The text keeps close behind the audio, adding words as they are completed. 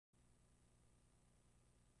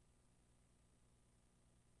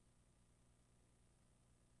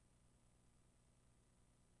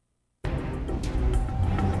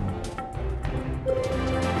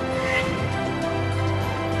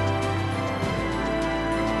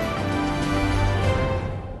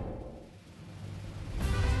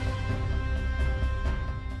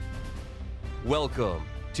Welcome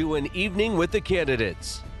to An Evening with the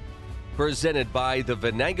Candidates, presented by the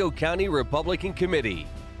Venango County Republican Committee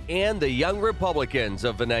and the Young Republicans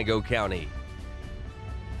of Venango County.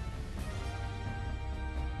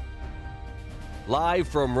 Live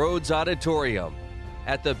from Rhodes Auditorium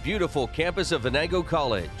at the beautiful campus of Venango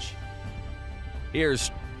College.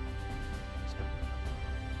 Here's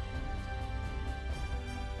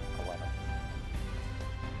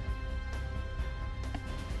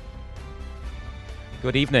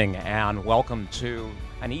Good evening and welcome to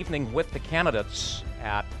An Evening with the Candidates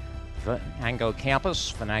at Venango campus,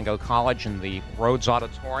 Venango College in the Rhodes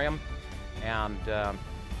Auditorium. And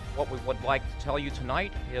what we would like to tell you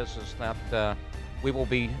tonight is that we will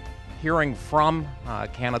be hearing from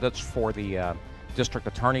candidates for the district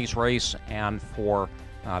attorney's race and for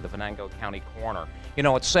the Venango County coroner. You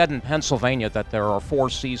know, it's said in Pennsylvania that there are 4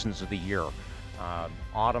 seasons of the year: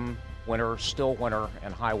 autumn, winter, still winter,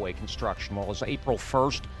 and highway construction. Well, as April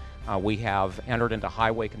 1st, we have entered into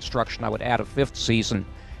highway construction. I would add a 5th season,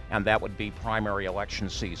 and that would be primary election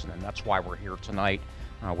season, and that's why we're here tonight.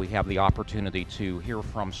 We have the opportunity to hear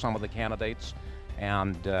from some of the candidates,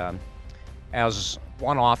 and as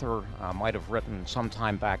one author might have written some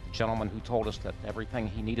time back, the gentleman who told us that everything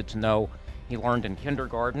he needed to know he learned in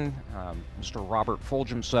kindergarten, Mr. Robert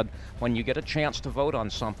Fulgham, said, when you get a chance to vote on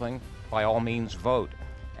something, by all means vote.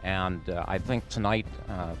 And I think tonight,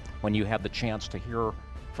 when you have the chance to hear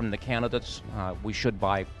from the candidates, we should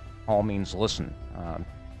by all means listen.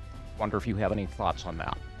 Wonder if you have any thoughts on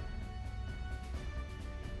that.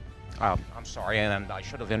 I'm sorry, and I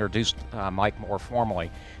should have introduced Mike more formally.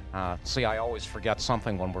 See, I always forget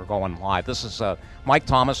something when we're going live. This is Mike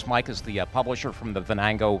Thomas. Mike is the publisher from the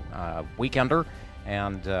Venango Weekender,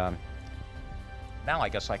 and now I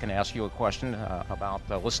guess I can ask you a question about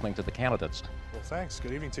listening to the candidates. Well, thanks.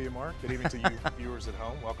 Good evening to you, Mark. Good evening to you viewers at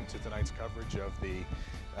home. Welcome to tonight's coverage of the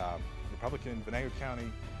Republican Venango County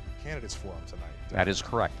Candidates Forum tonight. That is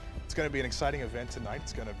correct. It's going to be an exciting event tonight.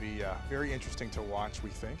 It's going to be very interesting to watch,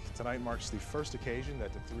 we think. Tonight marks the first occasion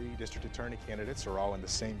that the 3 district attorney candidates are all in the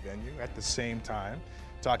same venue at the same time,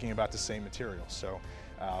 talking about the same material. So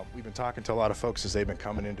we've been talking to a lot of folks as they've been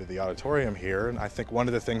coming into the auditorium here, and I think one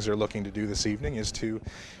of the things they're looking to do this evening is to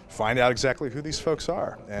find out exactly who these folks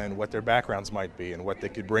are and what their backgrounds might be and what they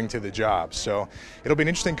could bring to the job. So it'll be an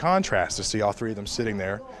interesting contrast to see all 3 of them sitting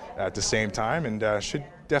there at the same time, and should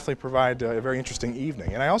definitely provide a very interesting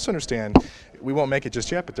evening. And I also understand we won't make it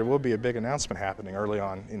just yet, but there will be a big announcement happening early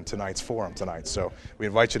on in tonight's forum tonight. So we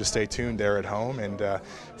invite you to stay tuned there at home and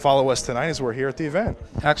follow us tonight as we're here at the event.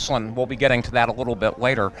 Excellent. We'll be getting to that a little bit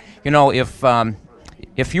later. You know,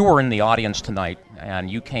 if you were in the audience tonight and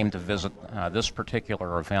you came to visit this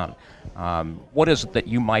particular event, what is it that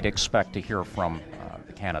you might expect to hear from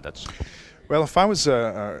the candidates? Well, if I was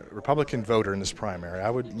a Republican voter in this primary, I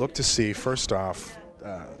would look to see, first off,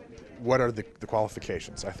 what are the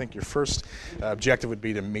qualifications. I think your first objective would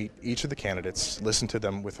be to meet each of the candidates, listen to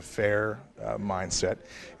them with a fair mindset,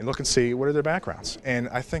 and look and see what are their backgrounds. And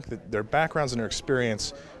I think that their backgrounds and their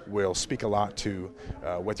experience will speak a lot to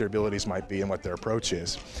what their abilities might be and what their approach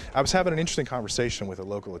is. I was having an interesting conversation with a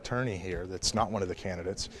local attorney here that's not one of the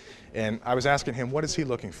candidates, and I was asking him what is he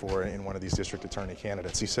looking for in one of these district attorney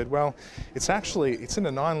candidates. He said, well, it's in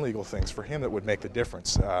the non-legal things for him that would make the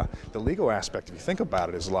difference. The legal aspect, if you think about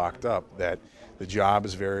it, is locked up, that the job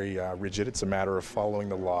is very rigid. It's a matter of following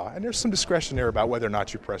the law, and there's some discretion there about whether or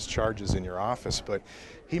not you press charges in your office, but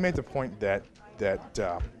he made the point that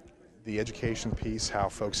the education piece, how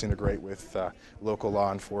folks integrate with local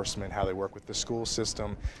law enforcement, how they work with the school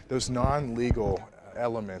system, those non-legal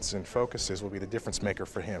elements and focuses will be the difference maker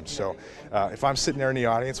for him. So if I'm sitting there in the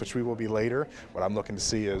audience, which we will be later, what I'm looking to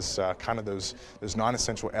see is kind of those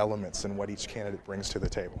non-essential elements and what each candidate brings to the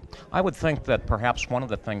table. I would think that perhaps one of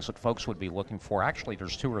the things that folks would be looking for, actually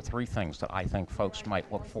there's 2 or 3 things that I think folks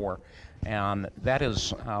might look for, and that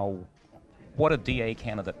is what a DA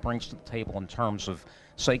candidate brings to the table in terms of,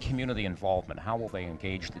 say, community involvement. How will they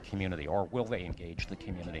engage the community, or will they engage the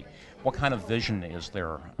community? What kind of vision is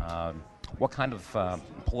there? What kind of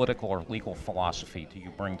political or legal philosophy do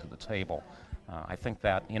you bring to the table? I think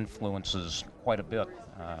that influences quite a bit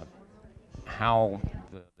how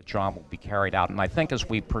the job will be carried out. And I think as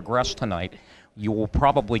we progress tonight, you will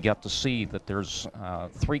probably get to see that there's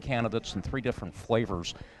 3 candidates and 3 different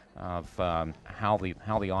flavors of how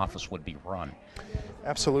the office would be run.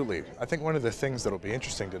 Absolutely. I think one of the things that will be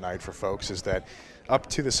interesting tonight for folks is that up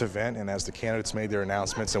to this event, and as the candidates made their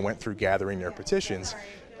announcements and went through gathering their petitions,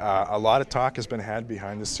 A lot of talk has been had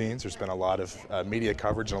behind the scenes. There's been a lot of media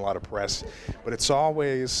coverage and a lot of press, but it's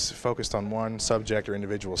always focused on one subject or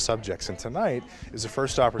individual subjects. And tonight is the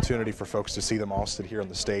first opportunity for folks to see them all sit here on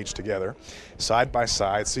the stage together, side by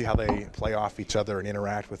side, see how they play off each other and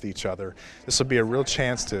interact with each other. This will be a real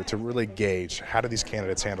chance to really gauge how do these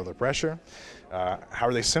candidates handle the pressure. How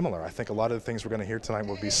are they similar? I think a lot of the things we're going to hear tonight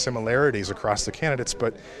will be similarities across the candidates,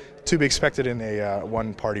 but to be expected in a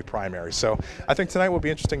one-party primary. So I think tonight will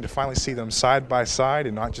be interesting to finally see them side by side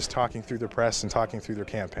and not just talking through the press and talking through their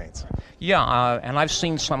campaigns. Yeah, and I've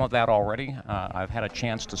seen some of that already. I've had a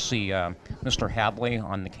chance to see Mr. Hadley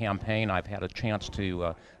on the campaign. I've had a chance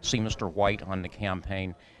to see Mr. White on the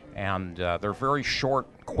campaign. And they're very short,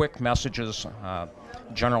 quick messages,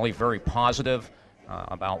 generally very positive.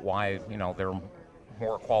 About why they're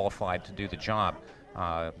more qualified to do the job.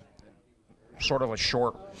 Sort of a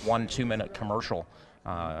short 1-2 minute commercial,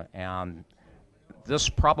 and this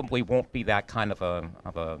probably won't be that kind of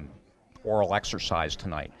a oral exercise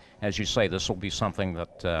tonight. As you say, this will be something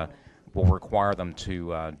that will require them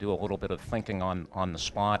to do a little bit of thinking on the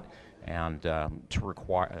spot and to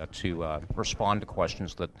respond to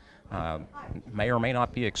questions that may or may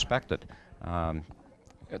not be expected.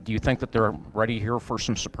 Do you think that they're ready here for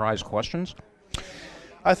some surprise questions?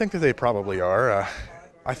 I think that they probably are.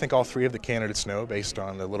 I think all three of the candidates know, based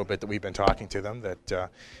on the little bit that we've been talking to them, that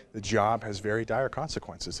the job has very dire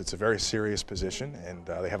consequences. It's a very serious position, and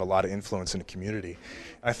they have a lot of influence in the community.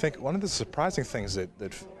 I think one of the surprising things that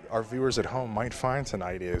our viewers at home might find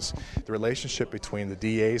tonight is the relationship between the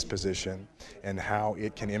DA's position and how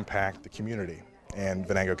it can impact the community and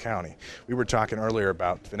Venango County. We were talking earlier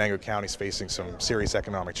about Venango County's facing some serious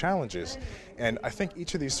economic challenges, and I think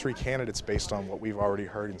each of these three candidates, based on what we've already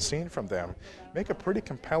heard and seen from them, make a pretty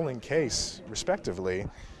compelling case, respectively,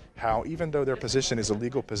 how even though their position is a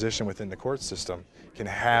legal position within the court system, can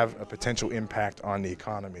have a potential impact on the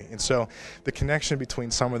economy. And so the connection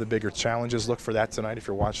between some of the bigger challenges, look for that tonight if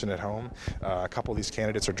you're watching at home. A couple of these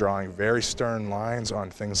candidates are drawing very stern lines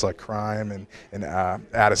on things like crime and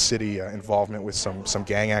out-of-city involvement with some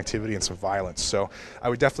gang activity and some violence. So I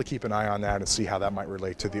would definitely keep an eye on that and see how that might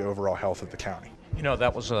relate to the overall health of the county.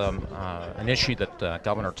 That was an issue that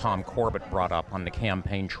Governor Tom Corbett brought up on the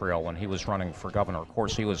campaign trail when he was running for governor. Of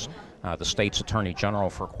course, he was the state's attorney general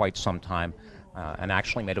for quite some time and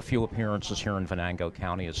actually made a few appearances here in Venango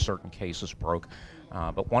County as certain cases broke.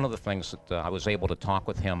 But one of the things that I was able to talk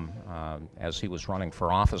with him as he was running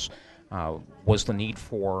for office was the need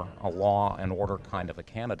for a law and order kind of a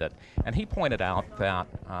candidate. And he pointed out that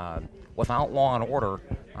without law and order,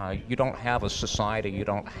 you don't have a society, you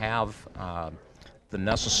don't have the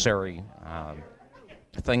necessary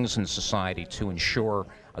things in society to ensure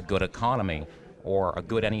a good economy or a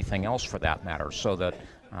good anything else for that matter, so that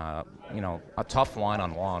a tough line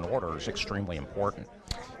on law and order is extremely important.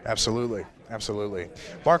 Absolutely, absolutely.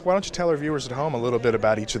 Mark, why don't you tell our viewers at home a little bit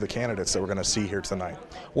about each of the candidates that we're going to see here tonight?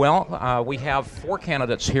 Well, we have four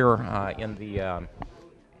candidates here in the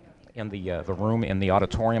room, in the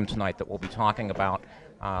auditorium tonight that we'll be talking about.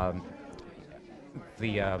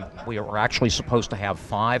 We were actually supposed to have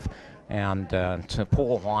five, and to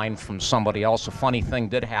pull a line from somebody else, a funny thing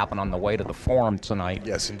did happen on the way to the forum tonight.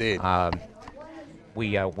 Yes, indeed.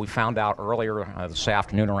 We found out earlier this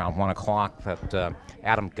afternoon around 1 o'clock that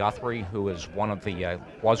Adam Guthrie, who is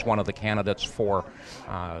was one of the candidates for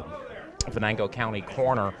Venango County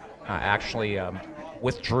Coroner, actually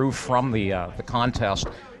withdrew from the contest,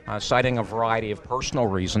 citing a variety of personal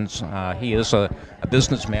reasons. He is a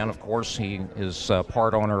businessman, of course. He is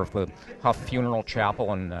part owner of the Huff Funeral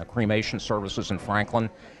Chapel and Cremation Services in Franklin,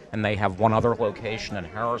 and they have one other location in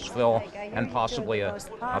Harrisville and possibly a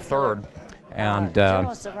third. And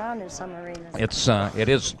it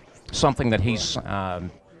is something that he's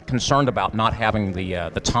concerned about, not having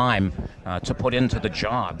the time to put into the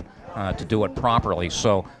job to do it properly.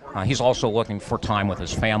 So he's also looking for time with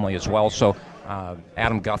his family as well. So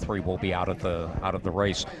Adam Guthrie will be out of the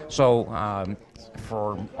race. So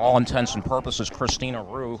for all intents and purposes, Christina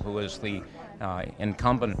Rue, who is the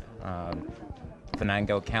incumbent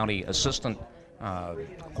Venango County Assistant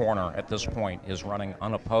Coroner at this point, is running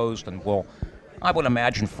unopposed and will, I would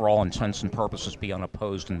imagine, for all intents and purposes, be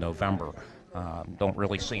unopposed in November. Don't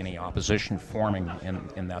really see any opposition forming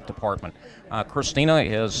in that department. Christina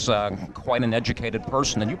is quite an educated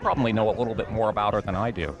person, and you probably know a little bit more about her than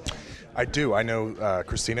I do. I do. I know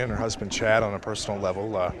Christina and her husband Chad on a personal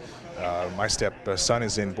level. My stepson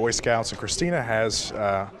is in Boy Scouts, and Christina has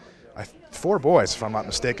 4 boys, if I'm not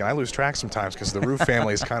mistaken. I lose track sometimes because the Rue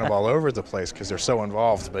family is kind of all over the place because they're so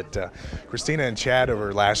involved. But Christina and Chad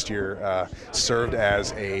over last year served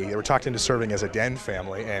as they were talked into serving as a den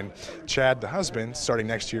family, and Chad, the husband, starting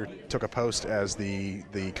next year, took a post as the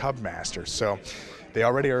cub master. So they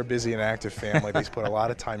already are a busy and active family. They put a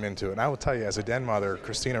lot of time into it. And I will tell you, as a den mother,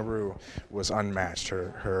 Christina Rue was unmatched.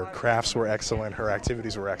 Her crafts were excellent. Her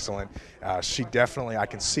activities were excellent. She definitely, I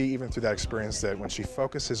can see even through that experience that when she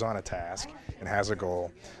focuses on a task and has a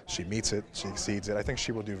goal, she meets it, she exceeds it. I think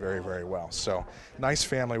she will do very, very well. So nice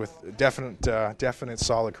family with definite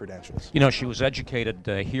solid credentials. You know, she was educated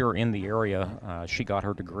here in the area. She got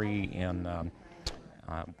her degree in,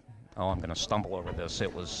 I'm going to stumble over this.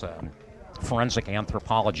 It was forensic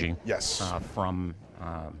anthropology. Yes. From,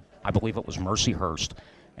 I believe it was Mercyhurst,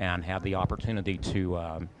 and had the opportunity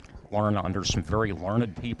to learn under some very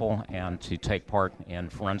learned people and to take part in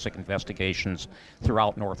forensic investigations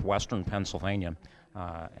throughout northwestern Pennsylvania,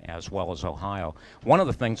 as well as Ohio. One of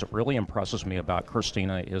the things that really impresses me about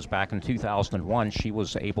Christina is back in 2001, she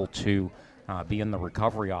was able to be in the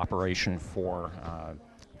recovery operation for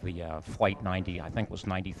the Flight 90, I think it was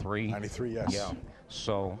 93. 93, yes. Yeah.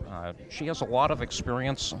 So she has a lot of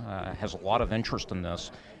experience, has a lot of interest in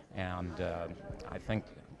this, and I think,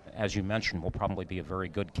 as you mentioned, will probably be a very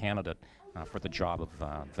good candidate for the job of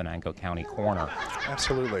Venango County Coroner.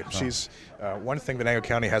 Absolutely. So. She's one thing Venango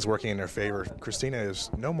County has working in their favor. Christina is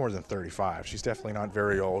no more than 35. She's definitely not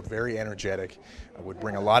very old, very energetic, would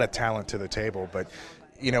bring a lot of talent to the table, but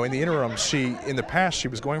you know, in the interim, in the past, she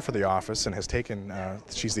was going for the office and has taken,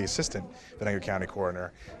 she's the assistant Venango County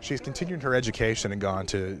Coroner. She's continued her education and gone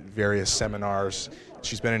to various seminars.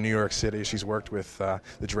 She's been in New York City. She's worked with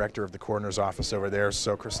the director of the coroner's office over there.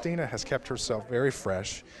 So Christina has kept herself very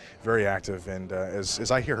fresh, very active, and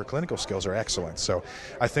as I hear, her clinical skills are excellent. So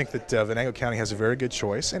I think that Venango County has a very good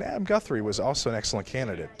choice. And Adam Guthrie was also an excellent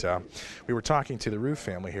candidate. We were talking to the Rue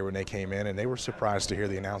family here when they came in, and they were surprised to hear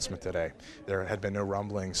the announcement today. There had been no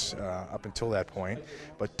rumblings up until that point,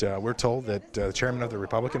 but we're told that the chairman of the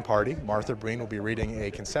Republican Party, Martha Breen, will be reading a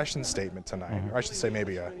concession statement tonight, or I should say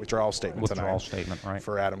maybe a withdrawal statement tonight. Withdrawal statement, right.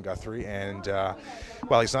 For Adam Guthrie, and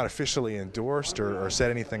while he's not officially endorsed or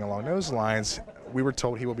said anything along those lines, we were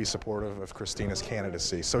told he will be supportive of Christina's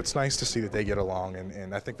candidacy. So it's nice to see that they get along,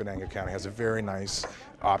 and I think Venango County has a very nice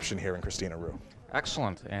option here in Christina Rue.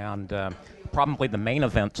 Excellent, and probably the main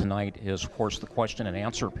event tonight is, of course, the question and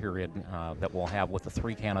answer period that we'll have with the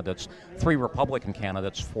three Republican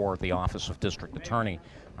candidates for the office of District Attorney.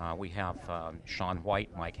 We have Sean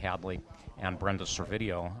White, Mike Hadley, and Brenda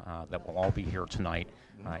Servideo that will all be here tonight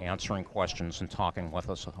answering questions and talking with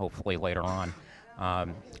us hopefully later on.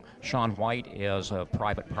 Sean White is a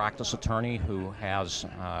private practice attorney who has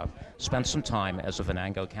spent some time as a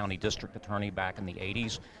Venango County District Attorney back in the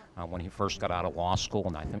 80s when he first got out of law school,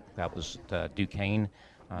 and I think that was at Duquesne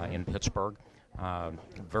in Pittsburgh.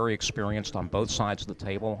 Very experienced on both sides of the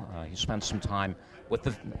table. He spent some time with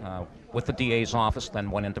the DA's office, then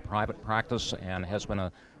went into private practice and has been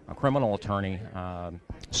a criminal attorney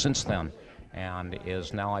since then, and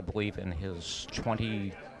is now, I believe, in his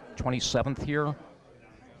 27th year.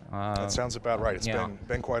 That sounds about right. It's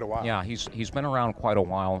been quite a while. Yeah, he's been around quite a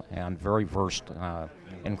while and very versed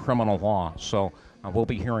in criminal law. So we'll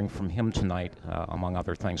be hearing from him tonight, among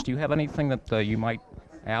other things. Do you have anything that you might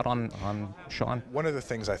add on Sean? One of the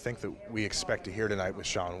things I think that we expect to hear tonight with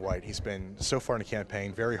Sean White, he's been so far in the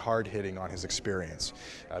campaign very hard-hitting on his experience.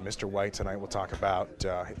 Mr. White tonight will talk about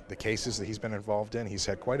the cases that he's been involved in. He's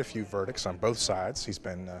had quite a few verdicts on both sides. He's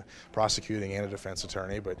been prosecuting and a defense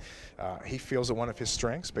attorney, but he feels that one of his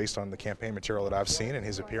strengths, based on the campaign material that I've seen and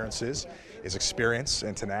his appearances, is experience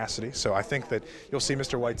and tenacity. So I think that you'll see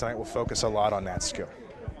Mr. White tonight will focus a lot on that skill.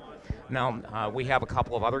 Now, we have a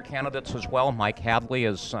couple of other candidates as well. Mike Hadley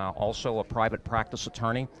is also a private practice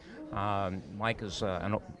attorney. Mike is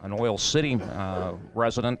an Oil City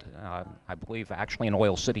resident, I believe actually an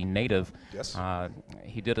Oil City native. Yes.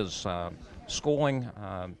 He did his schooling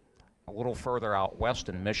a little further out west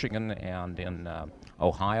in Michigan and in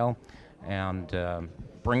Ohio, and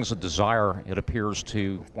brings a desire, it appears,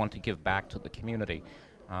 to want to give back to the community.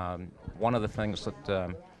 One of the things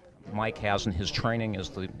that Mike has in his training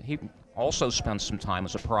is he also spent some time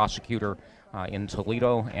as a prosecutor in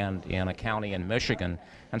Toledo and in a county in Michigan,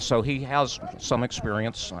 and so he has some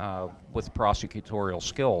experience with prosecutorial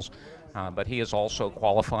skills, but he is also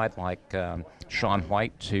qualified, like Sean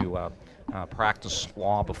White, to practice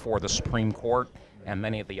law before the Supreme Court and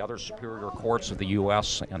many of the other superior courts of the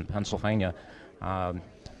U.S. and Pennsylvania. I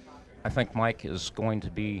think Mike is going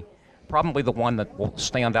to be probably the one that will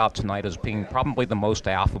stand out tonight as being probably the most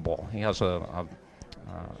affable. He has a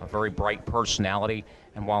a very bright personality,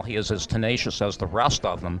 and while he is as tenacious as the rest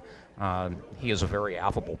of them, he is a very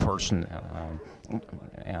affable person,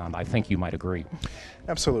 and I think you might agree.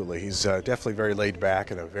 Absolutely. He's definitely very laid back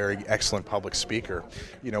and a very excellent public speaker.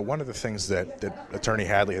 You know, one of the things that Attorney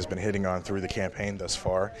Hadley has been hitting on through the campaign thus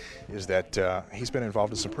far is that he's been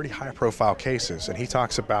involved in some pretty high-profile cases, and he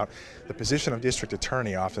talks about the position of district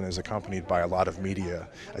attorney often is accompanied by a lot of media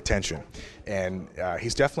attention. And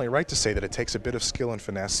he's definitely right to say that it takes a bit of skill and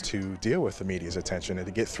finesse to deal with the media's attention and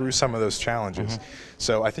to get through some of those challenges.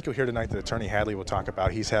 So I think you'll hear tonight that Attorney Hadley will talk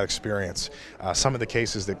about he's had experience. Some of the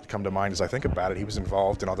cases that come to mind as I think about it, he was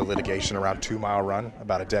involved in all the litigation around 2 Mile Run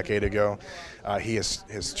about a decade ago. He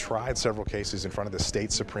has tried several cases in front of the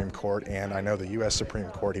state Supreme Court, and I know the U.S. Supreme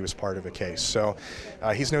Court, he was part of a case. So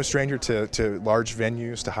he's no stranger to large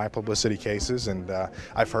venues, to high publicity cases, and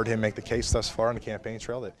I've heard him make the case thus far on the campaign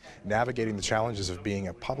trail that navigating the challenges of being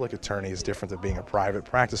a public attorney is different than being a private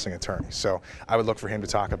practicing attorney. So I would look for him to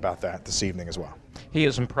talk about that this evening as well. He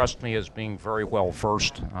has impressed me as being very well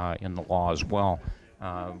versed in the law as well.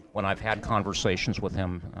 When I've had conversations with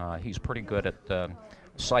him, he's pretty good at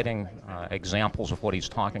citing examples of what he's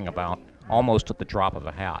talking about almost at the drop of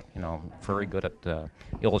a hat. You know, very good at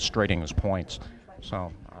illustrating his points.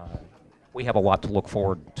 So we have a lot to look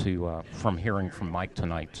forward to from hearing from Mike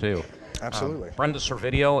tonight, too. Absolutely. Brenda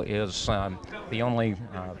Servideo is the only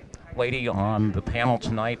lady on the panel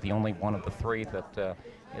tonight, the only one of the three that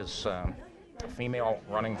is a female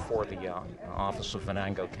running for the office of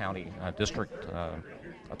Venango County District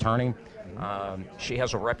Attorney. She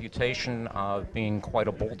has a reputation of being quite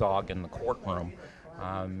a bulldog in the courtroom,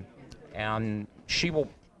 and she will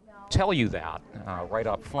tell you that right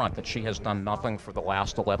up front, that she has done nothing for the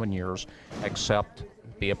last 11 years except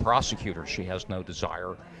be a prosecutor. She has no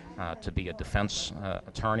desire to be a defense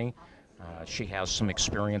attorney. She has some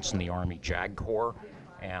experience in the Army JAG Corps,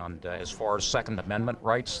 and as far as Second Amendment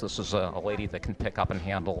rights, this is a lady that can pick up and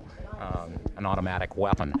handle an automatic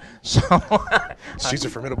weapon. So she's a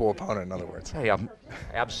formidable opponent, in other words. Yeah,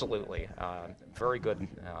 absolutely. Very good.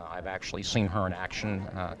 I've actually seen her in action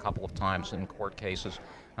a couple of times in court cases.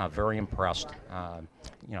 Very impressed.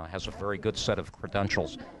 You know, has a very good set of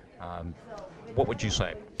credentials. What would you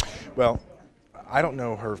say? Well, I don't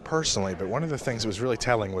know her personally, but one of the things that was really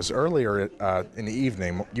telling was earlier in the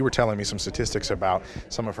evening, you were telling me some statistics about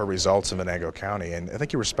some of her results in Venango County, and I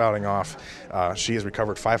think you were spouting off she has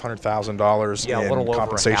recovered $500,000 in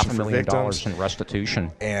compensation for victims, in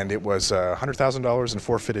restitution, and it was $100,000 in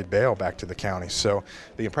forfeited bail back to the county. So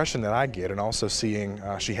the impression that I get, and also seeing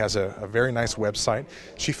she has a very nice website,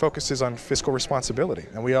 she focuses on fiscal responsibility,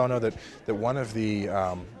 and we all know that one of the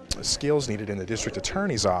skills needed in the district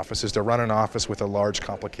attorney's office is to run an office with a large,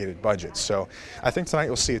 complicated budget. So I think tonight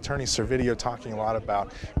you'll see Attorney Servideo talking a lot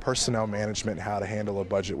about personnel management and how to handle a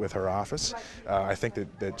budget with her office. I think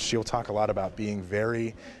that she'll talk a lot about being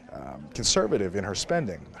very conservative in her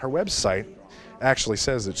spending. Her website actually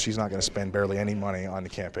says that she's not going to spend barely any money on the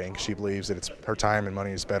campaign. She believes that her time and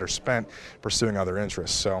money is better spent pursuing other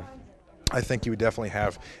interests. So I think you would definitely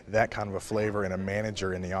have that kind of a flavor in a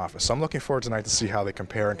manager in the office. So I'm looking forward tonight to see how they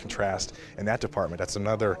compare and contrast in that department. That's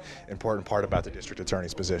another important part about the district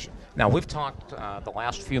attorney's position. Now, we've talked the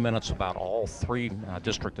last few minutes about all three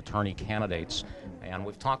district attorney candidates, and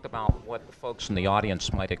we've talked about what the folks in the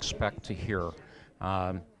audience might expect to hear.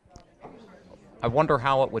 I wonder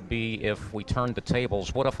how it would be if we turned the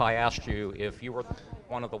tables. What if I asked you, if you were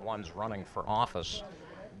one of the ones running for office,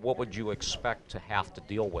 what would you expect to have to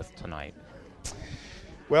deal with tonight?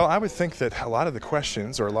 Well, I would think that a lot of the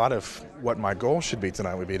questions, or a lot of what my goal should be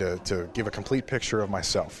tonight, would be to give a complete picture of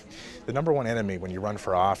myself. The number one enemy when you run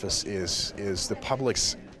for office is the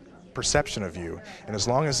public's perception of you, and as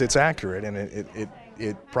long as it's accurate and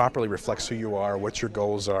it properly reflects who you are, what your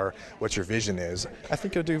goals are, what your vision is, I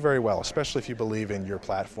think you'll do very well, especially if you believe in your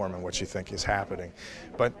platform and what you think is happening.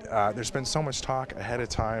 But there's been so much talk ahead of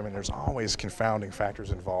time, and there's always confounding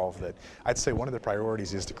factors involved, that I'd say one of the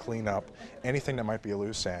priorities is to clean up anything that might be a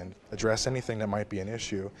loose end, address anything that might be an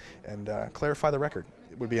issue, and clarify the record.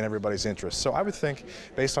 It would be in everybody's interest. So I would think,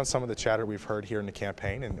 based on some of the chatter we've heard here in the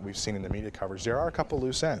campaign and we've seen in the media coverage, there are a couple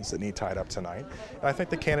loose ends that need tied up tonight. And I think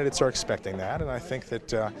the candidates are expecting that, and I think that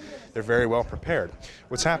they're very well prepared.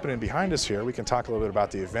 What's happening behind us here, we can talk a little bit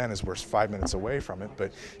about the event as we're 5 minutes away from it,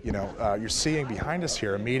 but you know, you're seeing behind us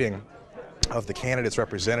here a meeting of the candidates'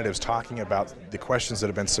 representatives talking about the questions that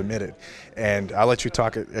have been submitted. And I'll let you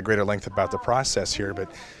talk at greater length about the process here,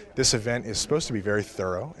 but this event is supposed to be very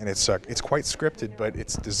thorough, and it's quite scripted, but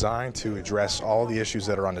it's designed to address all the issues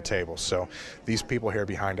that are on the table. So these people here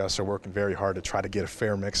behind us are working very hard to try to get a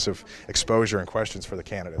fair mix of exposure and questions for the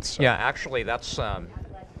candidates. So. Yeah, actually, that's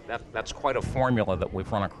quite a formula that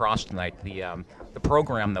we've run across tonight. The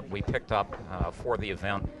program that we picked up for the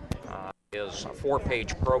event is a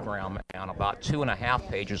 4-page program, and about 2.5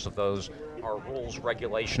 pages of those are rules,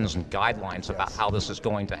 regulations, and guidelines about how this is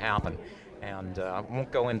going to happen. And I won't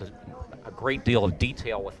go into a great deal of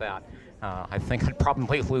detail with that. I think I'd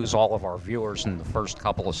probably lose all of our viewers in the first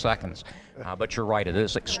couple of seconds. But you're right, it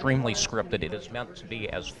is extremely scripted. It is meant to be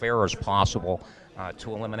as fair as possible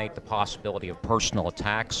to eliminate the possibility of personal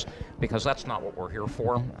attacks, because that's not what we're here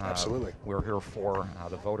for. Absolutely. We're here for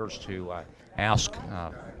the voters to ask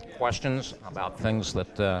questions about things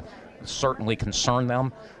that certainly concern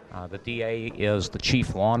them. The DA is the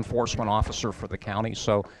chief law enforcement officer for the county,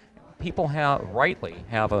 so people rightly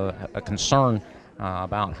have a concern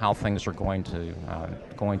about how things are going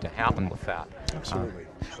to happen with that. Absolutely.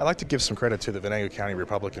 I'd like to give some credit to the Venango County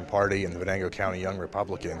Republican Party and the Venango County Young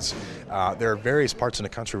Republicans. There are various parts in the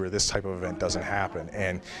country where this type of event doesn't happen,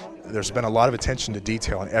 and there's been a lot of attention to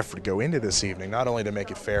detail and effort to go into this evening, not only to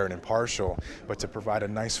make it fair and impartial, but to provide a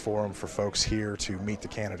nice forum for folks here to meet the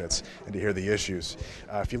candidates and to hear the issues.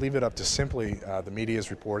 If you leave it up to simply the media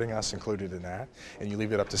is reporting, us included in that, and you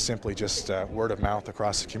leave it up to simply just word of mouth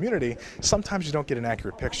across the community, sometimes you don't get an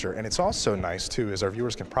accurate picture. And it's also nice, too, as our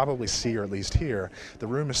viewers can probably see or at least hear,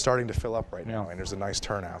 the room is starting to fill up right now, and there's a nice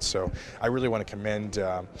turnout. So I really want to commend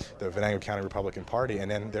the Venango County Republican Party,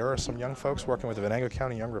 and then there are some young folks working with the Venango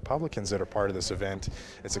County Young Republicans that are part of this event.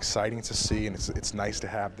 It's exciting to see, and it's nice to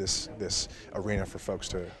have this arena for folks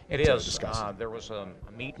to discuss. There was a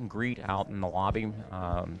meet and greet out in the lobby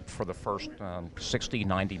for the first 60,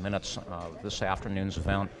 90 minutes of this afternoon's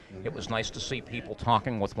event. Mm-hmm. It was nice to see people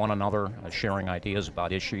talking with one another, sharing ideas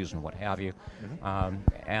about issues and what have you.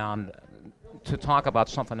 Mm-hmm. And to talk about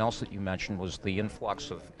something else that you mentioned was the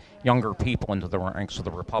influx of younger people into the ranks of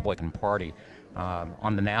the Republican Party.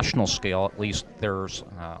 On the national scale, at least, there's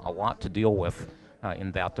a lot to deal with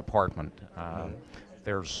in that department.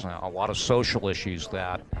 There's a lot of social issues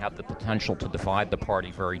that have the potential to divide the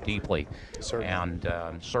party very deeply. Certainly.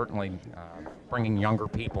 And certainly bringing younger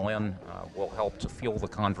people in will help to fuel the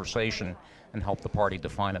conversation and help the party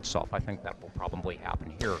define itself. I think that will probably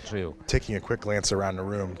happen here, too. Taking a quick glance around the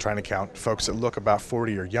room, trying to count folks that look about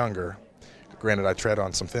 40 or younger. Granted, I tread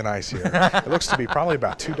on some thin ice here. It looks to be probably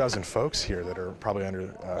about 24 folks here that are probably under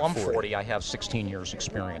 40. Well, I'm 40. I have 16 years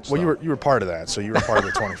experience. Well, you were part of that, so you were part of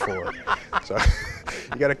the 24. So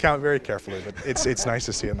you got to count very carefully, but it's nice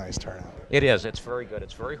to see a nice turnout. It is. It's very good.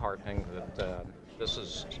 It's very heartening that this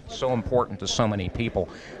is so important to so many people.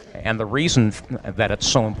 And the reason that it's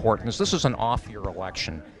so important is this is an off-year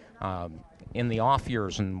election. In the off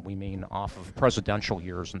years, and we mean off of presidential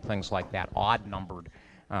years and things like that, odd-numbered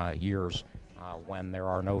years, when there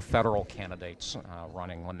are no federal candidates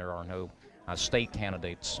running, when there are no state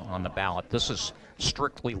candidates on the ballot. This is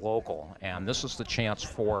strictly local, and this is the chance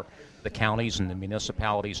for the counties and the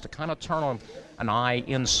municipalities to kind of turn an eye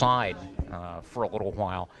inside for a little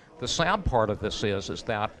while. The sad part of this is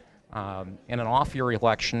that in an off-year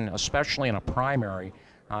election, especially in a primary,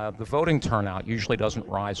 the voting turnout usually doesn't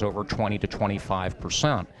rise over 20 to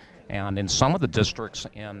 25%. And in some of the districts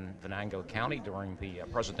in Venango County during the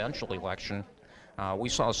presidential election, we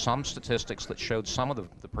saw some statistics that showed some of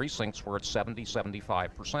the precincts were at 70,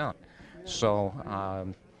 75%.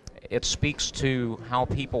 So it speaks to how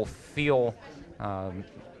people feel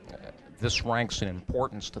this ranks in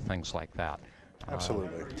importance to things like that.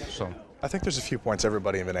 Absolutely. So I think there's a few points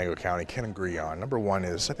everybody in Venango County can agree on. Number one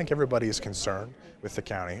is I think everybody is concerned with the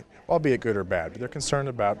county, albeit good or bad, but they're concerned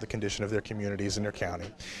about the condition of their communities and their county.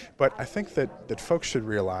 But I think that folks should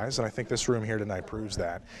realize, and I think this room here tonight proves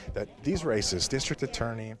that these races, district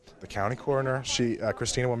attorney, the county coroner,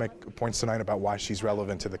 Christina will make points tonight about why she's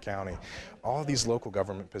relevant to the county. All these local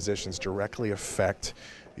government positions directly affect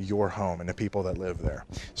your home and the people that live there.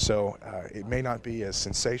 So it may not be as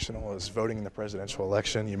sensational as voting in the presidential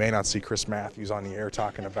election. You may not see Chris Matthews on the air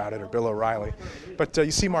talking about it or Bill O'Reilly, but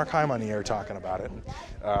you see Mark Heim on the air talking about it.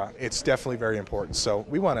 It's definitely very important. So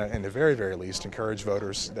we want to, in the very, very least, encourage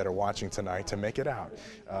voters that are watching tonight to make it out.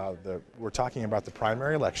 We're talking about the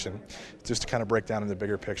primary election, just to kind of break down in the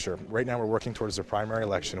bigger picture. Right now we're working towards the primary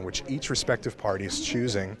election in which each respective party is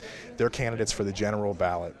choosing their candidates for the general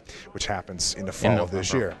ballot, which happens in the fall of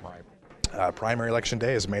this year. Primary election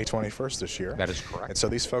day is May 21st this year. That is correct. And so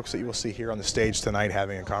these folks that you will see here on the stage tonight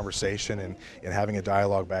having a conversation and having a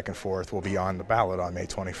dialogue back and forth will be on the ballot on May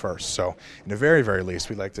 21st. So in the very, very least,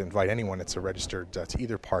 we'd like to invite anyone that's registered to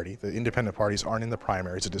either party. The independent parties aren't in the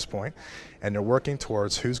primaries at this point, and they're working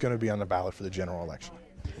towards who's going to be on the ballot for the general election.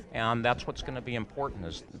 And that's what's going to be important.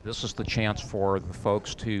 Is this is the chance for the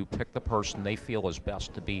folks to pick the person they feel is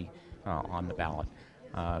best to be on the ballot.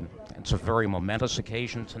 It's a very momentous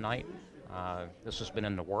occasion tonight. This has been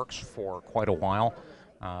in the works for quite a while.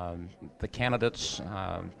 The candidates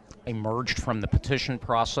emerged from the petition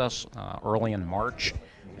process early in March,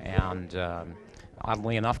 and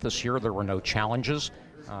oddly enough, this year there were no challenges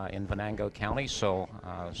in Venango County, so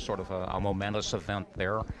sort of a momentous event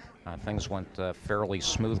there. Things went fairly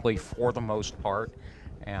smoothly for the most part,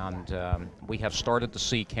 and we have started to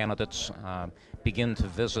see candidates begin to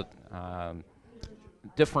visit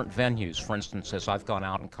different venues. For instance, as I've gone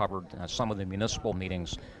out and covered some of the municipal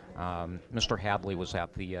meetings, Mr. Hadley was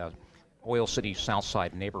at the Oil City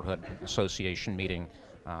Southside Neighborhood Association meeting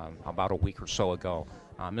about a week or so ago.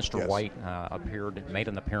 Mr. Yes. White made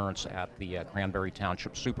an appearance at the Granbury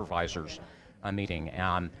Township Supervisors meeting,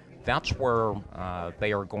 and that's where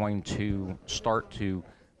they are going to start to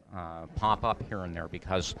pop up here and there,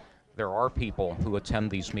 because there are people who attend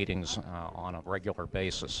these meetings on a regular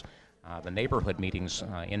basis. The neighborhood meetings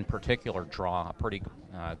in particular draw a pretty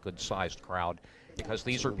good-sized crowd, because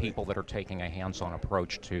these are people that are taking a hands-on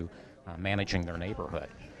approach to managing their neighborhood.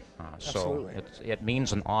 So it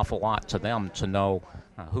means an awful lot to them to know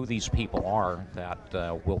who these people are that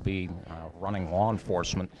will be running law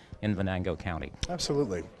enforcement in Venango County.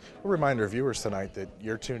 Absolutely. A reminder of viewers tonight that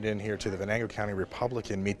you're tuned in here to the Venango County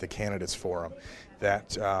Republican Meet the Candidates Forum.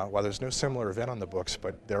 That while there's no similar event on the books,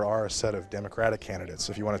 but there are a set of Democratic candidates.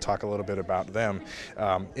 If you want to talk a little bit about them,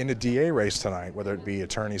 in the DA race tonight, whether it be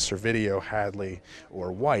attorneys Servideo, Hadley,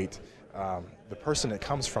 or White, the person that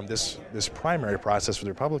comes from this primary process for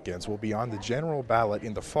the Republicans will be on the general ballot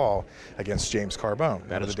in the fall against James Carbone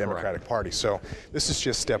out of the Democratic Party. So this is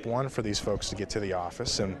just step one for these folks to get to the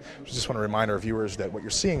office, and I just want to remind our viewers that what you're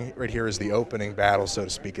seeing right here is the opening battle, so to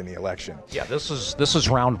speak, in the election. Yeah, this is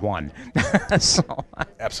round one. So.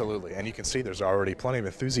 Absolutely, and you can see there's already plenty of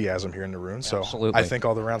enthusiasm here in the room, so Absolutely. I think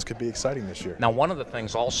all the rounds could be exciting this year. Now, one of the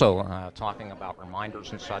things also, talking about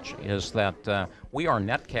reminders and such, is that we are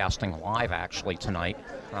netcasting live actually tonight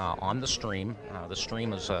on the stream. The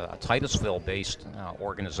stream is a Titusville-based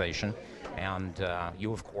organization, and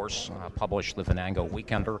you, of course, publish the Venango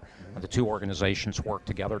Weekender. The two organizations work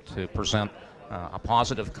together to present a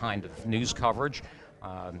positive kind of news coverage.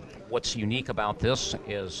 What's unique about this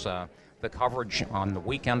is the coverage on the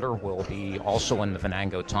Weekender will be also in the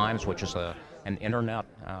Venango Times, which is an internet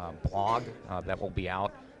blog that will be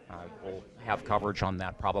out. We'll have coverage on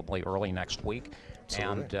that probably early next week.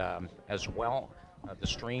 Absolutely. And as well, the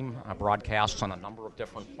stream broadcasts on a number of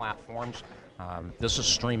different platforms. This is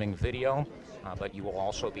streaming video, but you will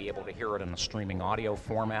also be able to hear it in a streaming audio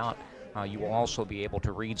format. You will also be able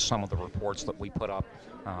to read some of the reports that we put up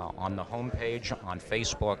on the homepage, on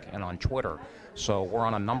Facebook, and on Twitter. So we're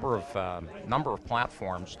on a number of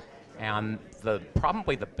platforms, and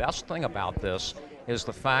probably the best thing about this is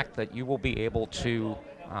the fact that you will be able to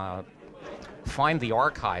find the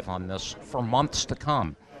archive on this for months to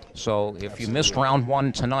come. So if you missed round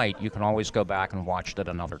one tonight, you can always go back and watch it at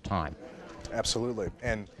another time. Absolutely.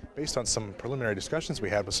 And based on some preliminary discussions we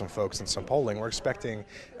had with some folks and some polling, we're expecting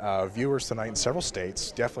viewers tonight in several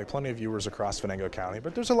states, definitely plenty of viewers across Venango County,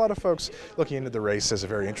 but there's a lot of folks looking into the race as a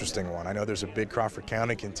very interesting one. I know there's a big Crawford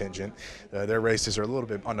County contingent. Their races are a little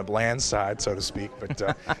bit on the bland side, so to speak,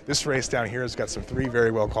 but this race down here has got three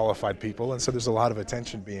very well qualified people, and so there's a lot of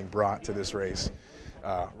attention being brought to this race.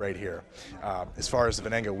 Right here. As far as the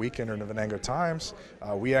Venango Weekender and the Venango Times,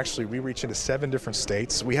 we reach into 7 different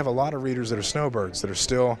states. We have a lot of readers that are snowbirds that are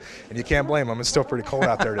still, and you can't blame them, it's still pretty cold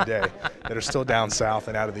out there today, that are still down south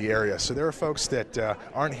and out of the area. So there are folks that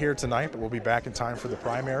aren't here tonight, but we'll be back in time for the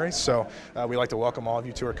primaries. So we'd like to welcome all of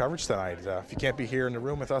you to our coverage tonight. If you can't be here in the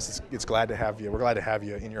room with us, it's glad to have you. We're glad to have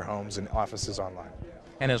you in your homes and offices online.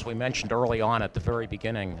 And as we mentioned early on at the very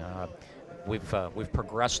beginning, we've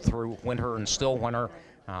progressed through winter and still winter.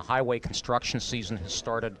 Highway construction season has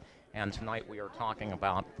started, and tonight we are talking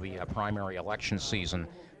about the primary election season,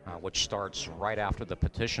 which starts right after the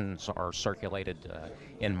petitions are circulated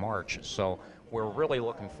in March. So we're really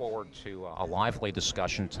looking forward to a lively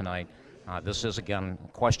discussion tonight. This is, again,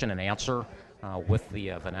 question and answer with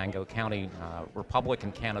the Venango County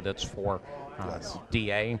Republican candidates for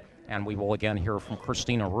DA, and we will again hear from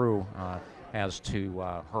Christina Rue as to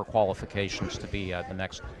her qualifications to be the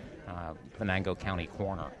next Venango County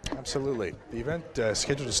coroner. Absolutely. The event is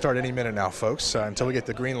scheduled to start any minute now, folks. Until we get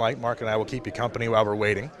the green light, Mark and I will keep you company while we're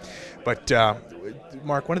waiting. But,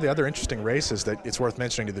 Mark, one of the other interesting races that it's worth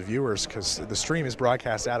mentioning to the viewers, because the stream is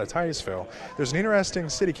broadcast out of Titusville, there's an interesting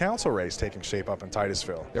city council race taking shape up in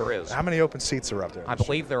Titusville. There is. How many open seats are up there? I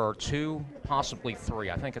believe there are 2, possibly 3.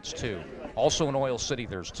 I think it's 2. Also in Oil City,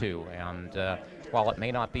 there's 2. And while it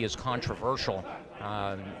may not be as controversial,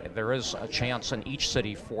 there is a chance in each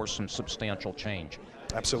city for some substantial change.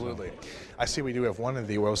 Absolutely. I see we do have one of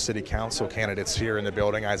the Oil City Council candidates here in the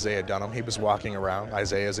building, Isaiah Dunham. He was walking around.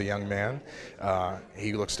 Isaiah is a young man.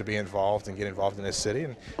 He looks to be involved and get involved in this city.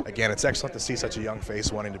 And again, it's excellent to see such a young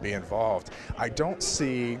face wanting to be involved. I don't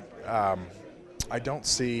see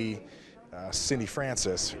Sandy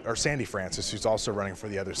Francis, who's also running for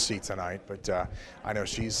the other seat tonight, but I know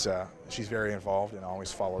she's very involved and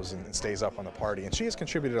always follows and stays up on the party, and she has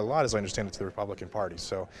contributed a lot, as I understand it, to the Republican Party.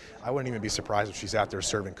 So I wouldn't even be surprised if she's out there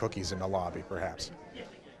serving cookies in the lobby, perhaps.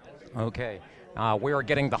 Okay, we are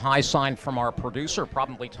getting the high sign from our producer.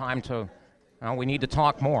 Probably time to. We need to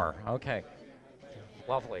talk more. Okay,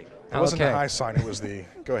 lovely. It wasn't the high sign, it was the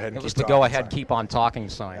go ahead and it was keep the go ahead, sign. keep on talking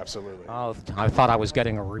sign. Absolutely. Oh, I thought I was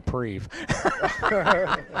getting a reprieve.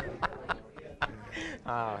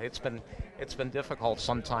 It's been difficult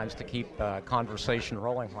sometimes to keep conversation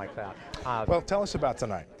rolling like that. Well, tell us about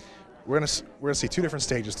tonight. We're gonna see 2 different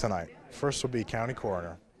stages tonight. First will be County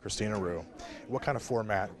Coroner Christina Rue. What kind of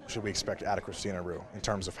format should we expect out of Christina Rue in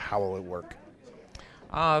terms of how will it work?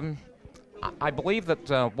 I believe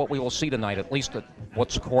that what we will see tonight, at least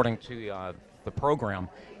what's according to the program,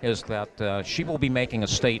 is that she will be making a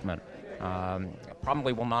statement.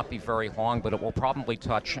 Probably will not be very long, but it will probably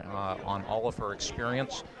touch on all of her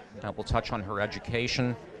experience. It will touch on her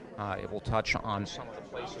education. It will touch on some of the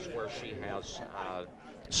places where she has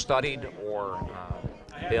studied or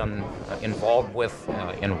been involved with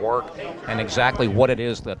in work, and exactly what it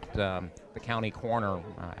is that the county coroner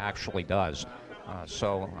actually does.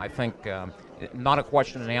 So I think not a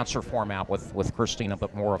question and answer format with Christina,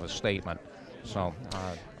 but more of a statement. So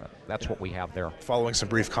that's what we have there. Following some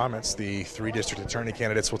brief comments, the 3 district attorney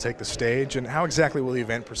candidates will take the stage. And how exactly will the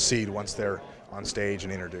event proceed once they're on stage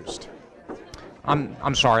and introduced?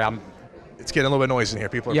 I'm sorry. It's getting a little bit noisy in here.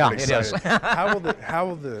 People are pretty excited. It is. how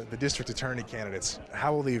will the district attorney candidates,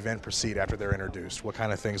 how will the event proceed after they're introduced? What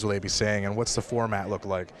kind of things will they be saying, and what's the format look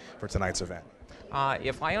like for tonight's event?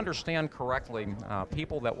 If I understand correctly,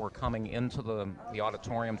 people that were coming into the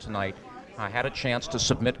auditorium tonight had a chance to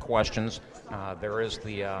submit questions. There is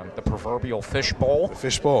the proverbial fishbowl. The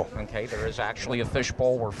fishbowl. Okay, there is actually a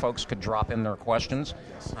fishbowl where folks could drop in their questions.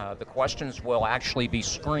 The questions will actually be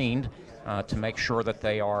screened to make sure that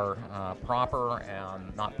they are proper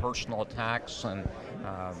and not personal attacks and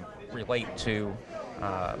relate to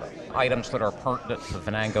items that are pertinent to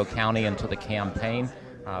Venango County and to the campaign.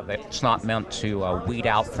 It's not meant to weed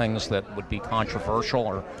out things that would be controversial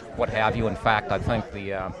or what have you. In fact, I think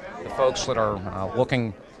the folks that are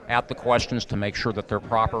looking at the questions to make sure that they're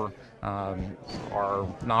proper are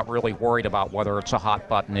not really worried about whether it's a hot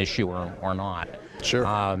button issue or not. Sure.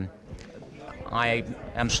 I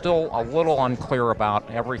am still a little unclear about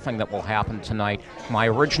everything that will happen tonight. My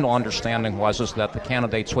original understanding was that the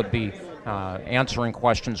candidates would be answering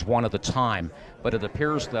questions one at a time, but it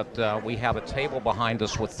appears that we have a table behind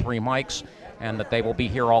us with 3 mics, and that they will be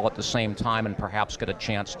here all at the same time and perhaps get a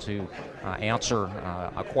chance to answer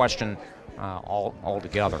a question all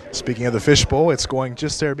together. Speaking of the fishbowl, it's going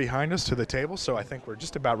just there behind us to the table, so I think we're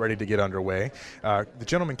just about ready to get underway. The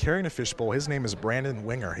gentleman carrying the fishbowl, his name is Brandon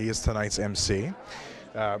Winger. He is tonight's MC.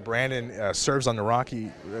 Brandon serves on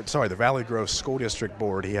the Valley Grove School District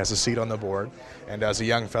Board. He has a seat on the board, and as a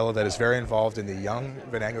young fellow that is very involved in the Young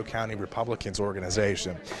Venango County Republicans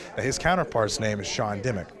organization. His counterpart's name is Sean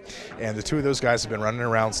Dimmick, and the 2 of those guys have been running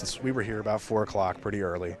around since we were here about 4 o'clock, pretty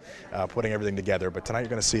early, putting everything together. But tonight you're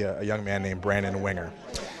going to see a young man named Brandon Winger.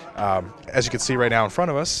 As you can see right now in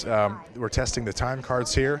front of us, we're testing the time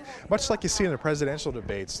cards here. Much like you see in the presidential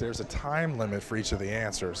debates, there's a time limit for each of the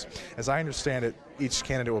answers. As I understand it, each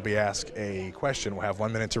candidate will be asked a question. We'll have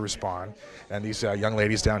 1 minute to respond. And these young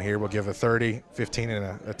ladies down here will give a 30, 15, and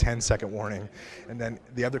a 10-second warning. And then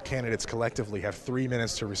the other candidates collectively have 3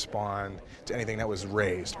 minutes to respond to anything that was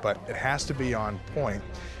raised. But it has to be on point.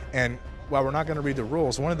 And while we're not going to read the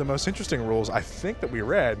rules, one of the most interesting rules I think that we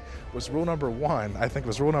read was rule number 1. I think it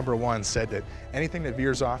was rule number 1 said that anything that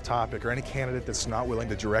veers off topic or any candidate that's not willing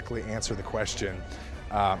to directly answer the question,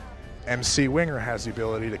 MC Winger has the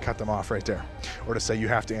ability to cut them off right there or to say you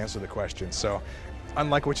have to answer the question. So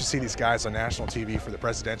unlike what you see these guys on national TV for the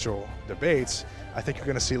presidential debates, I think you're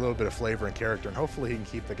going to see a little bit of flavor and character, and hopefully he can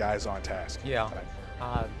keep the guys on task. Yeah.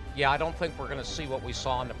 I don't think we're going to see what we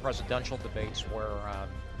saw in the presidential debates where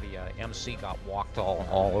the MC got walked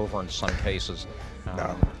all over in some cases.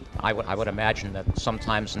 No. I would imagine that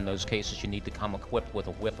sometimes in those cases you need to come equipped with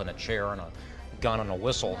a whip and a chair and a gun and a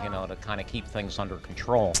whistle, to kind of keep things under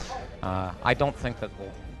control. I don't think that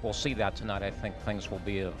we'll see that tonight. I think things will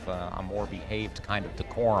be of a more behaved kind of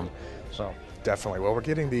decorum. So. Definitely. Well, we're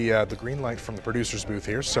getting the green light from the producer's booth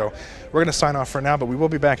here, so we're going to sign off for now, but we will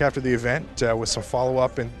be back after the event with some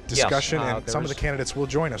follow-up and discussion, and some of the candidates will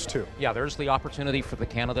join us too. Yeah, there's the opportunity for the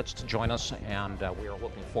candidates to join us, and we are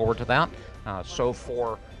looking forward to that. So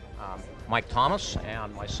for Mike Thomas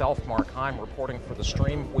and myself, Mark Heim, reporting for the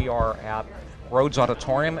stream, we are at Rhodes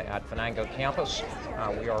Auditorium at Venango campus.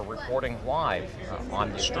 We are reporting live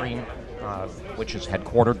on the stream, which is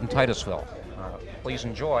headquartered in Titusville. Please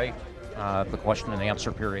enjoy the question and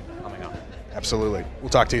answer period coming up. Absolutely. We'll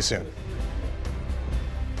talk to you soon.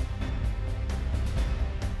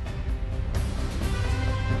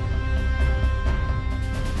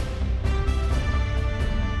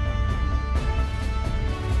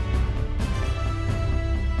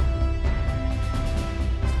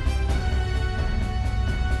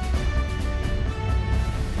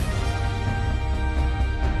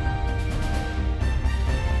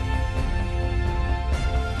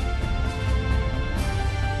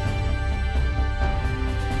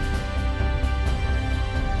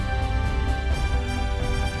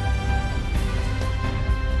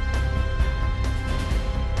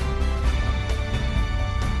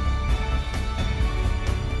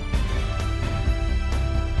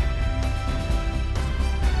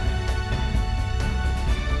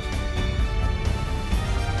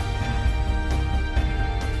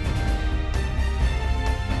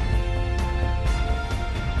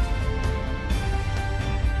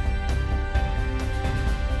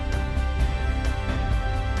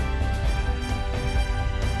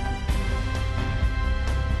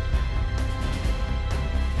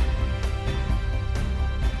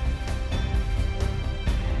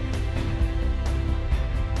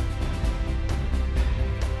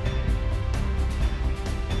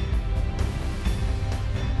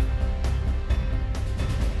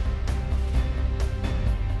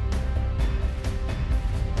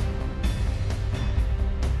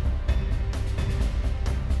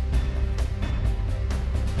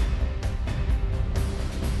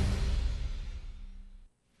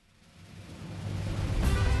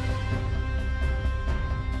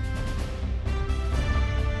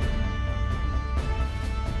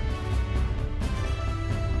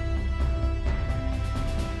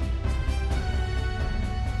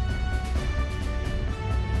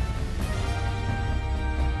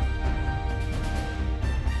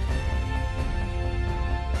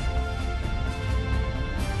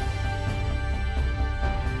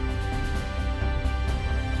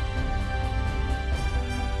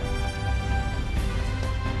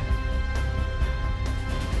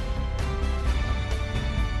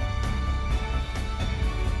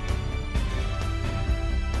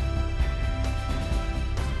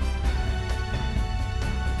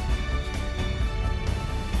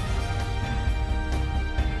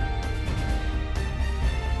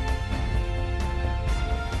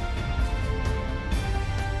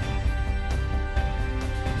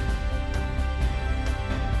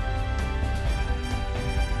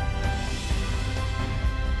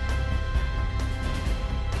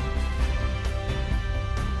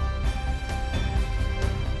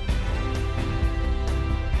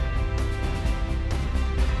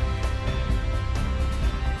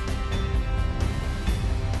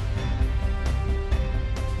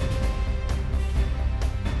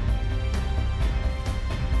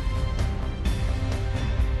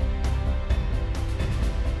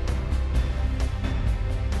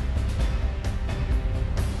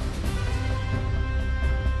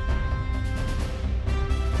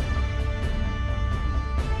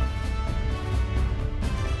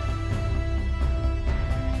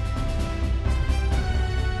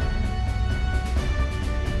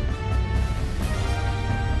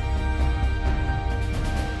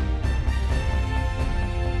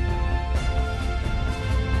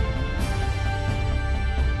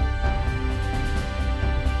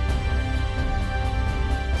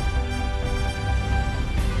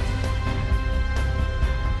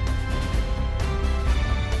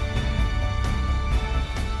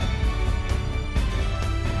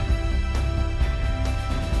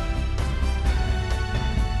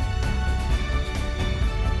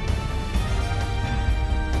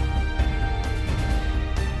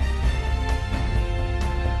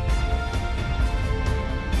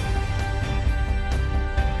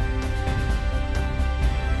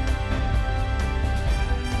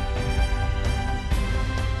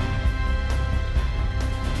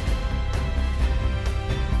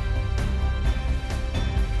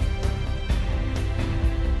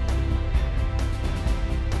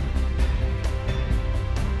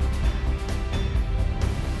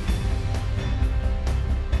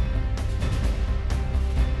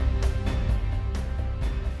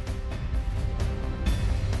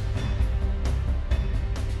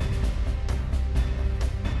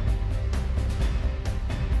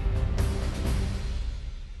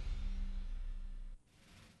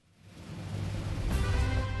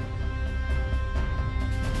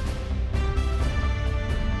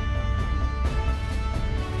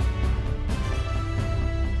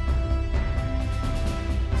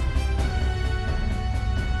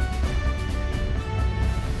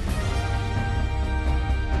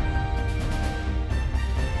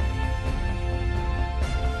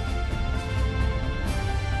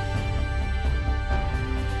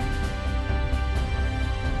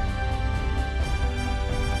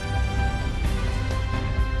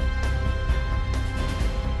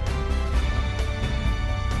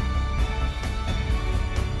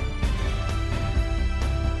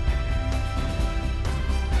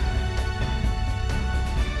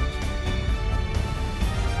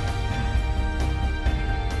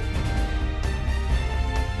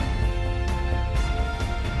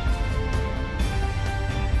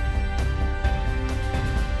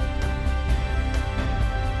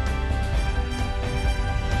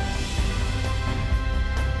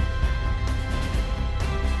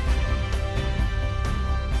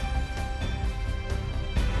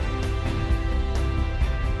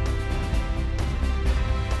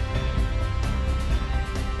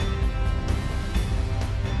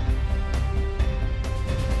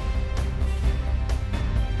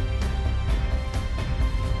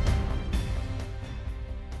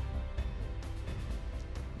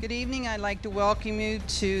 Good evening. I'd like to welcome you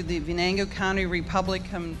to the Venango County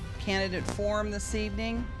Republican Candidate Forum this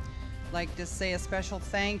evening. I'd like to say a special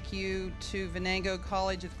thank you to Venango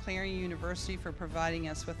College of Clarion University for providing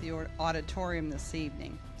us with the auditorium this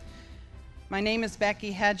evening. My name is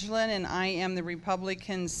Becky Hedgelin, and I am the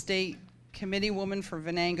Republican State Committee Woman for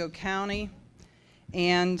Venango County.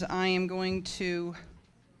 And I am going to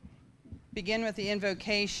begin with the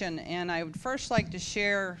invocation, and I would first like to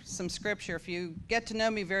share some scripture. If you get to know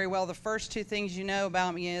me very well, the first two things you know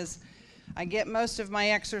about me is I get most of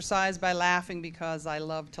my exercise by laughing because I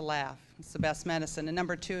love to laugh. It's the best medicine. And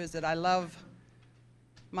number two is that I love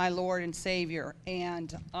my Lord and Savior,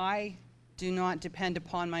 and I do not depend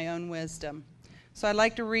upon my own wisdom. So I'd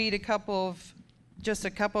like to read just a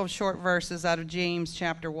couple of short verses out of James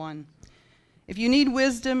chapter 1. If you need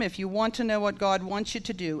wisdom, if you want to know what God wants you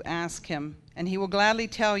to do, ask him, and he will gladly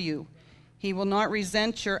tell you. He will not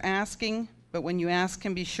resent your asking, but when you ask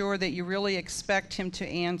him, be sure that you really expect him to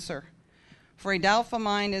answer. For a doubtful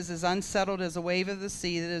mind is as unsettled as a wave of the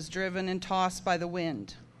sea that is driven and tossed by the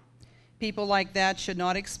wind. People like that should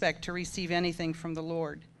not expect to receive anything from the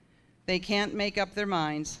Lord. They can't make up their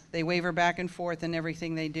minds. They waver back and forth in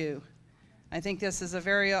everything they do. I think this is a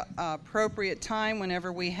very appropriate time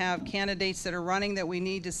whenever we have candidates that are running that we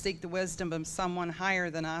need to seek the wisdom of someone higher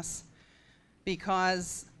than us,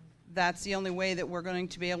 because that's the only way that we're going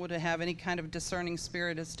to be able to have any kind of discerning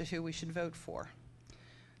spirit as to who we should vote for.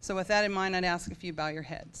 So with that in mind, I'd ask if you bow your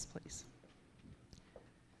heads, please.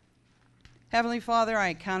 Heavenly Father,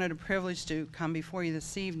 I count it a privilege to come before you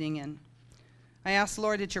this evening, and I ask,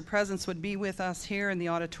 Lord, that your presence would be with us here in the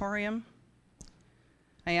auditorium.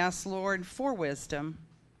 I ask, Lord, for wisdom,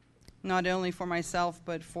 not only for myself,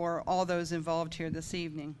 but for all those involved here this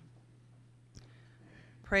evening.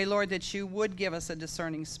 Pray, Lord, that you would give us a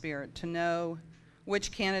discerning spirit to know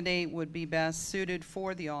which candidate would be best suited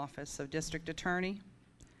for the office of District Attorney.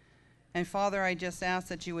 And Father, I just ask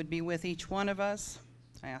that you would be with each one of us.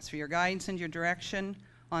 I ask for your guidance and your direction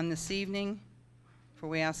on this evening, for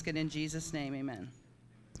we ask it in Jesus' name, amen.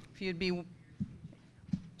 If you'd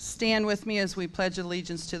stand with me as we pledge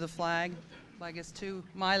allegiance to the flag. Flag is to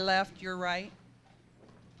my left, your right.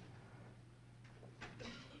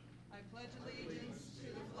 I pledge allegiance to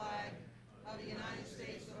the flag of the United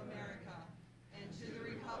States of America and to the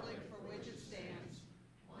republic for which it stands,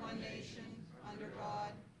 one nation, under God,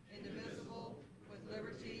 indivisible, with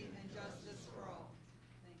liberty and justice for all.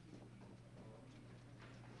 Thank you.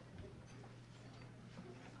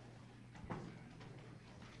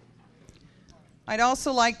 I'd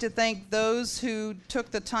also like to thank those who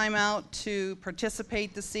took the time out to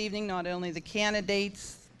participate this evening, not only the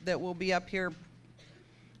candidates that will be up here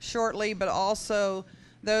shortly, but also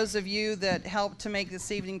those of you that helped to make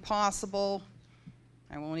this evening possible.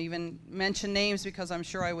 I won't even mention names because I'm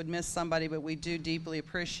sure I would miss somebody, but we do deeply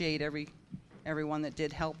appreciate everyone that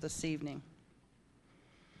did help this evening.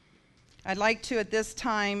 I'd like to, at this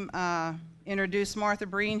time, introduce Martha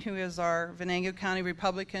Breen, who is our Venango County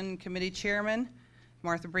Republican Committee Chairman.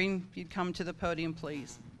 Martha Breen, if you'd come to the podium,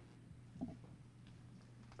 please.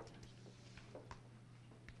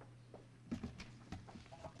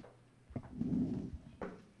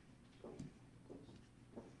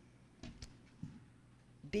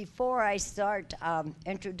 Before I start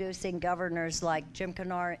introducing governors like Jim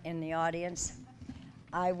Kennard in the audience,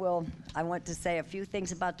 I want to say a few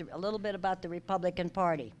things a little bit about the Republican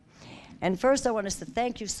Party. And first, I want us to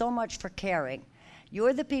thank you so much for caring.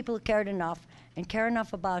 You're the people who cared enough and care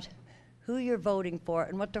enough about who you're voting for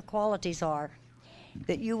and what their qualities are,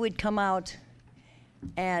 that you would come out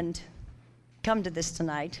and come to this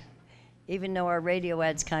tonight, even though our radio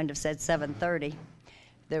ads kind of said 7:30.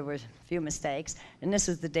 There were a few mistakes, and this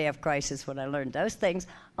was the day of crisis when I learned those things,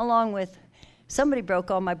 along with somebody broke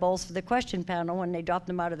all my bowls for the question panel when they dropped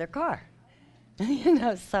them out of their car.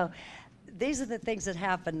 So these are the things that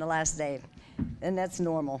happened the last day, and that's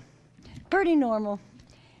normal, pretty normal.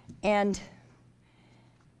 And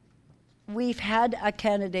we've had a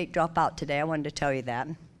candidate drop out today. I wanted to tell you that.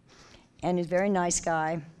 And he's a very nice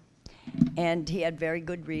guy, and he had very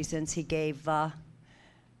good reasons. He gave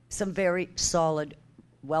some very solid,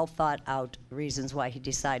 well thought out reasons why he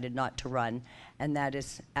decided not to run, and that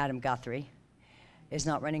is Adam Guthrie is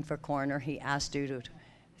not running for coroner. He asked you to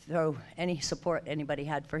throw any support anybody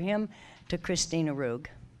had for him to Christina Rugg.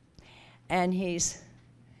 And he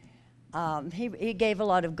gave a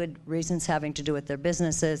lot of good reasons having to do with their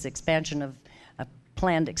businesses, expansion of a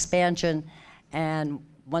planned expansion, and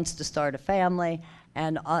wants to start a family,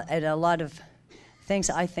 and a lot of things.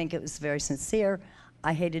 I think it was very sincere.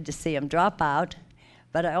 I hated to see him drop out,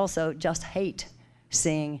 but I also just hate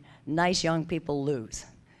seeing nice young people lose.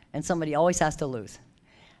 and somebody always has to lose.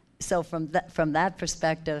 So from that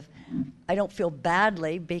perspective, I don't feel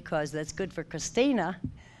badly because that's good for Christina.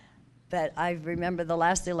 But I remember the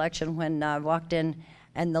last election when I walked in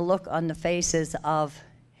and the look on the faces of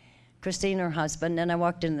Christina, her husband, and I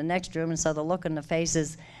walked in the next room and saw the look on the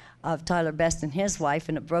faces of Tyler Best and his wife,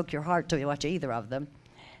 and it broke your heart to watch either of them.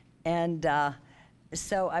 And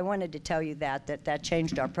so I wanted to tell you that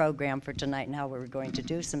changed our program for tonight and how we were going to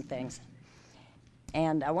do some things.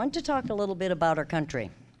 And I want to talk a little bit about our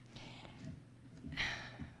country.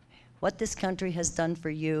 What this country has done for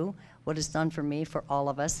you, what it's done for me, for all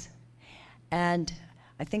of us. And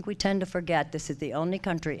I think we tend to forget this is the only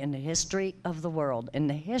country in the history of the world,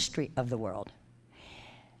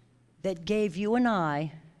 that gave you and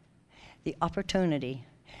I the opportunity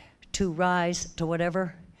to rise to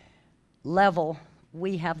whatever level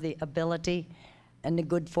we have the ability and the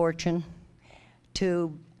good fortune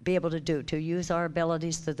to be able to do, to use our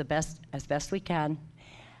abilities to the best, as best we can,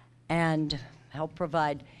 and help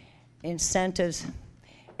provide incentives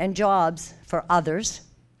and jobs for others.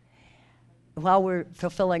 While we're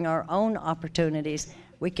fulfilling our own opportunities,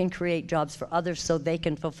 we can create jobs for others so they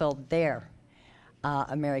can fulfill their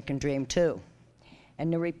American dream too.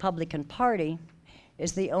 And the Republican Party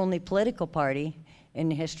is the only political party in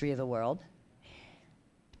the history of the world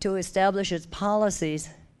to establish its policies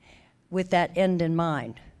with that end in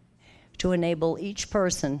mind, to enable each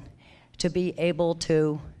person to be able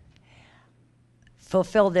to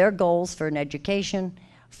fulfill their goals for an education,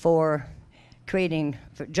 for creating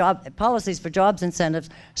policies for jobs incentives.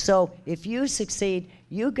 So if you succeed,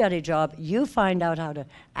 you get a job, you find out how to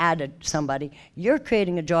add somebody, you're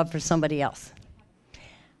creating a job for somebody else.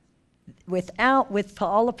 With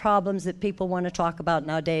all the problems that people want to talk about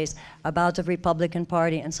nowadays, about the Republican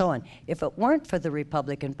Party and so on, if it weren't for the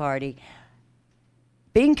Republican Party,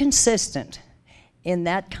 being consistent in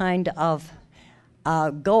that kind of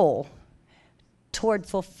goal toward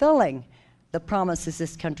fulfilling the promises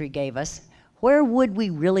this country gave us, where would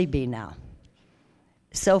we really be now?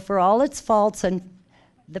 So for all its faults and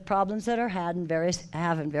the problems that are had in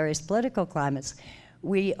various political climates,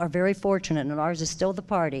 we are very fortunate, and ours is still the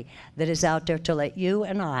party that is out there to let you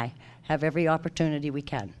and I have every opportunity we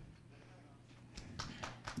can.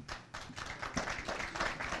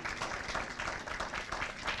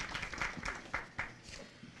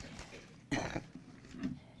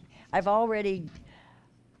 I've already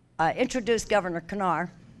introduced Governor Kennard.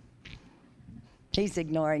 He's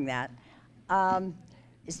ignoring that.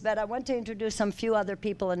 But I want to introduce some few other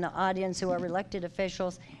people in the audience who are elected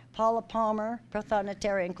officials. Paula Palmer,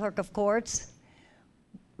 Prothonotary and Clerk of Courts,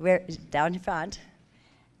 down in front.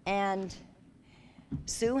 And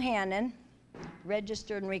Sue Hannon,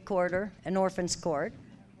 Register and Recorder and Orphans Court.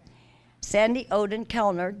 Sandy Oden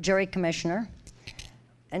Kellner, Jury Commissioner.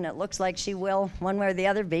 And it looks like she will, one way or the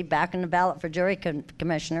other, be back in the ballot for Jury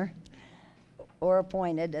Commissioner or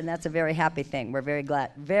appointed, and that's a very happy thing. We're very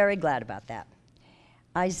glad about that.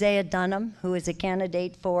 Isaiah Dunham, who is a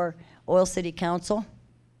candidate for Oil City Council,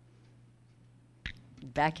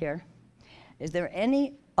 back here. Is there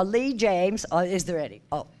any? Lee James, is there any?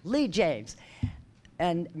 Oh, Lee James.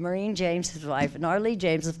 And Maureen James, his wife. And our Lee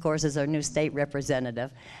James, of course, is our new state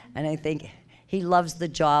representative. And I think he loves the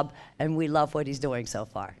job, and we love what he's doing so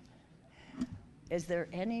far. Is there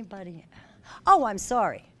anybody? Oh, I'm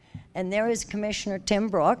sorry. And there is Commissioner Tim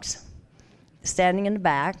Brooks, standing in the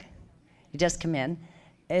back. He just come in.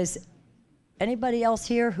 Is anybody else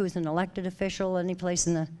here who's an elected official any place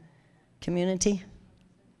in the community?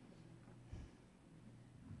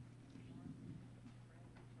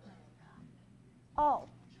 Oh,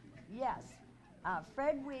 yes.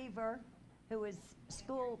 Fred Weaver, who is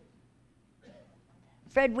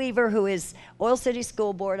Oil City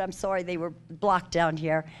School Board. I'm sorry, they were blocked down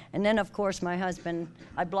here. And then, of course, my husband,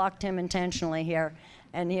 I blocked him intentionally here,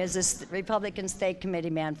 and he is a Republican State Committee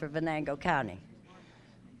man for Venango County.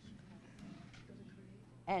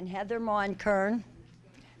 And Heather Mon-Kern,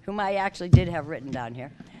 whom I actually did have written down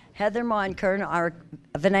here. Heather Mon-Kern, our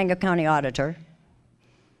Venango County Auditor.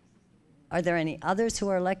 Are there any others who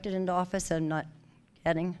are elected into office and not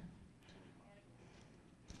getting?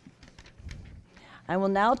 I will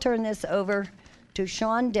now turn this over to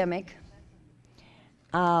Sean Dimmick,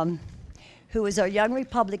 who is our Young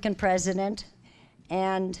Republican president,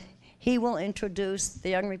 and he will introduce the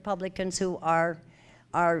Young Republicans who are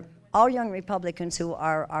all Young Republicans who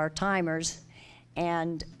are our timers,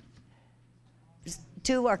 and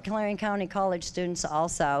 2 are Clarion County College students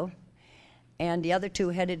also, and the other 2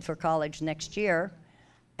 headed for college next year.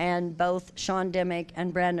 And both Sean Dimmick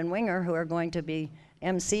and Brandon Winger, who are going to be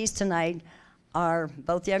MCs tonight, are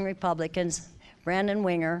both Young Republicans Brandon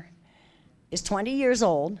Winger, is 20 years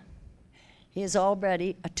old. He is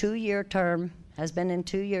already a 2-year term, has been in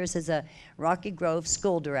 2 years as a Rocky Grove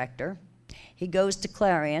school director. He goes to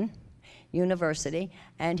Clarion University,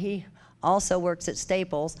 and he also works at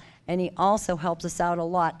Staples, and he also helps us out a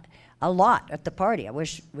lot at the party. I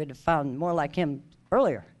wish we'd have found more like him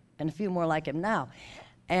earlier, and a few more like him now.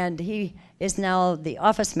 And he is now the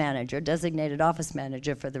office manager, designated office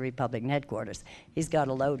manager for the Republican headquarters. He's got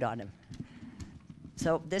a load on him.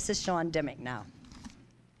 So this is Sean Dimmick now.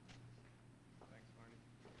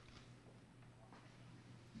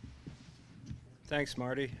 Thanks,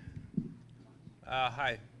 Marty.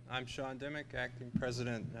 Hi, I'm Sean Dimmick, acting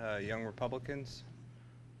president, Young Republicans.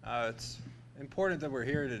 It's important that we're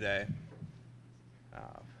here today.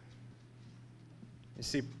 You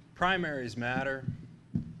see, primaries matter.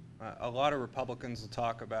 A lot of Republicans will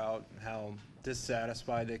talk about how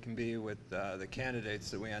dissatisfied they can be with the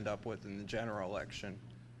candidates that we end up with in the general election.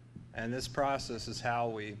 And this process is how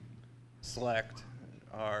we select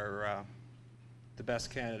the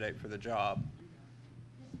best candidate for the job.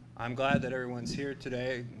 I'm glad that everyone's here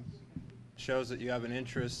today. It shows that you have an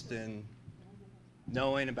interest in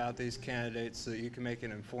knowing about these candidates so that you can make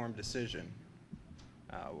an informed decision.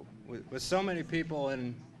 With so many people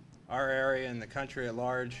in our area and the country at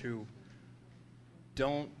large who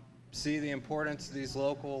don't see the importance of these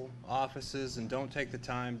local offices and don't take the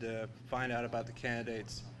time to find out about the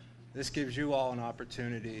candidates, this gives you all an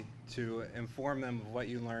opportunity to inform them of what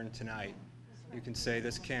you learned tonight. You can say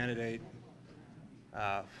this candidate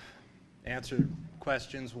answered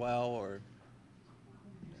questions well, or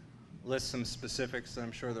list some specifics that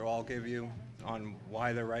I'm sure they'll all give you on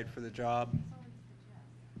why they're right for the job.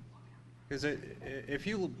 Because if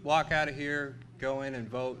you walk out of here, go in and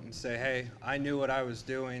vote and say, hey, I knew what I was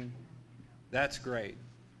doing, that's great.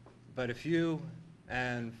 But if you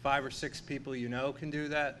and 5 or 6 people you know can do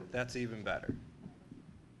that, that's even better.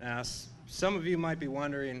 Now, some of you might be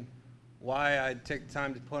wondering why I'd take the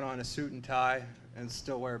time to put on a suit and tie and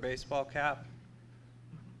still wear a baseball cap.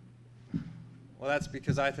 Well, that's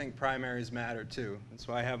because I think primaries matter too. That's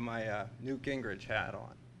why I have my Newt Gingrich hat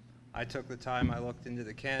on. I took the time, I looked into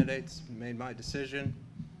the candidates, made my decision,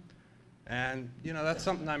 and you know, that's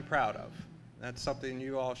something I'm proud of. That's something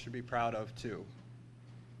you all should be proud of too.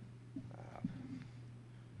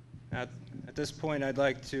 At this point, I'd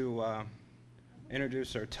like to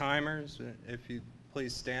introduce our timers. If you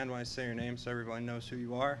please stand when I say your name so everyone knows who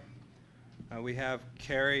you are. We have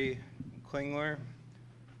Carrie Klingler.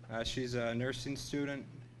 She's a nursing student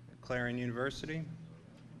at Clarion University.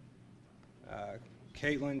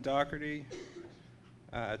 Caitlin Doherty,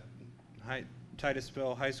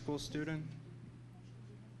 Titusville High School student.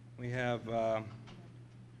 We have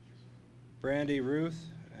Brandy Ruth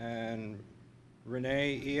and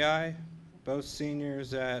Renee Ei, both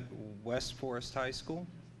seniors at West Forest High School.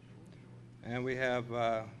 And we have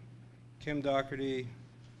Kim Doherty,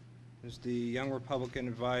 who's the Young Republican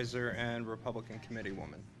Advisor and Republican Committee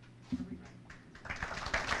woman.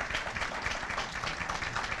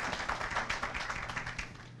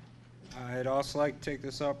 I'd also like to take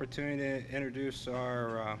this opportunity to introduce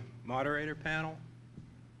our moderator panel.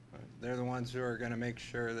 They're the ones who are going to make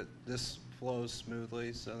sure that this flows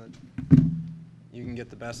smoothly so that you can get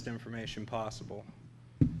the best information possible.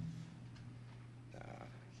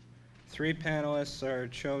 3 panelists are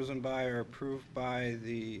chosen by or approved by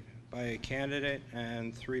a candidate,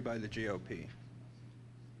 and 3 by the GOP.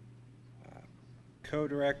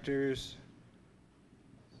 Co-directors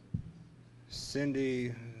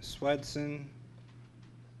Cindy Swedson,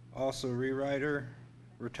 also rewriter,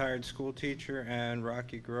 retired school teacher, and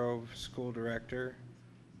Rocky Grove school director,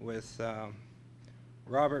 with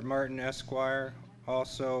Robert Martin Esquire,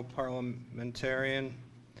 also parliamentarian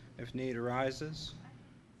if need arises.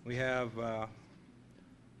 We have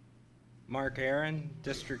Mark Aaron,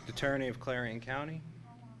 District Attorney of Clarion County.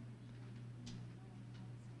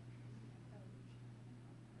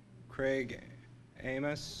 Craig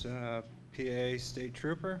Amos, PA State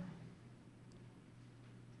Trooper.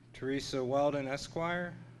 Teresa Weldon,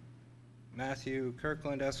 Esquire. Matthew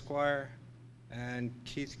Kirkland, Esquire. And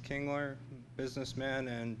Keith Kingler, businessman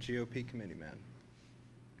and GOP committee man.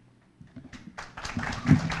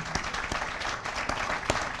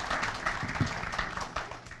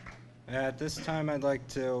 At this time, I'd like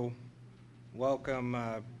to welcome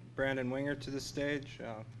Brandon Winger to the stage.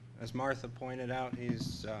 As Martha pointed out,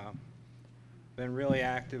 he's been really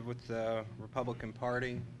active with the Republican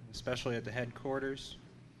Party, especially at the headquarters.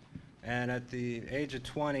 And at the age of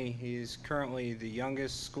 20, he's currently the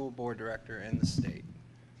youngest school board director in the state.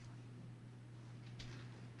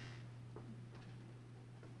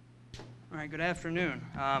 All right, good afternoon.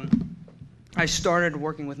 I started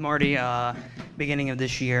working with Marty beginning of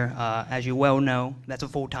this year. As you well know, that's a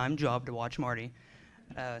full-time job to watch Marty.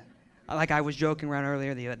 Like I was joking around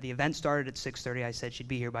earlier, the event started at 6:30. I said she'd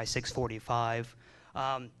be here by 6:45.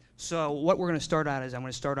 So what we're going to start out is I'm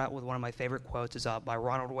going to start out with one of my favorite quotes. It's by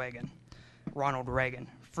Ronald Reagan. Ronald Reagan.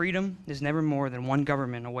 Freedom is never more than one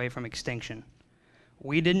government away from extinction.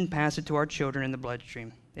 We didn't pass it to our children in the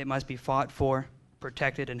bloodstream. It must be fought for,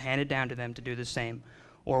 protected, and handed down to them to do the same.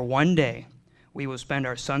 Or one day, we will spend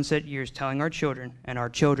our sunset years telling our children and our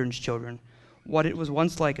children's children what it was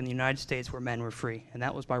once like in the United States where men were free. And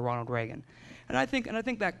that was by Ronald Reagan. And I think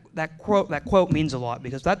that quote means a lot,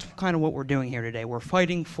 because that's kind of what we're doing here today. We're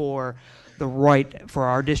fighting for the right for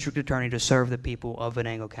our district attorney to serve the people of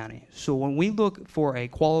Venango County. So when we look for a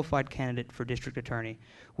qualified candidate for district attorney,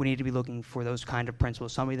 we need to be looking for those kind of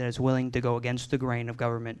principles, somebody that is willing to go against the grain of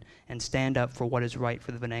government and stand up for what is right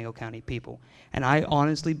for the Venango County people. And I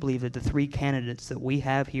honestly believe that the three candidates that we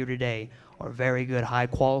have here today are very good, high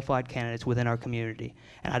qualified candidates within our community.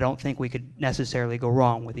 And I don't think we could necessarily go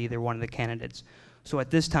wrong with either one of the candidates. So at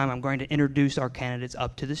this time, I'm going to introduce our candidates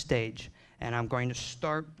up to the stage. And I'm going to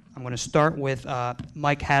start with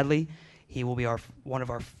Mike Hadley. He will be one of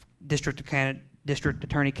our district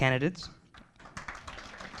attorney candidates.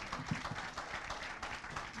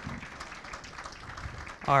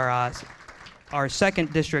 Our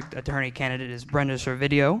second district attorney candidate is Brenda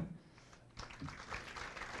Servideo.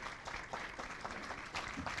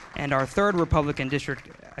 And our third Republican district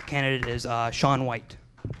candidate is Sean White.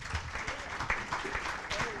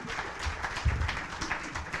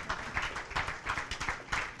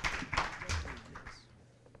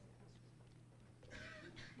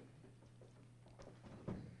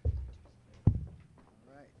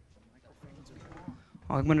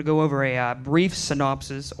 I'm going to go over a brief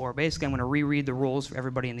synopsis, or basically I'm going to reread the rules for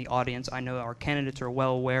everybody in the audience. I know our candidates are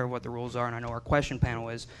well aware of what the rules are, and I know our question panel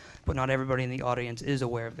is, but not everybody in the audience is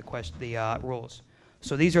aware of the rules.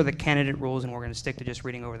 So these are the candidate rules, and we're going to stick to just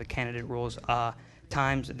reading over the candidate rules.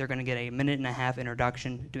 Times, they're going to get a 1.5-minute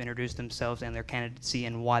introduction to introduce themselves and their candidacy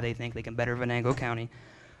and why they think they can better Venango County.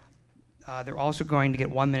 They're also going to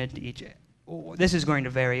get 1 minute to each. This is going to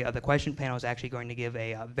vary. The question panel is actually going to give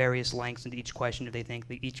various lengths into each question if they think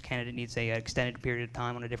that each candidate needs an extended period of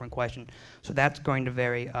time on a different question. So that's going to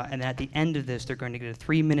vary. And at the end of this, they're going to get a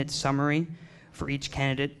 3-minute summary for each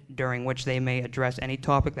candidate, during which they may address any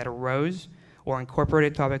topic that arose or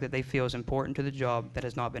incorporate a topic that they feel is important to the job that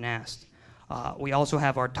has not been asked. We also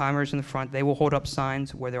have our timers in the front. They will hold up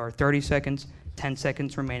signs where there are 30 seconds, 10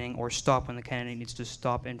 seconds remaining, or stop when the candidate needs to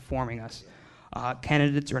stop informing us.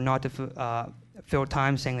 Candidates are not to fill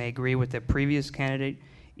time saying they agree with the previous candidate.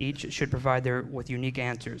 Each should provide with unique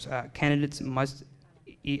answers. Candidates must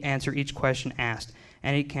answer each question asked.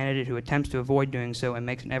 Any candidate who attempts to avoid doing so and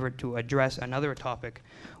makes an effort to address another topic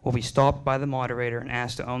will be stopped by the moderator and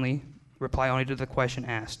asked to reply only to the question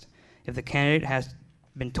asked. If the candidate has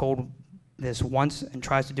been told this once and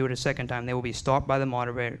tries to do it a second time, they will be stopped by the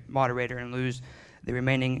moderator and lose the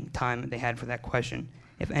remaining time they had for that question.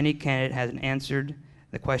 If any candidate hasn't answered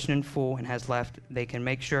the question in full and has left, they can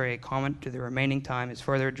make sure a comment to the remaining time is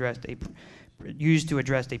further used to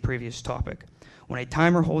address a previous topic. When a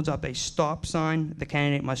timer holds up a stop sign, the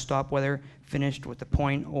candidate must stop whether finished with the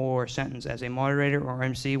point or sentence, as a moderator or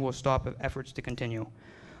MC will stop efforts to continue.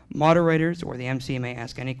 Moderators or the MC may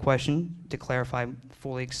ask any question to clarify,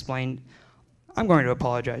 fully explain. I'm going to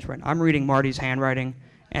apologize, right? I'm reading Marty's handwriting,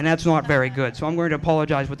 and that's not very good, so I'm going to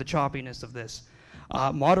apologize with the choppiness of this.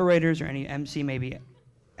 Moderators or any MC may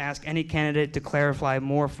ask any candidate to clarify,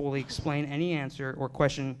 more fully explain any answer or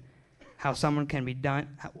question how someone can be done,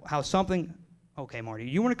 how something. Okay, Marty,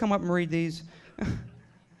 you want to come up and read these?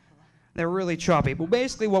 They're really choppy. But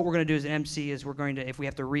basically what we're going to do as an MC is we're going to, if we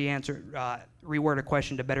have to reword a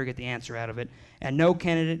question to better get the answer out of it, and no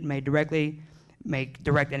candidate may direct any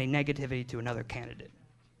negativity to another candidate.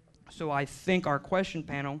 So I think our question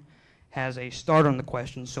panel has a start on the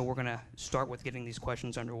questions, so we're going to start with getting these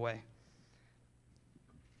questions underway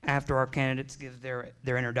after our candidates give their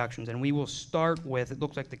introductions. And we will start with, it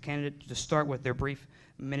looks like the candidate to start with their brief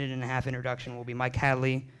 1.5-minute introduction will be Mike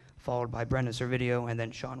Hadley, followed by Brenda Servideo, and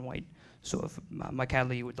then Sean White. So if Mike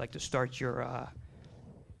Hadley, you would like to start your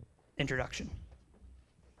introduction.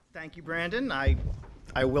 Thank you, Brandon. I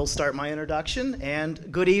will start my introduction,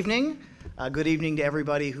 and good evening. Good evening to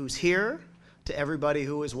everybody who's here, to everybody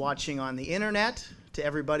who is watching on the internet, to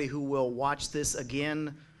everybody who will watch this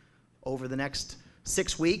again over the next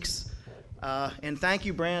 6 weeks. And thank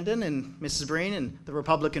you, Brandon and Mrs. Breen and the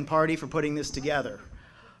Republican Party for putting this together.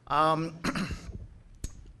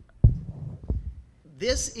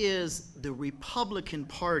 This is the Republican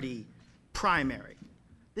Party primary.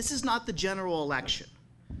 This is not the general election.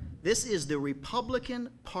 This is the Republican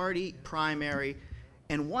Party primary,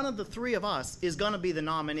 and one of the three of us is going to be the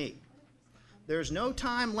nominee. There's no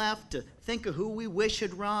time left to think of who we wish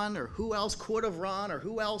had run or who else could have run or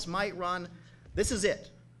who else might run. This is it.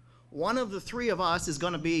 One of the three of us is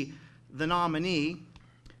going to be the nominee,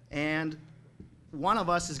 and one of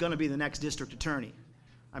us is going to be the next district attorney.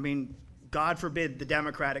 I mean, God forbid the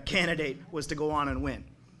Democratic candidate was to go on and win.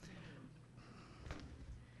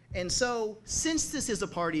 And so, since this is a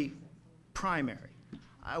party primary,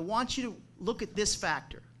 I want you to look at this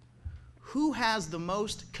factor. Who has the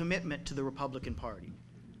most commitment to the Republican Party?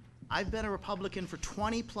 I've been a Republican for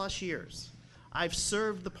 20 plus years. I've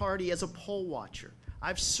served the party as a poll watcher.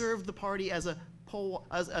 I've served the party as a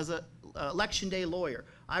election day lawyer.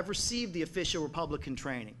 I've received the official Republican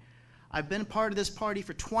training. I've been part of this party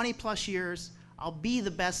for 20 plus years. I'll be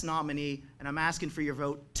the best nominee, and I'm asking for your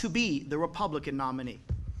vote to be the Republican nominee.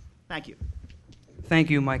 Thank you. Thank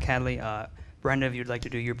you, Mike Hadley. Brenda, if you'd like to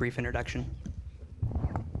do your brief introduction.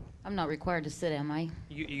 I'm not required to sit, am I?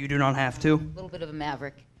 You do not have to. A little bit of a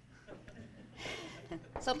maverick.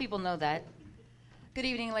 Some people know that. Good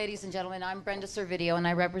evening, ladies and gentlemen. I'm Brenda Servideo, and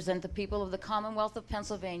I represent the people of the Commonwealth of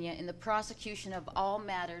Pennsylvania in the prosecution of all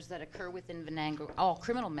matters that occur within Venango, all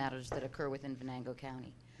criminal matters that occur within Venango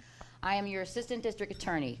County. I am your Assistant District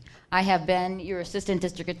Attorney. I have been your Assistant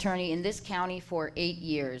District Attorney in this county for 8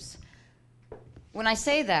 years. When I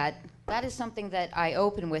say that, that is something that I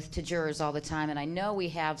open with to jurors all the time, and I know we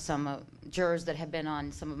have some jurors that have been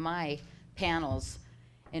on some of my panels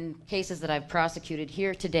in cases that I've prosecuted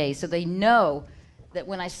here today, so they know that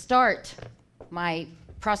when I start my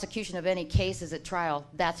prosecution of any cases at trial,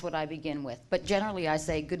 that's what I begin with. But generally I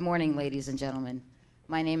say, good morning, ladies and gentlemen.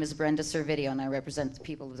 My name is Brenda Servideo, and I represent the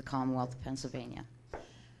people of the Commonwealth of Pennsylvania.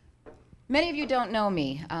 Many of you don't know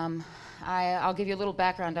me. I'll give you a little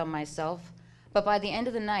background on myself. But by the end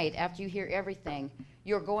of the night, after you hear everything,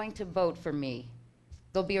 you're going to vote for me.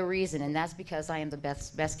 There'll be a reason, and that's because I am the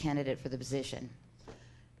best candidate for the position.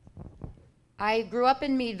 I grew up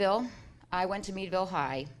in Meadville. I went to Meadville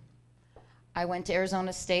High. I went to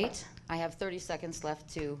Arizona State. I have 30 seconds left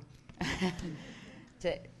to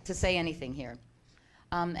say anything here.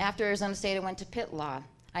 After Arizona State, I went to Pitt Law.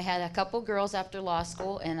 I had a couple girls after law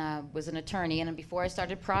school, and I was an attorney, and before I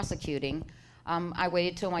started prosecuting, I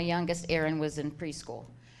waited till my youngest, Aaron, was in preschool.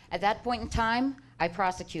 At that point in time, I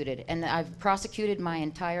prosecuted, and I've prosecuted my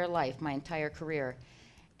entire life, my entire career.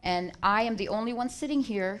 And I am the only one sitting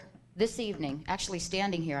here this evening, actually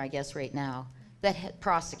standing here, I guess, right now, that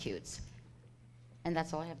prosecutes. And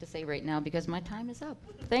that's all I have to say right now because my time is up.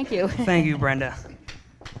 Thank you. Thank you, Brenda.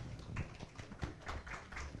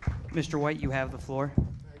 Mr. White, you have the floor. Thank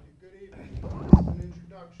you. Good evening. This is an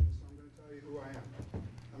introduction, so I'm going to tell you who I am.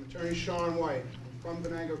 I'm Attorney Sean White. I'm from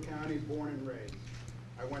Venango County, born and raised.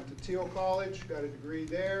 I went to Teal College, got a degree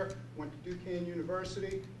there, went to Duquesne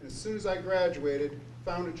University, and as soon as I graduated,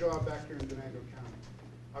 found a job back here in Venango County.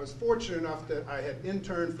 I was fortunate enough that I had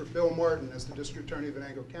interned for Bill Martin as the District Attorney of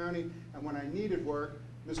Venango County, and when I needed work,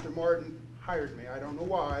 Mr. Martin hired me. I don't know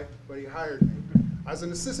why, but he hired me. I was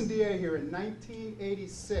an assistant DA here in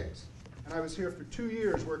 1986, and I was here for 2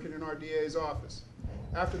 years working in our DA's office.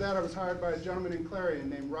 After that, I was hired by a gentleman in Clarion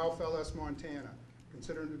named Ralph L.S. Montana,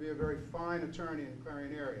 considered him to be a very fine attorney in the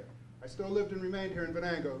Clarion area. I still lived and remained here in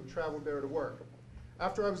Venango, traveled there to work.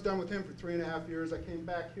 After I was done with him for 3.5 years, I came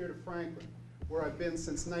back here to Franklin, where I've been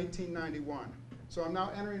since 1991. So I'm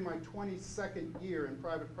now entering my 22nd year in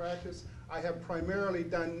private practice. I have primarily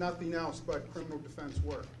done nothing else but criminal defense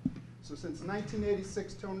work. So since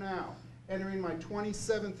 1986 till now, entering my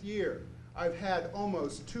 27th year, I've had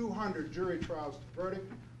almost 200 jury trials to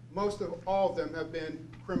verdict. Most of all of them have been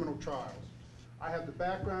criminal trials. I have the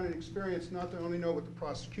background and experience not to only know what the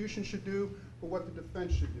prosecution should do, but what the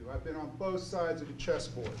defense should do. I've been on both sides of the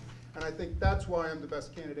chessboard, and I think that's why I'm the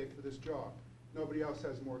best candidate for this job. Nobody else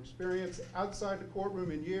has more experience outside the courtroom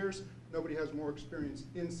in years. Nobody has more experience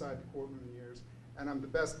inside the courtroom in years, and I'm the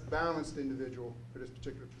best balanced individual for this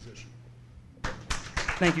particular position.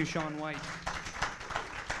 Thank you, Sean White.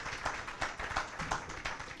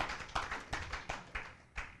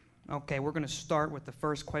 Okay, we're going to start with the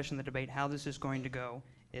first question of the debate. How this is going to go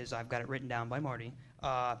is, I've got it written down by Marty.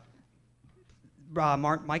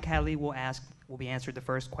 Mike Hadley will be answered the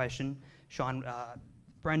first question.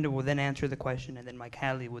 Brenda will then answer the question, and then Mike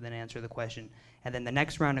Hadley will then answer the question. And then the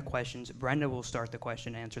next round of questions, Brenda will start the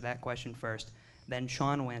question, answer that question first. Then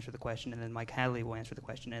Sean will answer the question, and then Mike Hadley will answer the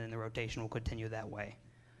question, and then the rotation will continue that way.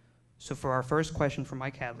 So for our first question from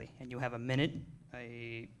Mike Hadley, and you have 1 minute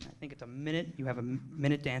I think it's a minute. You have a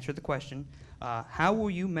minute to answer the question. How will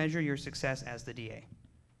you measure your success as the DA?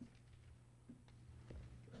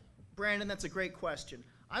 Brandon, that's a great question.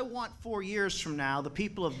 I want 4 years from now the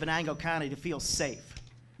people of Venango County to feel safe.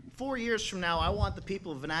 4 years from now, I want the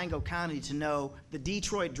people of Venango County to know the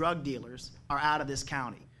Detroit drug dealers are out of this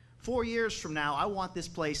county. 4 years from now, I want this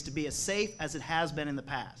place to be as safe as it has been in the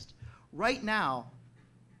past. Right now,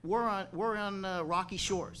 we're on rocky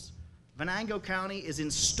shores. Venango County is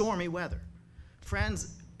in stormy weather.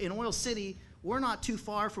 Friends, in Oil City, we're not too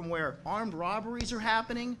far from where armed robberies are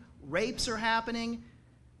happening, rapes are happening,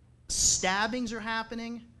 stabbings are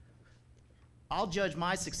happening. I'll judge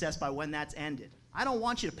my success by when that's ended. I don't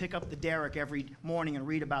want you to pick up the derrick every morning and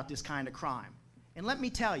read about this kind of crime. And let me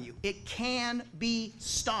tell you, it can be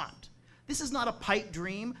stopped. This is not a pipe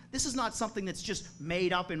dream. This is not something that's just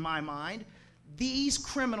made up in my mind. These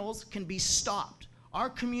criminals can be stopped. Our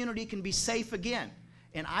community can be safe again.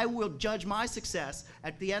 And I will judge my success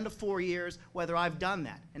at the end of 4 years whether I've done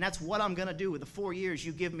that. And that's what I'm going to do with the 4 years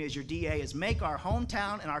you give me as your DA, is make our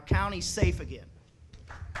hometown and our county safe again.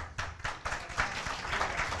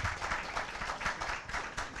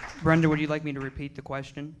 Brenda, would you like me to repeat the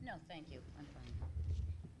question? No, thank you. I'm fine.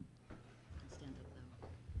 Stand up,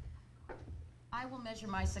 though. I will measure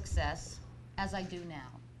my success as I do now.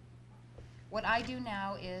 What I do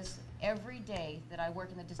now is every day that I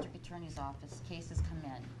work in the district attorney's office, cases come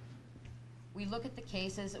in. We look at the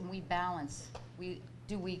cases and we balance.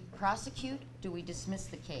 Do we prosecute? Do we dismiss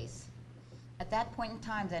the case? At that point in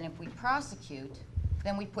time, then, if we prosecute,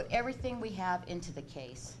 then we put everything we have into the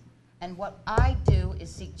case. And what I do is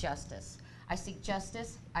seek justice. I seek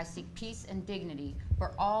justice, I seek peace and dignity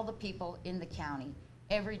for all the people in the county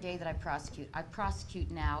every day that I prosecute. I prosecute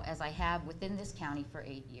now, as I have within this county for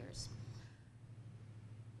 8 years.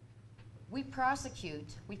 We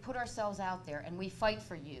prosecute, we put ourselves out there, and we fight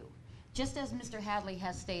for you. Just as Mr. Hadley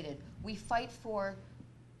has stated, we fight for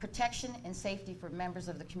protection and safety for members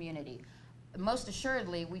of the community. Most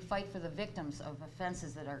assuredly, we fight for the victims of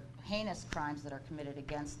offenses that are heinous crimes that are committed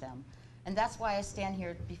against them. And that's why I stand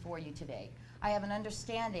here before you today. I have an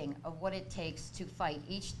understanding of what it takes to fight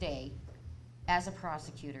each day as a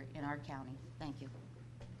prosecutor in our county. Thank you.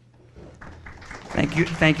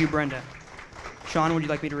 Thank you, Brenda. Sean, would you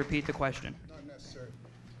like me to repeat the question? Not necessary.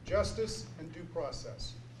 Justice and due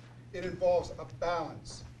process. It involves a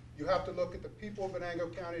balance. You have to look at the people of Venango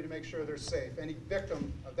County to make sure they're safe. Any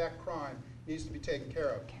victim of that crime needs to be taken care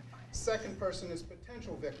of. Second person is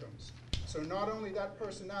potential victims. So not only that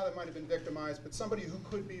person now that might have been victimized, but somebody who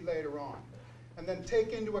could be later on. And then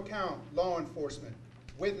take into account law enforcement,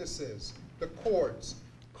 witnesses, the courts,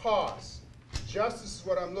 costs. Justice is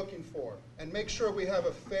what I'm looking for. And make sure we have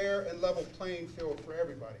a fair and level playing field for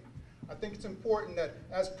everybody. I think it's important that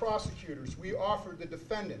as prosecutors, we offer the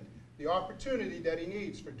defendant the opportunity that he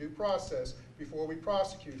needs for due process before we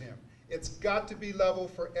prosecute him. It's got to be level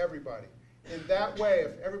for everybody. In that way,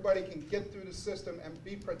 if everybody can get through the system and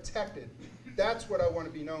be protected, that's what I want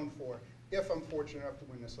to be known for if I'm fortunate enough to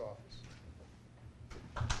win this office.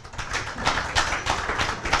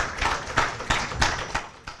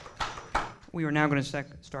 We are now going to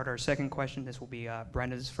start our second question. This will be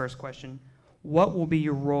Brenda's first question. What will be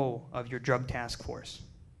your role of your drug task force?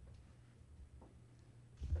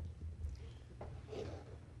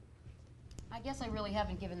 I guess I really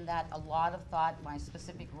haven't given that a lot of thought, my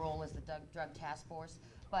specific role as the drug task force,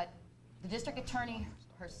 but the district attorney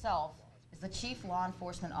herself is the chief law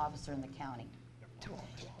enforcement officer in the county.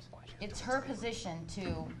 It's her position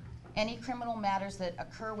to, any criminal matters that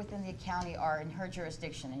occur within the county are in her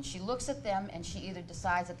jurisdiction, and she looks at them and she either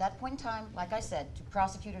decides at that point in time, like I said, to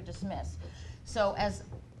prosecute or dismiss. So as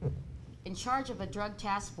in charge of a drug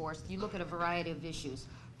task force, you look at a variety of issues.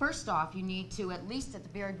 First off, you need to, at least at the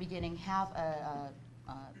very beginning, have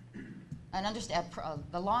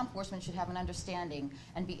the law enforcement should have an understanding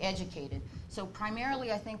and be educated. So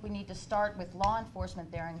primarily, I think we need to start with law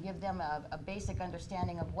enforcement there and give them a basic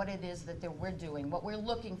understanding of what it is that we're doing, what we're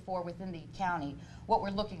looking for within the county, what we're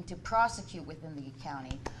looking to prosecute within the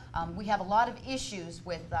county. We have a lot of issues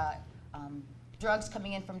with drugs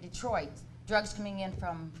coming in from Detroit, drugs coming in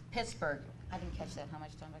from Pittsburgh. I didn't catch that. How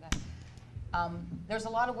much time I got? There's a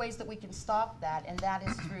lot of ways that we can stop that, and that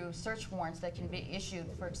is through search warrants that can be issued.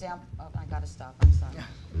 For example, I got to stop. I'm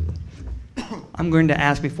sorry. I'm going to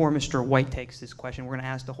ask, before Mr. White takes this question, we're going to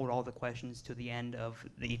ask to hold all the questions to the end of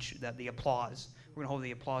the applause. We're going to hold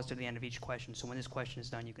the applause to the end of each question, so when this question is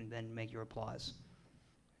done, you can then make your applause.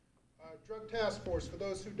 Drug Task Force, for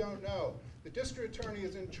those who don't know, the district attorney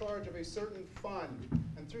is in charge of a certain fund,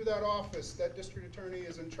 and through that office, that district attorney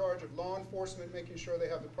is in charge of law enforcement, making sure they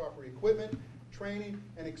have the proper equipment, training,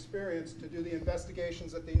 and experience to do the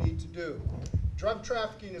investigations that they need to do. Drug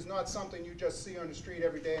trafficking is not something you just see on the street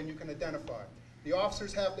every day and you can identify. The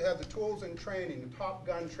officers have to have the tools and training, the Top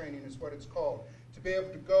Gun training is what it's called, to be able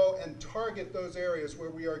to go and target those areas where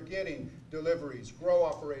we are getting deliveries, grow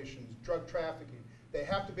operations, drug trafficking. They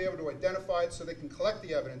have to be able to identify it so they can collect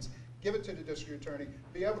the evidence, give it to the district attorney,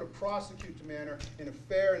 be able to prosecute the matter in a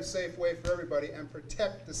fair and safe way for everybody, and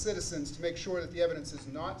protect the citizens to make sure that the evidence is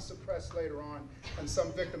not suppressed later on and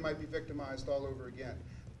some victim might be victimized all over again.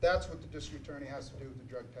 That's what the district attorney has to do with the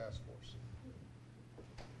Drug Task Force.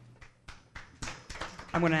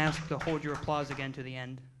 I'm going to ask to hold your applause again to the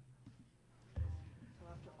end.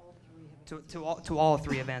 To all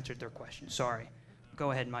three have answered their question. Sorry.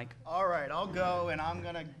 Go ahead, Mike. All right, I'll go, and I'm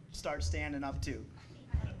going to start standing up, too.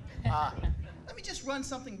 Let me just run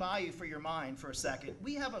something by you for your mind for a second.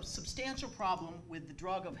 We have a substantial problem with the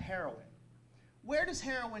drug of heroin. Where does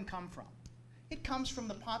heroin come from? It comes from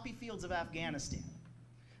the poppy fields of Afghanistan.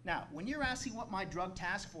 Now, when you're asking what my drug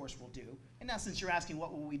task force will do, in essence, you're asking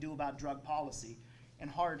what will we do about drug policy and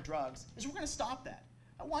hard drugs, is we're going to stop that.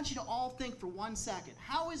 I want you to all think for 1 second,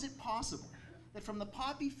 how is it possible that from the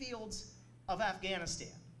poppy fields of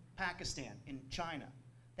Afghanistan, Pakistan, and China,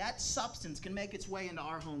 that substance can make its way into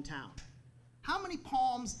our hometown? How many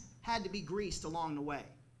palms had to be greased along the way?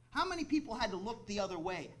 How many people had to look the other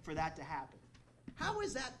way for that to happen? How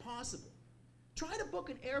is that possible? Try to book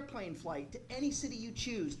an airplane flight to any city you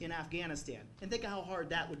choose in Afghanistan and think of how hard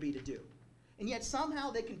that would be to do. And yet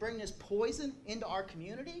somehow they can bring this poison into our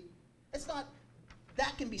community? It's not,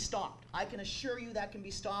 that can be stopped. I can assure you that can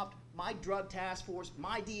be stopped. My drug task force,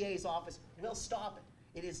 my DA's office will stop it.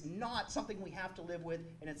 It is not something we have to live with,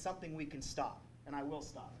 and it's something we can stop. And I will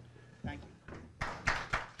stop it. Thank you.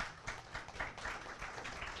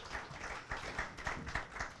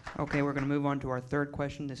 Okay, we're going to move on to our third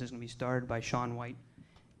question. This is going to be started by Sean White.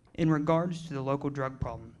 In regards to the local drug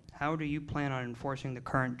problem, how do you plan on enforcing the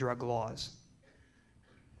current drug laws?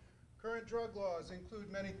 Current drug laws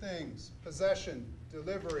include many things: possession,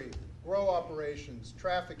 delivery, grow operations,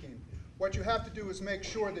 trafficking. What you have to do is make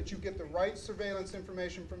sure that you get the right surveillance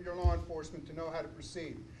information from your law enforcement to know how to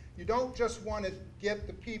proceed. You don't just want to get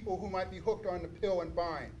the people who might be hooked on the pill and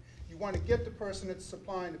buying. You want to get the person that's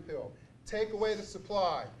supplying the pill. Take away the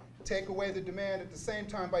supply, take away the demand at the same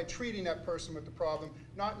time by treating that person with the problem,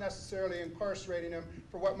 not necessarily incarcerating them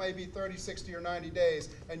for what may be 30, 60, or 90 days,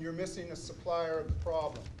 and you're missing the supplier of the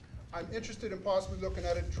problem. I'm interested in possibly looking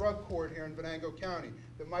at a drug court here in Venango County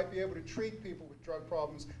that might be able to treat people with drug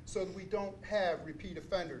problems so that we don't have repeat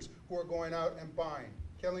offenders who are going out and buying,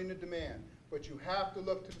 killing the demand. But you have to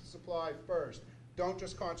look to the supply first. Don't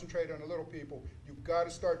just concentrate on the little people. You've got to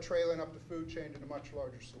start trailing up the food chain to the much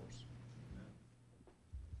larger source.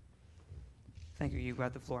 Thank you. You've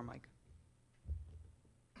got the floor, Mike.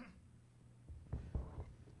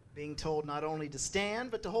 Being told not only to stand,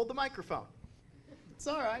 but to hold the microphone. It's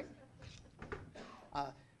all right.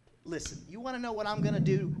 Listen, you want to know what I'm going to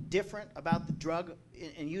do different about the drug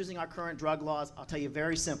and using our current drug laws? I'll tell you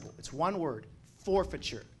very simple. It's one word: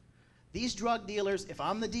 forfeiture. These drug dealers, if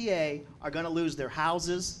I'm the DA, are going to lose their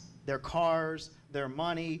houses, their cars, their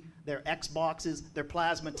money, their Xboxes, their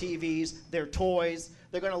plasma TVs, their toys.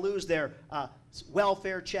 They're going to lose their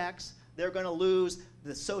welfare checks. They're going to lose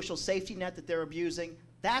the social safety net that they're abusing.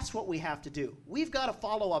 That's what we have to do. We've got to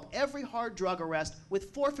follow up every hard drug arrest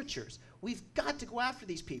with forfeitures. We've got to go after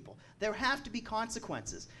these people. There have to be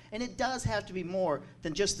consequences. And it does have to be more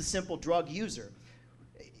than just the simple drug user.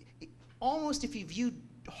 Almost if you view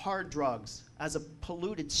hard drugs as a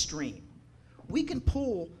polluted stream, we can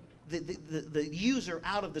pull the user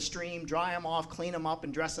out of the stream, dry them off, clean them up,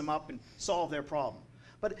 and dress them up, and solve their problem.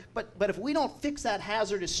 But if we don't fix that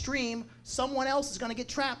hazardous stream, someone else is going to get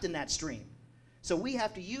trapped in that stream. So we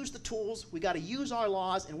have to use the tools, we got to use our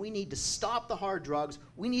laws, and we need to stop the hard drugs.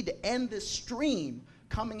 We need to end this stream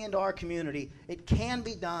coming into our community. It can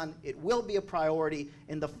be done, it will be a priority,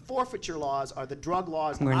 and the forfeiture laws are the drug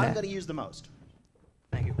laws I'm going to use the most.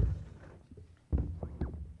 Thank you.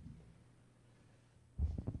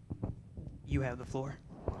 You have the floor.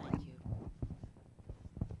 Thank you.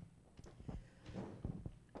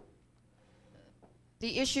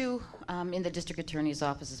 The issue in the district attorney's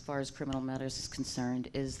office as far as criminal matters is concerned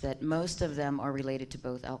is that most of them are related to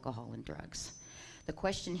both alcohol and drugs. The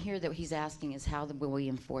question here that he's asking is how will we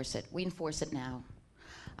enforce it? We enforce it now.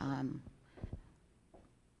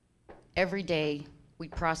 Every day we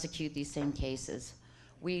prosecute these same cases.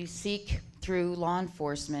 We seek through law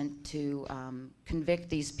enforcement to convict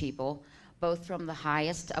these people, both from the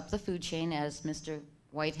highest up the food chain, as Mr.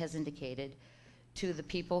 White has indicated, to the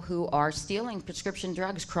people who are stealing prescription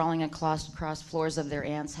drugs, crawling across floors of their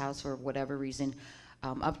aunt's house for whatever reason,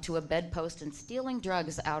 up to a bedpost and stealing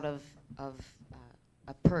drugs out of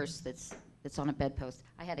a purse that's on a bedpost.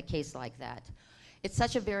 I had a case like that. It's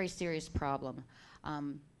such a very serious problem.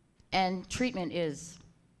 And treatment is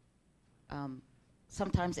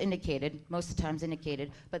sometimes indicated, most of the times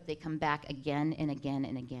indicated, but they come back again and again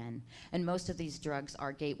and again. And most of these drugs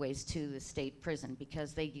are gateways to the state prison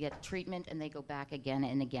because they get treatment and they go back again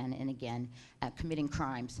and again and again at committing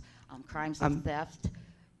crimes. Crimes of theft,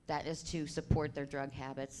 that is to support their drug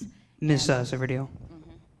habits. Ms. Servideo.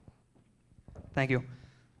 Thank you.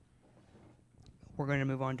 We're going to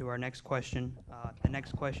move on to our next question. The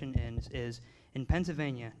next question is, in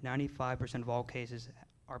Pennsylvania, 95% of all cases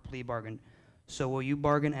are plea bargained. So will you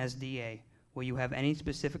bargain as DA? Will you have any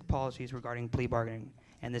specific policies regarding plea bargaining?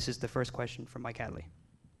 And this is the first question from Mike Hadley.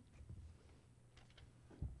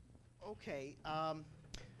 Okay.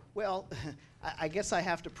 Well, I guess I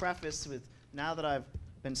have to preface with, now that I've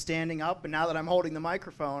been standing up and now that I'm holding the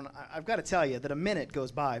microphone, I've got to tell you that a minute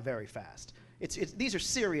goes by very fast. These are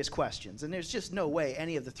serious questions, and there's just no way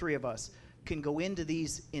any of the three of us can go into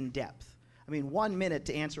these in depth. I mean, 1 minute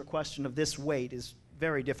to answer a question of this weight is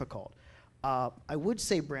very difficult. I would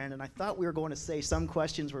say, Brandon, I thought we were going to say some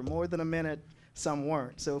questions were more than a minute, some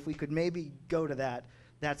weren't. So if we could maybe go to that,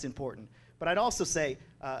 that's important. But I'd also say,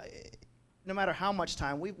 no matter how much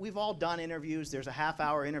time, we've all done interviews. There's a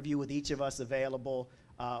half-hour interview with each of us available.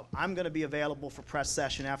 I'm going to be available for press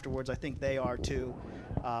session afterwards. I think they are too.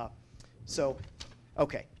 So,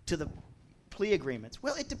 okay, to the plea agreements.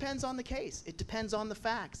 Well, it depends on the case. It depends on the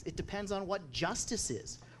facts. It depends on what justice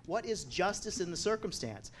is. What is justice in the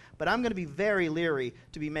circumstance? But I'm going to be very leery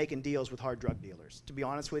to be making deals with hard drug dealers. To be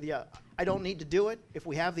honest with you, I don't need to do it. If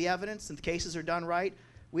we have the evidence and the cases are done right,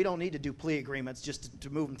 we don't need to do plea agreements just to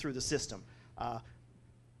move them through the system.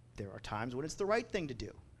 There are times when it's the right thing to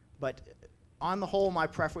do. But on the whole, my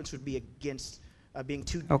preference would be against being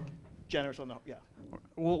too generous on the, yeah.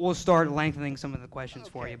 We'll start lengthening some of the questions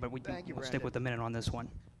for you, but we'll stick Brandon. with a minute on this one.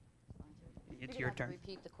 It's your turn.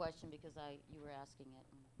 Repeat the question because you were asking it.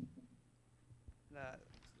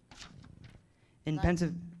 In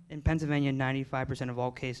Pennsylvania, 95% of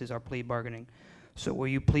all cases are plea bargaining. So will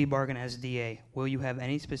you plea bargain as DA? Will you have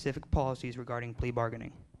any specific policies regarding plea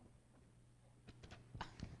bargaining?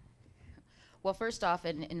 Well, first off,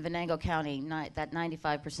 in Venango County, that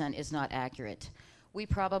 95% is not accurate. We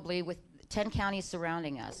probably, with 10 counties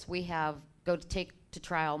surrounding us, we have take to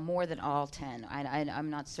trial more than all 10. I'm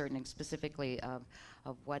not certain specifically of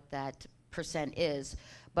what that percent is,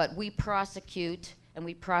 but we prosecute, and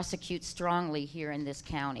we prosecute strongly here in this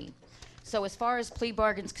county. So as far as plea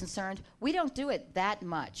bargains concerned, we don't do it that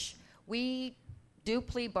much. We do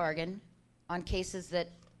plea bargain on cases that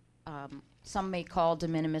some may call de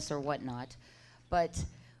minimis or whatnot, but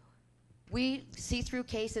we see through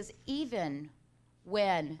cases even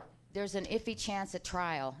when there's an iffy chance at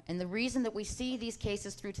trial. And the reason that we see these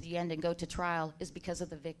cases through to the end and go to trial is because of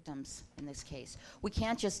the victims in this case. We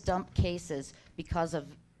can't just dump cases because of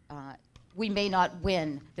we may not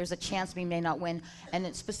win. There's a chance we may not win.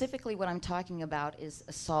 And specifically what I'm talking about is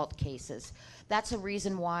assault cases. That's a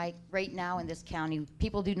reason why right now in this county,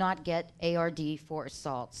 people do not get ARD for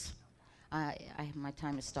assaults. My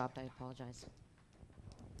time has stopped. I apologize.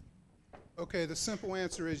 Okay, the simple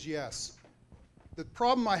answer is yes. The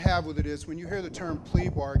problem I have with it is when you hear the term plea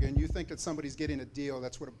bargain, you think that somebody's getting a deal.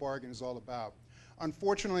 That's what a bargain is all about.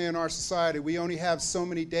 Unfortunately, in our society, we only have so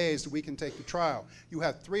many days that we can take to trial. You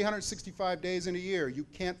have 365 days in a year. You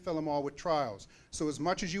can't fill them all with trials. So as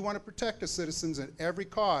much as you want to protect the citizens at every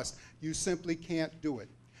cost, you simply can't do it.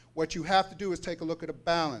 What you have to do is take a look at a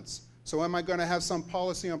balance. So am I going to have some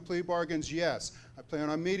policy on plea bargains? Yes. I plan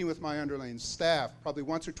on meeting with my underlings, staff, probably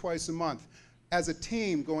once or twice a month, as a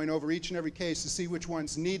team going over each and every case to see which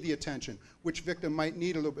ones need the attention, which victim might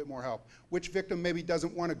need a little bit more help, which victim maybe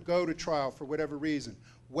doesn't want to go to trial for whatever reason.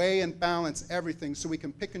 Weigh and balance everything so we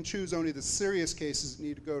can pick and choose only the serious cases that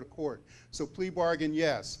need to go to court. So plea bargain,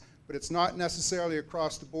 yes, but it's not necessarily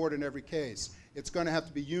across the board in every case. It's going to have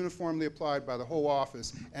to be uniformly applied by the whole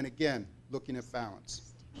office, and again, looking at balance.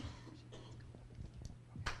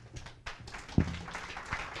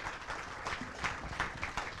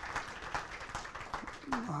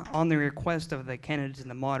 On the request of the candidates and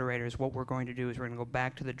the moderators, what we're going to do is we're going to go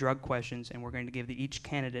back to the drug questions, and we're going to give each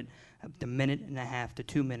candidate a minute and a half to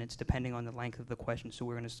 2 minutes, depending on the length of the question. So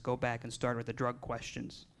we're going to go back and start with the drug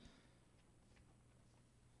questions.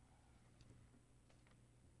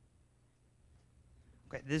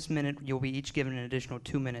 Okay, this minute you'll be each given an additional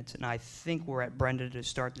 2 minutes, and I think we're at Brenda to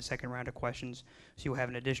start the second round of questions. So you'll have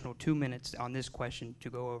an additional 2 minutes on this question to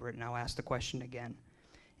go over it, and I'll ask the question again.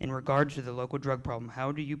 In regard to the local drug problem,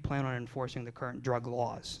 how do you plan on enforcing the current drug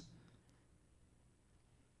laws?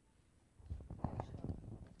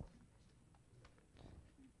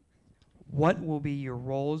 What will be your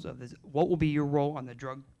roles of this? What will be your role on the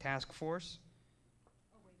drug task force?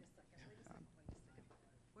 Oh, wait a second.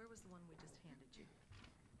 Where was the one we just handed you?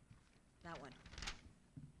 That one.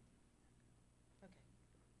 Okay.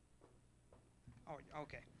 Oh,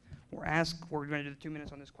 okay. We're going to do the 2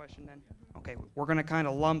 minutes on this question then? Okay, we're going to kind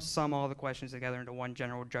of lump sum all the questions together into one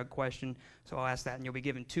general drug question. So I'll ask that, and you'll be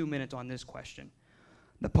given 2 minutes on this question.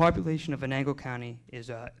 The population of Venango County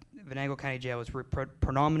Venango County Jail is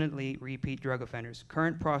predominantly repeat drug offenders.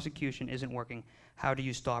 Current prosecution isn't working. How do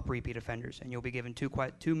you stop repeat offenders? And you'll be given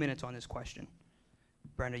 2 minutes on this question.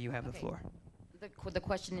 Brenda, you have the floor. The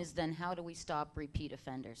question is then, how do we stop repeat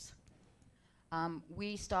offenders?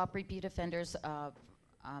 We stop repeat offenders of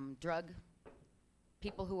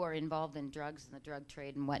people who are involved in drugs and the drug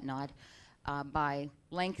trade and whatnot by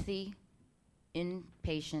lengthy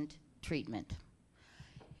inpatient treatment.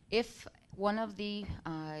 If one of the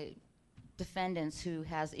defendants who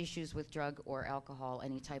has issues with drug or alcohol,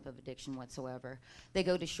 any type of addiction whatsoever, they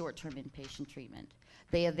go to short-term inpatient treatment.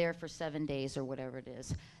 They are there for 7 days or whatever it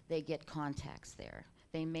is. They get contacts there.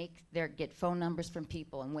 They get phone numbers from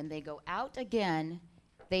people, and when they go out again,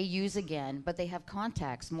 they use again, but they have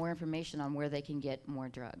contacts, more information on where they can get more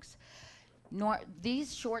drugs.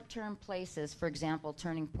 These short-term places, for example,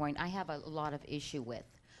 Turning Point, I have a lot of issue with.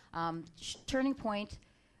 Turning Point,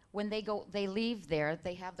 when they leave there,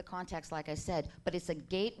 they have the contacts, like I said, but it's a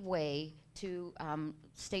gateway to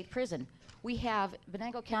state prison.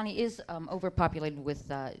 Venango County is overpopulated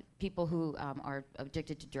with people who are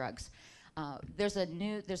addicted to drugs. There's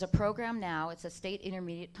a program now. It's a state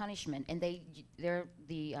intermediate punishment, and the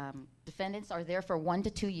defendants are there for 1 to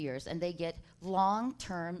 2 years, and they get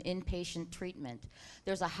long-term inpatient treatment.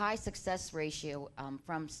 There's a high success ratio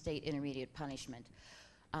from state intermediate punishment.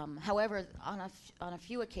 However, on a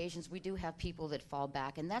few occasions, we do have people that fall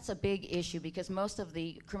back, and that's a big issue because most of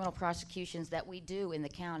the criminal prosecutions that we do in the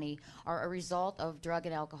county are a result of drug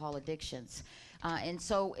and alcohol addictions. And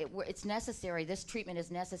so it's necessary, this treatment is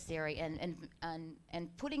necessary,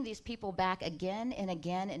 and putting these people back again and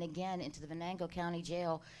again and again into the Venango County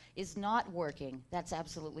Jail is not working. That's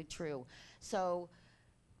absolutely true. So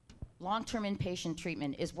long-term inpatient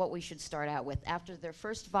treatment is what we should start out with. After their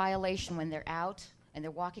first violation, when they're out, and they're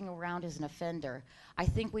walking around as an offender, I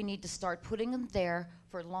think we need to start putting them there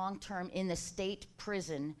for long-term in the state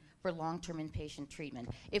prison for long-term inpatient treatment.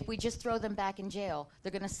 If we just throw them back in jail,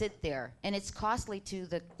 they're going to sit there, and it's costly to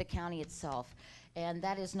the county itself, and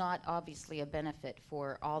that is not obviously a benefit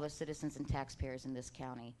for all the citizens and taxpayers in this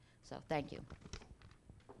county. So thank you.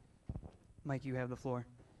 Mike, you have the floor.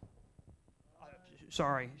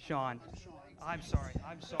 Sorry, Sean. I'm sorry.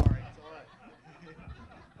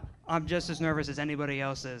 I'm just as nervous as anybody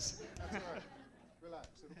else is. That's all right. Relax.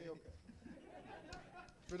 It'll be okay.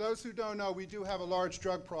 For those who don't know, we do have a large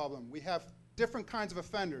drug problem. We have different kinds of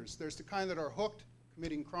offenders. There's the kind that are hooked,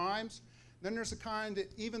 committing crimes. Then there's the kind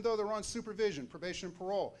that, even though they're on supervision, probation and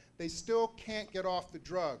parole, they still can't get off the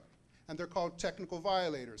drug, and they're called technical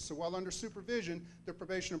violators. So while under supervision, the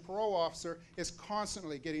probation and parole officer is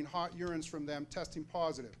constantly getting hot urines from them, testing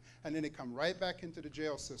positive, and then they come right back into the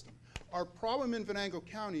jail system. Our problem in Venango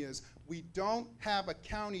County is we don't have a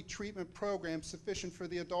county treatment program sufficient for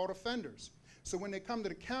the adult offenders. So when they come to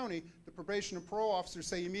the county, the probation and parole officers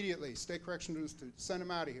say immediately, State Correctional Institute, send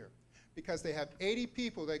them out of here. Because they have 80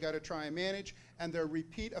 people they got to try and manage, and they're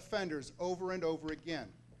repeat offenders over and over again.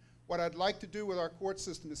 What I'd like to do with our court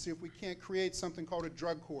system is see if we can't create something called a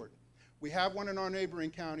drug court. We have one in our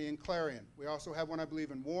neighboring county in Clarion. We also have one, I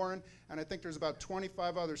believe, in Warren, and I think there's about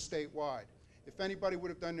 25 others statewide. If anybody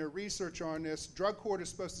would have done their research on this, drug court is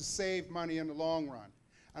supposed to save money in the long run.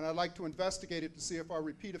 And I'd like to investigate it to see if our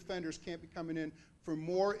repeat offenders can't be coming in for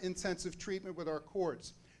more intensive treatment with our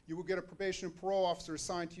courts. You will get a probation and parole officer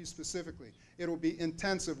assigned to you specifically. It will be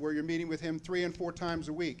intensive, where you're meeting with him 3 and 4 times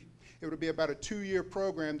a week. It will be about a 2-year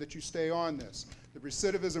program that you stay on this. The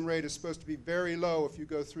recidivism rate is supposed to be very low if you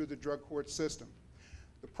go through the drug court system.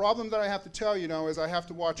 The problem that I have to tell you now is I have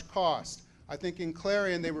to watch cost. I think in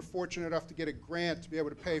Clarion they were fortunate enough to get a grant to be able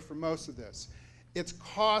to pay for most of this. It's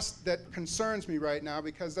cost that concerns me right now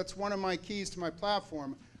because that's one of my keys to my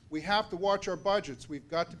platform. We have to watch our budgets. We've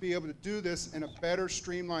got to be able to do this in a better,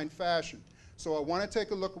 streamlined fashion. So I want to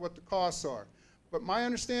take a look at what the costs are. But my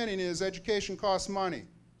understanding is education costs money.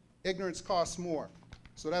 Ignorance costs more.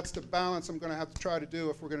 So that's the balance I'm going to have to try to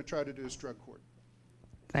do if we're going to try to do this drug court.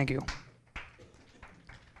 Thank you.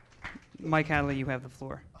 Mike Hadley, you have the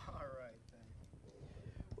floor. All right.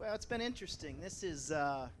 Well, it's been interesting. This is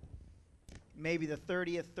maybe the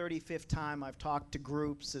 30th, 35th time I've talked to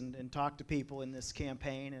groups and talked to people in this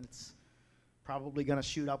campaign, and it's probably going to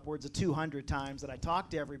shoot upwards of 200 times that I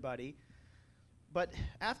talk to everybody. But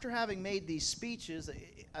after having made these speeches,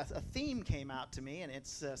 a theme came out to me, and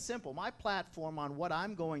it's simple. My platform on what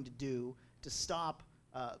I'm going to do to stop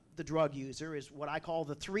the drug user is what I call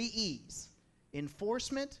the 3 E's: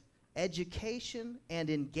 enforcement, education, and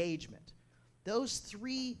engagement. Those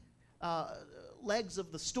 3 legs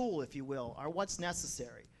of the stool, if you will, are what's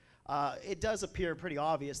necessary. It does appear pretty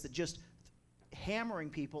obvious that just hammering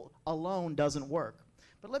people alone doesn't work.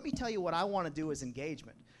 But let me tell you what I want to do as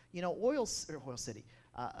engagement. You know, Oil City,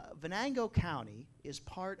 Venango County is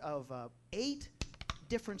part of 8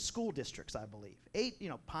 different school districts, I believe. 8, you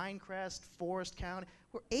know, Pinecrest, Forest County.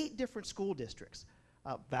 We're 8 different school districts.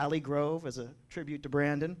 Valley Grove, as a tribute to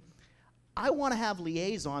Brandon. I want to have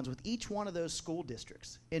liaisons with each one of those school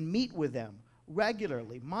districts and meet with them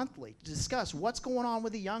regularly, monthly, to discuss what's going on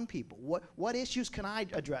with the young people. What issues can I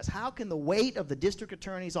address? How can the weight of the district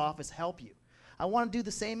attorney's office help you? I want to do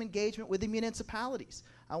the same engagement with the municipalities.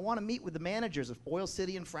 I want to meet with the managers of Oil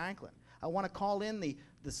City and Franklin. I want to call in the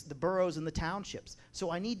boroughs and the townships. So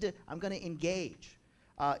I'm going to engage.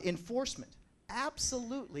 Enforcement.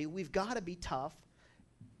 Absolutely, we've got to be tough,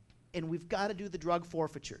 and we've got to do the drug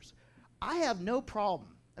forfeitures. I have no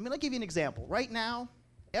problem. I mean, I'll give you an example. Right now,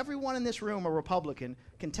 everyone in this room, a Republican,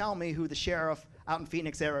 can tell me who the sheriff out in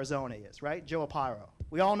Phoenix, Arizona is, right? Joe Apiro.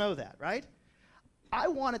 We all know that, right? I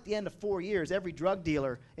want at the end of 4 years every drug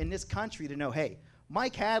dealer in this country to know, hey,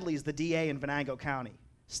 Mike Hadley is the DA in Venango County.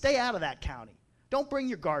 Stay out of that county. Don't bring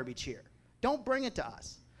your garbage here. Don't bring it to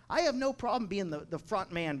us. I have no problem being the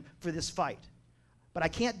front man for this fight, but I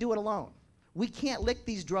can't do it alone. We can't lick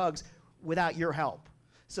these drugs without your help.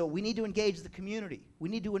 So we need to engage the community. We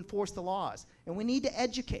need to enforce the laws, and we need to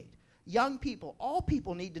educate. Young people, all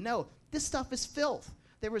people need to know this stuff is filth.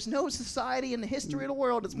 There is no society in the history of the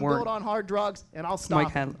world that's been built on hard drugs, and I'll stop.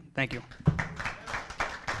 Mike Hadley, thank you.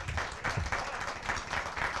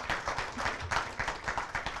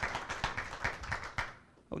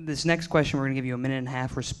 This next question, we're going to give you a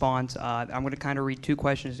 1.5-minute response. I'm going to kind of read 2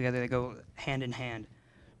 questions together that go hand in hand.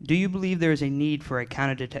 Do you believe there is a need for a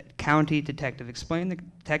county detective? Explain the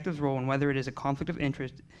detective's role and whether it is a conflict of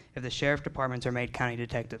interest if the sheriff departments are made county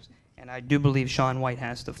detectives. And I do believe Sean White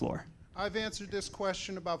has the floor. I've answered this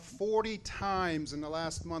question about 40 times in the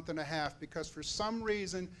last month and a half because for some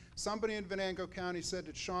reason, somebody in Venango County said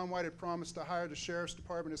that Sean White had promised to hire the sheriff's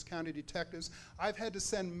department as county detectives. I've had to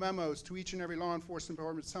send memos to each and every law enforcement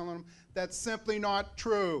department telling them that's simply not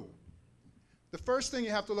true. The first thing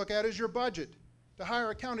you have to look at is your budget. To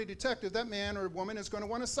hire a county detective, that man or woman is going to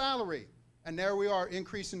want a salary. And there we are,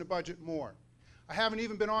 increasing the budget more. I haven't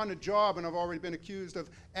even been on the job, and I've already been accused of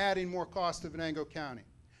adding more cost to Venango County.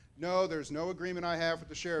 No, there's no agreement I have with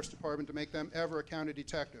the sheriff's department to make them ever a county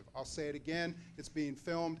detective. I'll say it again, it's being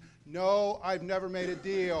filmed. No, I've never made a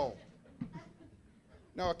deal.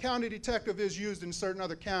 Now, a county detective is used in certain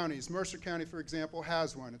other counties. Mercer County, for example,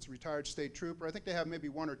 has one. It's a retired state trooper. I think they have maybe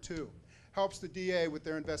 1 or 2. Helps the DA with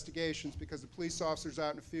their investigations because the police officer's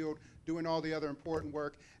out in the field doing all the other important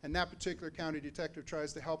work, and that particular county detective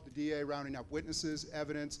tries to help the DA rounding up witnesses,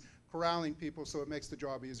 evidence, corralling people so it makes the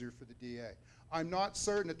job easier for the DA. I'm not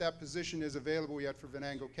certain that that position is available yet for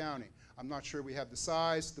Venango County. I'm not sure we have the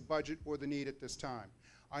size, the budget, or the need at this time.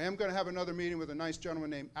 I am going to have another meeting with a nice gentleman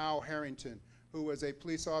named Al Harrington, who was a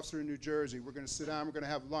police officer in New Jersey. We're going to sit down, we're going to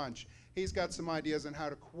have lunch. He's got some ideas on how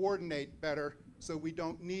to coordinate better so we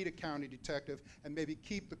don't need a county detective and maybe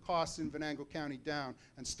keep the costs in Venango County down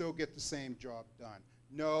and still get the same job done.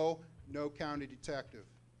 No county detective.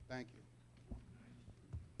 Thank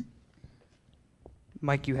you.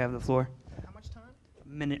 Mike, you have the floor. How much time?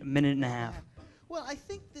 Minute and a half. Well, I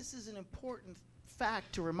think this is an important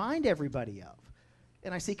fact to remind everybody of.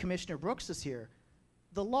 And I see Commissioner Brooks is here.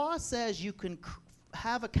 The law says you can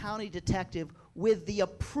have a county detective with the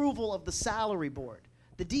approval of the salary board.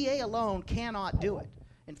 The DA alone cannot do it.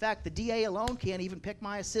 In fact, the DA alone can't even pick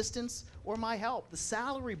my assistants or my help. The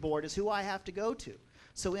salary board is who I have to go to.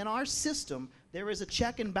 So in our system, there is a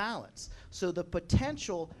check and balance. So the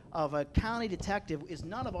potential of a county detective is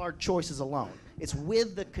none of our choices alone. It's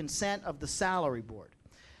with the consent of the salary board.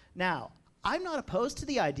 Now, I'm not opposed to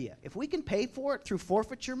the idea. If we can pay for it through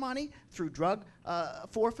forfeiture money, through drug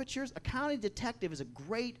forfeitures, a county detective is a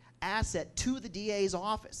great asset to the DA's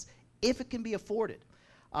office if it can be afforded.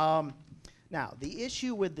 Now, the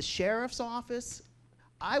issue with the sheriff's office,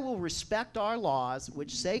 I will respect our laws,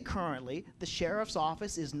 which say currently the sheriff's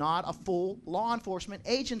office is not a full law enforcement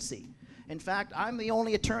agency. In fact, I'm the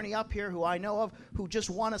only attorney up here who I know of who just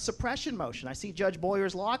won a suppression motion. I see Judge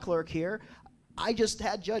Boyer's law clerk here. I just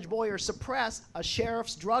had Judge Boyer suppress a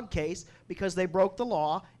sheriff's drug case because they broke the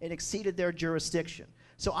law and exceeded their jurisdiction.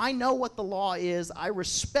 So I know what the law is. I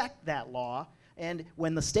respect that law. And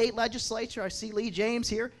when the state legislature, I see Lee James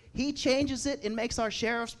here, he changes it and makes our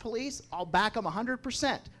sheriff's police, I'll back him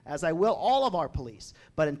 100%, as I will all of our police.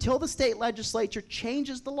 But until the state legislature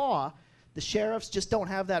changes the law, the sheriffs just don't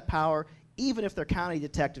have that power, even if they're county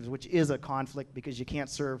detectives, which is a conflict because you can't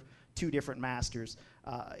serve two different masters.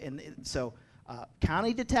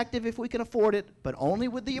 County detective if we can afford it, but only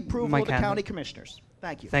with the approval of the county commissioners.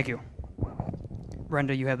 Thank you. Thank you.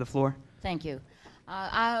 Brenda, you have the floor. Thank you.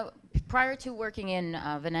 Prior to working in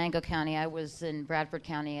Venango County, I was in Bradford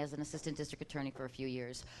County as an assistant district attorney for a few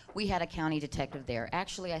years. We had a county detective there.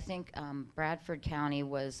 Actually, I think Bradford County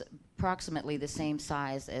was approximately the same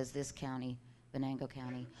size as this county, Venango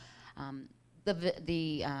County.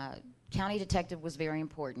 The county detective was very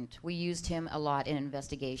important. We used him a lot in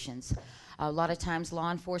investigations. A lot of times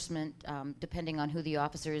law enforcement, depending on who the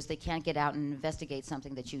officer is, they can't get out and investigate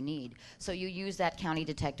something that you need. So you use that county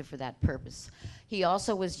detective for that purpose. He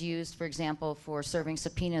also was used, for example, for serving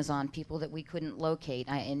subpoenas on people that we couldn't locate.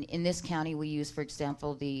 In this county, we use, for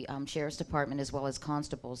example, the sheriff's department as well as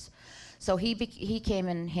constables. So he came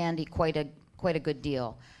in handy quite a good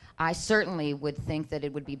deal. I certainly would think that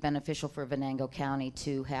it would be beneficial for Venango County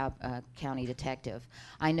to have a county detective.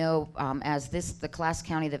 I know as the class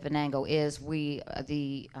county that Venango is,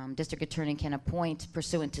 the district attorney can appoint,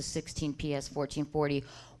 pursuant to 16 PS 1440,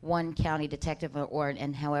 one county detective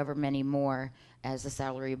and however many more as the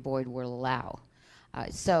salary board will allow.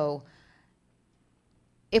 So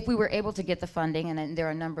if we were able to get the funding, and there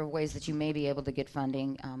are a number of ways that you may be able to get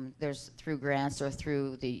funding, there's through grants or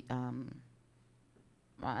through the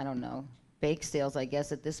I don't know, bake sales, I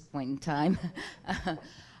guess, at this point in time.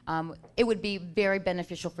 It would be very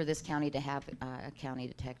beneficial for this county to have a county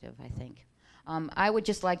detective, I think. I would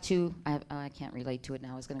just like to, I can't relate to it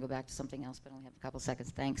now. I was going to go back to something else, but I only have a couple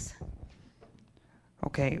seconds. Thanks.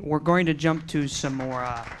 Okay, we're going to jump to some more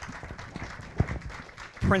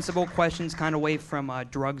principle questions, kind of away from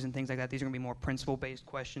drugs and things like that. These are going to be more principle-based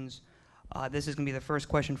questions. This is going to be the first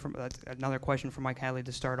question from another question from Mike Hadley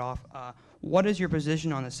to start off. What is your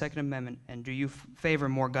position on the Second Amendment, and do you favor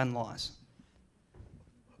more gun laws?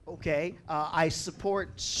 Okay, I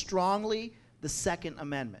support strongly the Second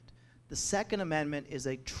Amendment. The Second Amendment is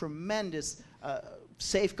a tremendous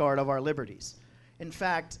safeguard of our liberties. In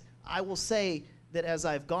fact, I will say that as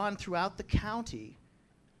I've gone throughout the county,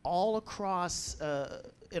 all across,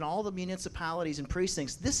 in all the municipalities and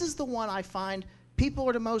precincts, this is the one I find people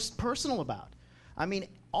are the most personal about. I mean,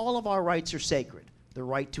 all of our rights are sacred. The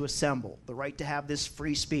right to assemble, the right to have this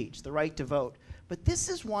free speech, the right to vote. But this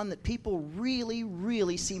is one that people really,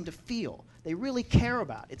 really seem to feel. They really care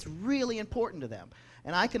about. It's really important to them.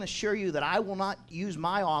 And I can assure you that I will not use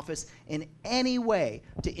my office in any way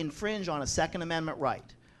to infringe on a Second Amendment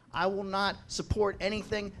right. I will not support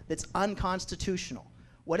anything that's unconstitutional.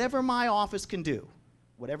 Whatever my office can do,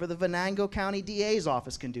 whatever the Venango County DA's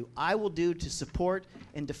office can do, I will do to support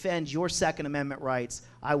and defend your Second Amendment rights.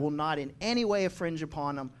 I will not in any way infringe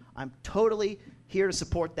upon them. I'm totally here to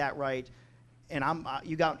support that right. And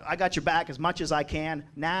I got your back as much as I can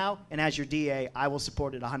now, and as your DA, I will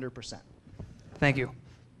support it 100%. Thank you.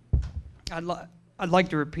 I'd like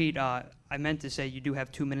to repeat, I meant to say you do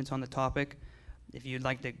have 2 minutes on the topic. If you'd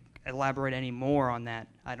like to elaborate any more on that,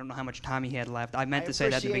 I don't know how much time he had left. I meant to say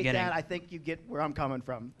that at the beginning. That. I think you get where I'm coming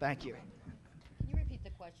from. Thank you. Can you repeat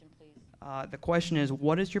the question, please? The question is,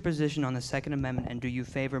 what is your position on the Second Amendment, and do you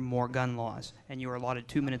favor more gun laws? And you are allotted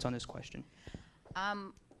 2 minutes on this question.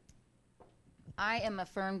 I am a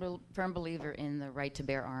firm believer in the right to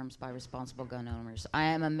bear arms by responsible gun owners. I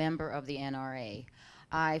am a member of the NRA.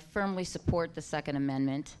 I firmly support the Second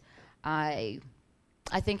Amendment.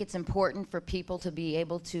 I think it's important for people to be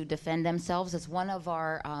able to defend themselves. It's one of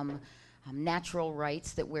our natural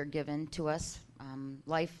rights that we're given to us,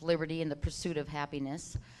 life, liberty, and the pursuit of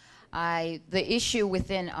happiness. The issue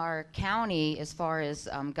within our county, as far as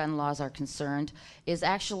gun laws are concerned, is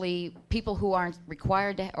actually people who aren't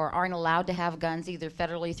required to or aren't allowed to have guns, either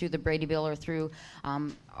federally through the Brady Bill or through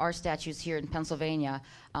our statutes here in Pennsylvania.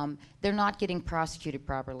 They're not getting prosecuted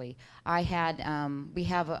properly. We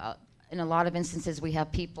have in a lot of instances, we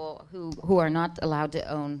have people who are not allowed to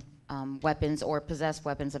own weapons or possess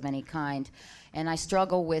weapons of any kind, and I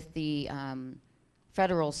struggle with the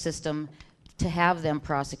federal system to have them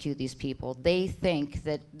prosecute these people. They think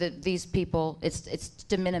that these people, it's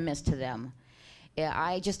de minimis to them. Yeah,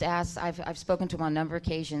 I just ask, I've spoken to them on a number of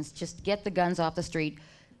occasions, just get the guns off the street.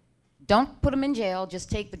 Don't put them in jail, just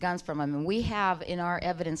take the guns from them. And we have in our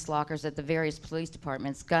evidence lockers at the various police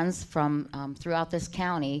departments guns from throughout this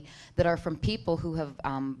county that are from people who have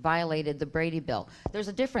violated the Brady Bill. There's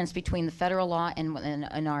a difference between the federal law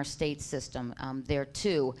and our state system there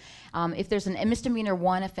too. If there's a misdemeanor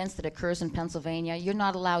 1 offense that occurs in Pennsylvania, you're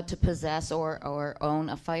not allowed to possess or own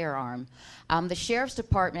a firearm. The sheriff's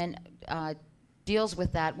department deals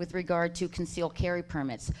with that with regard to concealed carry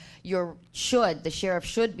permits. The sheriff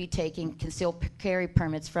should be taking concealed carry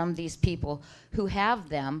permits from these people who have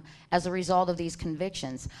them as a result of these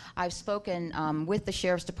convictions. I've spoken with the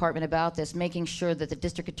sheriff's department about this, making sure that the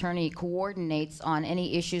district attorney coordinates on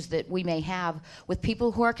any issues that we may have with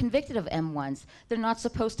people who are convicted of M1s. They're not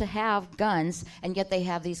supposed to have guns, and yet they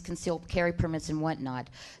have these concealed carry permits and whatnot.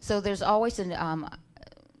 So there's always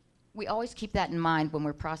we always keep that in mind when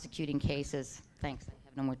we're prosecuting cases. Thanks. I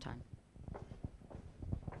have no more time.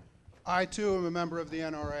 I, too, am a member of the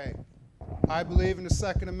NRA. I believe in the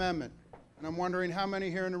Second Amendment, and I'm wondering how many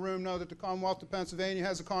here in the room know that the Commonwealth of Pennsylvania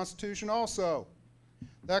has a Constitution also.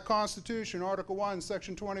 That Constitution, Article 1,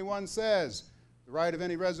 Section 21, says, the right of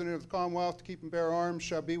any resident of the Commonwealth to keep and bear arms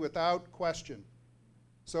shall be without question.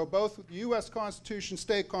 So both the U.S. Constitution,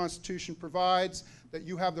 state Constitution provides that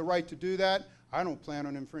you have the right to do that. I don't plan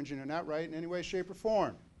on infringing on that right in any way, shape, or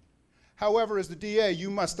form. However, as the DA,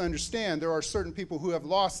 you must understand there are certain people who have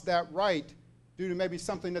lost that right due to maybe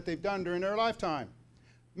something that they've done during their lifetime.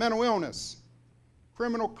 Mental illness,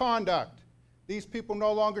 criminal conduct. These people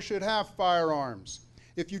no longer should have firearms.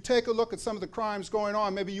 If you take a look at some of the crimes going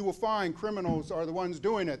on, maybe you will find criminals are the ones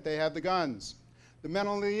doing it. They have the guns. The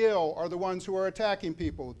mentally ill are the ones who are attacking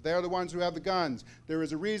people. They're the ones who have the guns. There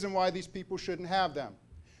is a reason why these people shouldn't have them.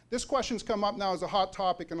 This question's come up now as a hot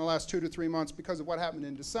topic in the last 2 to 3 months because of what happened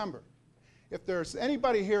in December. If there's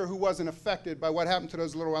anybody here who wasn't affected by what happened to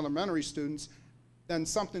those little elementary students, then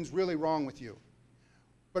something's really wrong with you.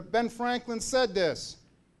 But Ben Franklin said this: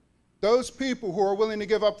 those people who are willing to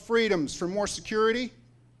give up freedoms for more security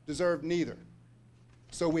deserve neither.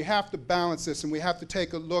 So we have to balance this, and we have to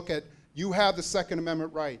take a look at, you have the Second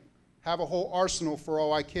Amendment right. Have a whole arsenal for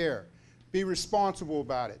all I care. Be responsible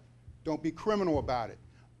about it. Don't be criminal about it.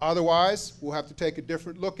 Otherwise, we'll have to take a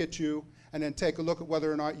different look at you and then take a look at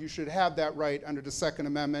whether or not you should have that right under the Second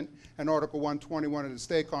Amendment and Article 121 of the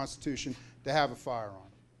state Constitution to have a firearm.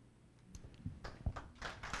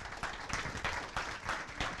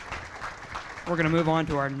 We're going to move on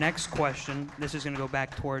to our next question. This is going to go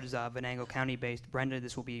back towards Venango County-based. Brenda,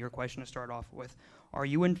 this will be your question to start off with. Are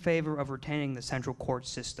you in favor of retaining the central court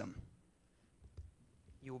system?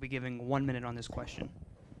 You will be giving 1 minute on this question.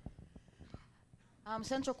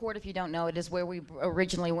 Central Court, if you don't know, it is where we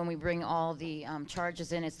originally, when we bring all the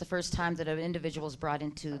charges in, it's the first time that an individual is brought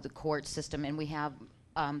into the court system, and we have,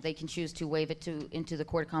 they can choose to waive it into the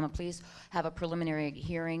Court of Common Pleas, have a preliminary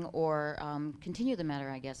hearing, or continue the matter,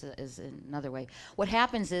 I guess, is another way. What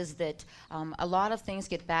happens is that a lot of things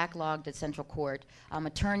get backlogged at Central Court.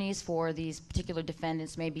 Attorneys for these particular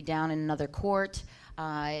defendants may be down in another court.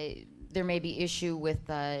 There may be issue with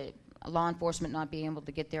law enforcement not being able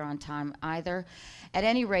to get there on time either. At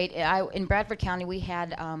any rate, in Bradford County, we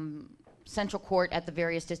had central court at the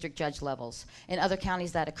various district judge levels. In other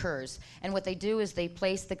counties, that occurs. And what they do is they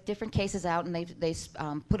place the different cases out, and they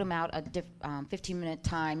put them out at 15-minute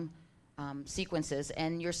time sequences,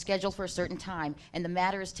 and you're scheduled for a certain time, and the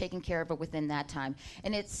matter is taken care of within that time.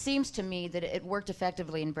 And it seems to me that it worked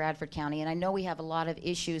effectively in Bradford County, and I know we have a lot of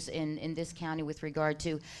issues in this county with regard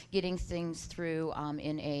to getting things through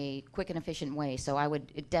in a quick and efficient way. So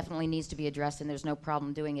it definitely needs to be addressed, and there's no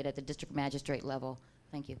problem doing it at the district magistrate level.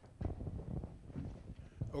 Thank you.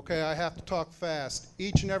 Okay, I have to talk fast.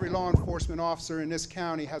 Each and every law enforcement officer in this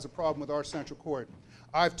county has a problem with our central court.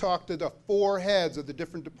 I've talked to the 4 heads of the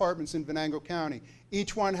different departments in Venango County.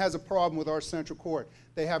 Each one has a problem with our central court.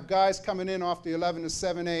 They have guys coming in off the 11 to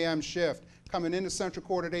 7 a.m. shift, coming into central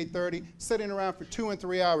court at 8:30, sitting around for 2 and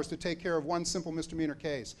 3 hours to take care of one simple misdemeanor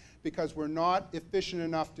case because we're not efficient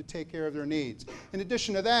enough to take care of their needs. In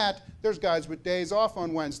addition to that, there's guys with days off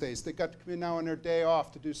on Wednesdays that got to come in now on their day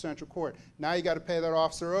off to do central court. Now you got to pay that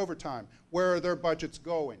officer overtime. Where are their budgets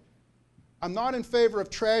going? I'm not in favor of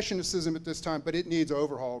trashing the system at this time, but it needs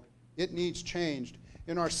overhauled. It needs changed.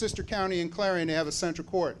 In our sister county in Clarion, they have a central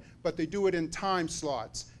court, but they do it in time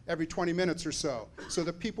slots every 20 minutes or so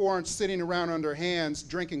that people aren't sitting around on their hands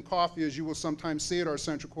drinking coffee, as you will sometimes see at our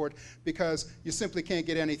central court, because you simply can't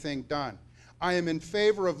get anything done. I am in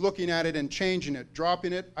favor of looking at it and changing it.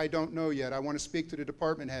 Dropping it, I don't know yet. I want to speak to the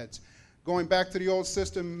department heads. Going back to the old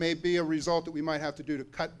system may be a result that we might have to do to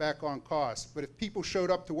cut back on costs. But if people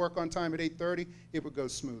showed up to work on time at 8:30, it would go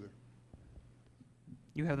smoother.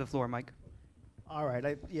 You have the floor, Mike. All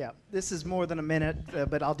right, yeah, this is more than a minute,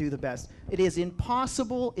 but I'll do the best. It is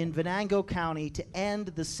impossible in Venango County to end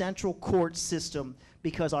the central court system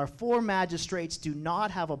because our 4 magistrates do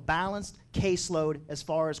not have a balanced caseload as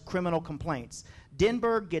far as criminal complaints.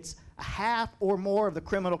 Dinberg gets a half or more of the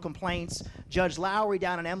criminal complaints. Judge Lowry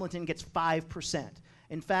down in Emlenton gets 5%.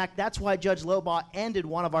 In fact, that's why Judge Lobaugh ended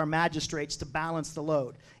one of our magistrates to balance the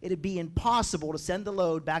load. It'd be impossible to send the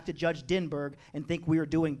load back to Judge Dinberg and think we are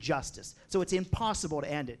doing justice. So it's impossible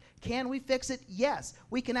to end it. Can we fix it? Yes.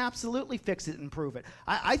 We can absolutely fix it and improve it.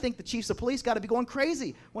 I think the chiefs of police got to be going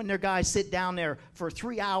crazy when their guys sit down there for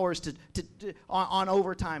 3 hours on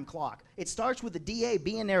overtime clock. It starts with the DA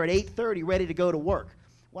being there at 8:30 ready to go to work.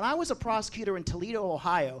 When I was a prosecutor in Toledo,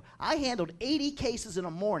 Ohio, I handled 80 cases in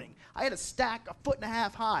a morning. I had a stack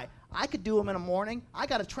 1.5 feet high. I could do them in a morning. I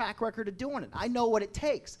got a track record of doing it. I know what it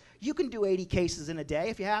takes. You can do 80 cases in a day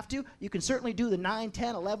if you have to. You can certainly do the 9,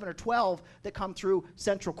 10, 11, or 12 that come through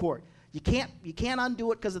central court. You can't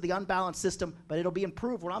undo it because of the unbalanced system, but it'll be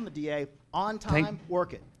improved when I'm the DA. On time,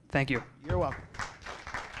 work it. Thank you. You're welcome.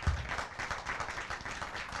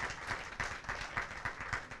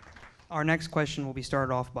 Our next question will be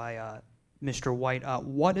started off by Mr. White.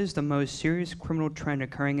 What is the most serious criminal trend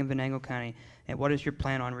occurring in Venango County, and what is your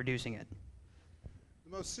plan on reducing it?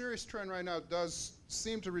 The most serious trend right now does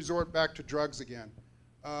seem to resort back to drugs again.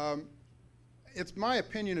 It's my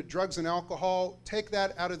opinion that drugs and alcohol, take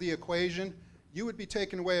that out of the equation, you would be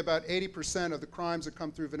taking away about 80% of the crimes that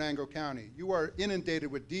come through Venango County. You are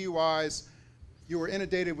inundated with DUIs, you are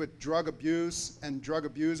inundated with drug abuse and drug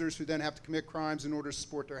abusers who then have to commit crimes in order to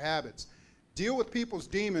support their habits. Deal with people's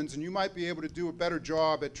demons and you might be able to do a better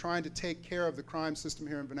job at trying to take care of the crime system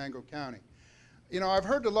here in Venango County. You know, I've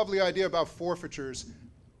heard the lovely idea about forfeitures.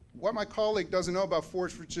 What my colleague doesn't know about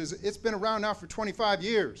forfeitures, it's been around now for 25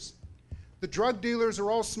 years. The drug dealers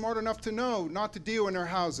are all smart enough to know not to deal in their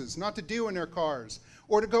houses, not to deal in their cars,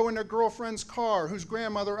 or to go in their girlfriend's car whose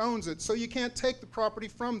grandmother owns it, so you can't take the property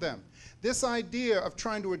from them. This idea of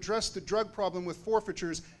trying to address the drug problem with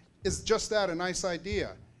forfeitures is just that, a nice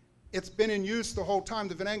idea. It's been in use the whole time.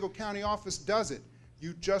 The Venango County office does it.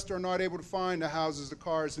 You just are not able to find the houses, the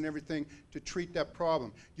cars, and everything to treat that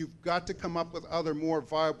problem. You've got to come up with other more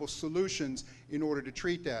viable solutions in order to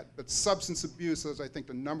treat that. But substance abuse is, I think,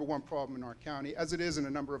 the #1 problem in our county, as it is in a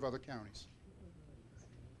number of other counties.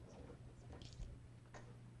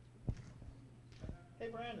 Hey,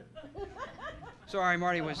 Brandon. Sorry,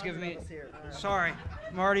 Marty was giving me... Sorry,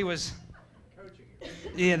 Marty was...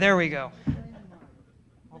 Yeah, there we go.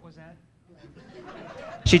 What was that?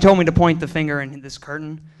 She told me to point the finger in this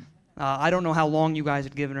curtain. I don't know how long you guys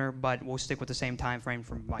had given her, but we'll stick with the same time frame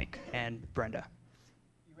from Mike and Brenda.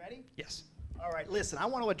 You ready? Yes. All right, listen, I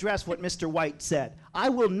want to address what Mr. White said. I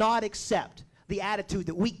will not accept the attitude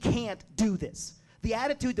that we can't do this. The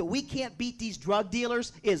attitude that we can't beat these drug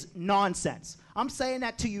dealers is nonsense. I'm saying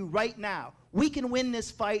that to you right now. We can win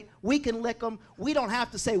this fight. We can lick them. We don't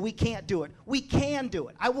have to say we can't do it. We can do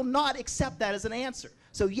it. I will not accept that as an answer.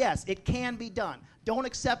 So yes, it can be done. Don't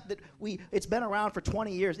accept that it's been around for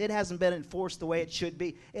 20 years. It hasn't been enforced the way it should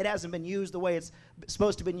be. It hasn't been used the way it's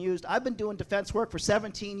supposed to have been used. I've been doing defense work for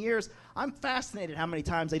 17 years. I'm fascinated how many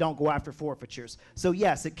times they don't go after forfeitures. So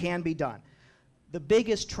yes, it can be done. The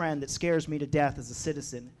biggest trend that scares me to death as a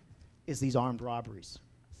citizen is these armed robberies.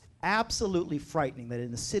 Absolutely frightening that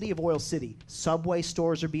in the city of Oil City, Subway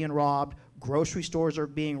stores are being robbed, grocery stores are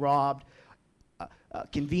being robbed,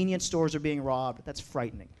 convenience stores are being robbed. That's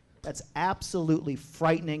frightening. That's absolutely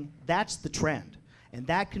frightening. That's the trend, and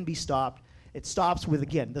that can be stopped. It stops with,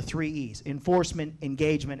 again, the 3 E's: enforcement,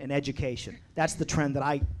 engagement, and education. That's the trend that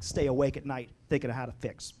I stay awake at night thinking of how to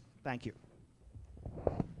fix. Thank you.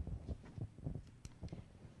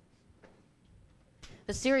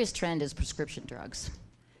 The serious trend is prescription drugs.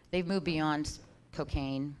 They've moved beyond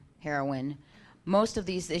cocaine, heroin. Most of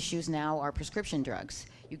these issues now are prescription drugs.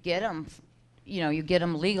 You get them, you get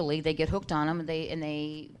them legally. They get hooked on them, and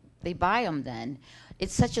they buy them. Then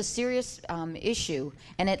it's such a serious issue,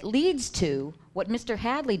 and it leads to what Mr.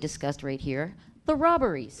 Hadley discussed right here: the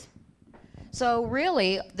robberies. So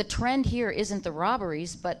really, the trend here isn't the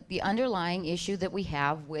robberies, but the underlying issue that we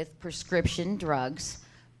have with prescription drugs,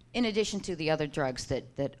 in addition to the other drugs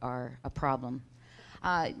that are a problem.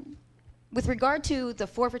 With regard to the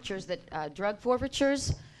forfeitures, drug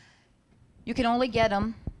forfeitures, you can only get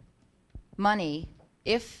them money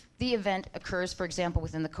if the event occurs, for example,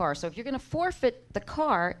 within the car. So if you're going to forfeit the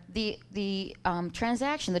car, the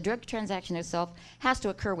transaction, the drug transaction itself, has to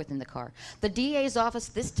occur within the car. The DA's office,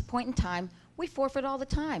 this point in time, we forfeit all the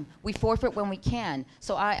time. We forfeit when we can.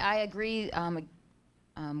 So I agree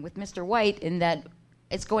with Mr. White in that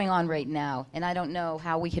it's going on right now, and I don't know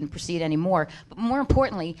how we can proceed anymore. But more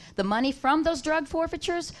importantly, the money from those drug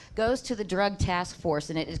forfeitures goes to the drug task force,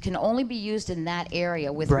 and it can only be used in that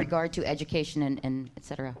area with regard to education and et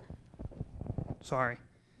cetera. Sorry.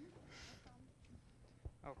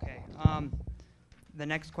 Okay. The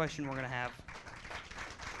next question we're going to have.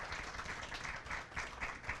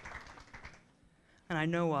 And I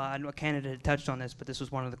know a candidate had touched on this, but this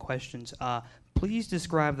was one of the questions. Please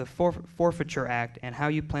describe the Forfeiture Act and how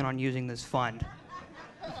you plan on using this fund.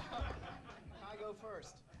 I go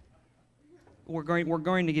first. We're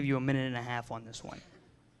going to give you a minute and a half on this one.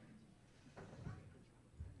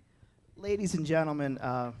 Ladies and gentlemen,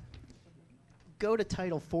 go to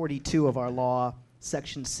Title 42 of our law,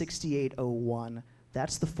 Section 6801.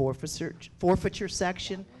 That's the forfeiture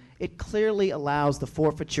section. It clearly allows the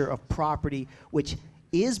forfeiture of property which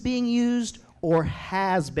is being used or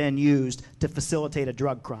has been used to facilitate a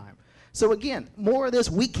drug crime. So again, more of this,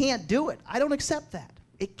 we can't do it. I don't accept that.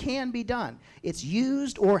 It can be done. It's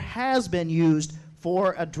used or has been used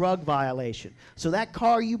for a drug violation. So that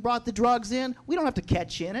car you brought the drugs in, we don't have to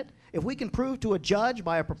catch you in it. If we can prove to a judge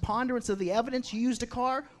by a preponderance of the evidence you used a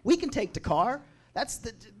car, we can take the car.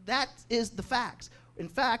 That is the facts. In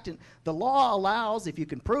fact, the law allows, if you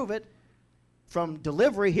can prove it, from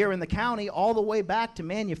delivery here in the county all the way back to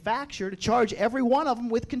manufacture, to charge every one of them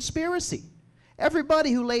with conspiracy.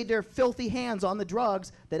 Everybody who laid their filthy hands on the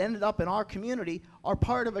drugs that ended up in our community are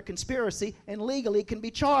part of a conspiracy and legally can be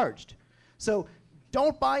charged. So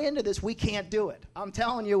don't buy into this, we can't do it. I'm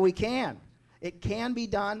telling you, we can. It can be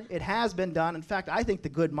done. It has been done. In fact, I think the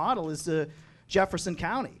good model is Jefferson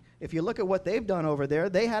County. If you look at what they've done over there,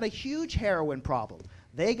 they had a huge heroin problem.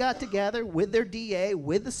 They got together with their DA,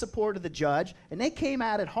 with the support of the judge, and they came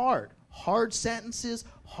at it hard. Hard sentences,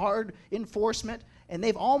 hard enforcement, and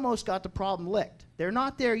they've almost got the problem licked. They're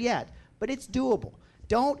not there yet, but it's doable.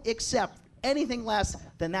 Don't accept anything less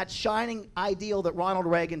than that shining ideal that Ronald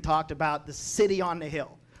Reagan talked about, the city on the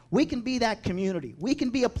hill. We can be that community. We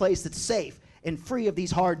can be a place that's safe and free of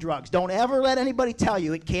these hard drugs. Don't ever let anybody tell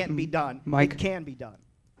you it can't be done. Mike. It can be done.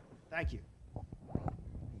 Thank you.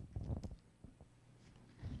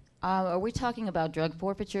 Are we talking about drug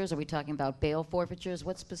forfeitures? Are we talking about bail forfeitures?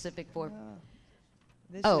 What specific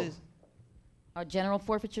This Oh. is general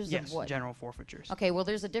forfeitures yes, of what? general forfeitures. Okay, well,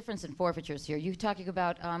 there's a difference in forfeitures here. You're talking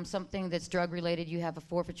about something that's drug-related. You have a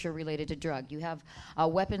forfeiture related to drug. You have a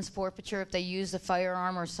weapons forfeiture. If they use a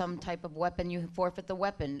firearm or some type of weapon, you forfeit the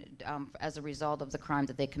weapon as a result of the crime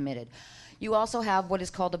that they committed. You also have what is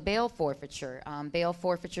called a bail forfeiture. Bail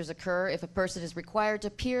forfeitures occur if a person is required to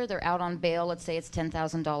appear. They're out on bail. Let's say it's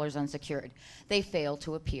 $10,000 unsecured. They fail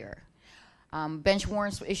to appear. Bench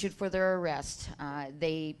warrants issued for their arrest.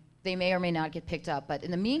 They may or may not get picked up. But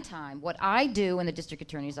in the meantime, what I do in the district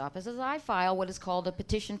attorney's office is I file what is called a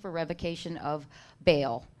petition for revocation of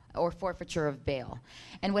bail or forfeiture of bail.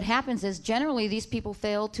 And what happens is generally these people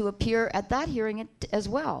fail to appear at that hearing as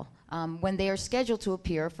well when they are scheduled to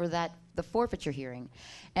appear for the forfeiture hearing.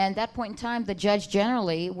 And at that point in time, the judge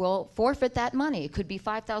generally will forfeit that money. It could be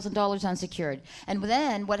 $5,000 unsecured. And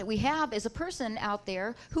then what we have is a person out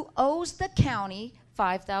there who owes the county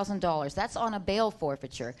 $5,000. That's on a bail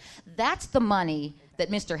forfeiture. That's the money that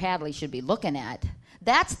Mr. Hadley should be looking at.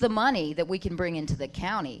 That's the money that we can bring into the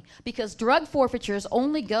county, because drug forfeitures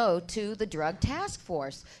only go to the drug task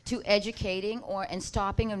force, to educating and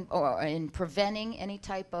stopping and preventing any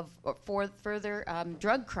type of further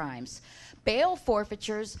drug crimes. Bail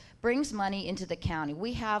forfeitures brings money into the county.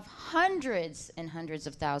 We have hundreds and hundreds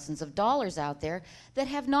of thousands of dollars out there that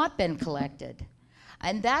have not been collected.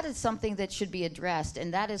 And that is something that should be addressed,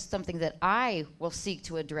 and that is something that I will seek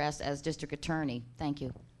to address as district attorney. Thank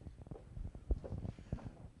you.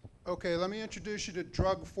 Okay, let me introduce you to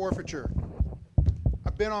drug forfeiture.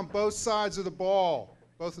 I've been on both sides of the ball,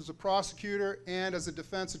 both as a prosecutor and as a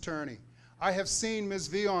defense attorney. I have seen Ms.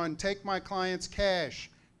 Vion take my client's cash,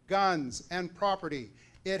 guns, and property.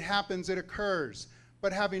 It happens, it occurs.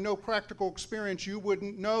 But having no practical experience, you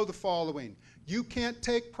wouldn't know the following. You can't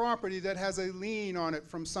take property that has a lien on it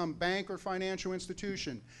from some bank or financial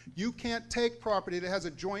institution. You can't take property that has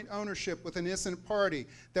a joint ownership with an innocent party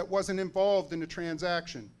that wasn't involved in the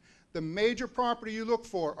transaction. The major property you look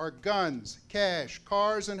for are guns, cash,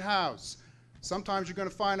 cars, and house. Sometimes you're going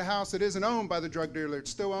to find a house that isn't owned by the drug dealer.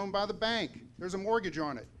 It's still owned by the bank. There's a mortgage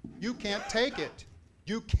on it. You can't take it.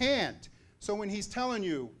 You can't. So when he's telling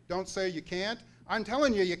you, don't say you can't, I'm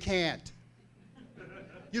telling you, you can't.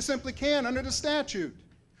 You simply can under the statute.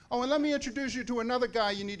 Oh, and let me introduce you to another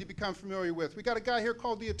guy you need to become familiar with. We got a guy here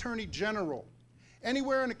called the Attorney General.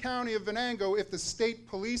 Anywhere in the county of Venango, if the state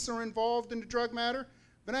police are involved in the drug matter,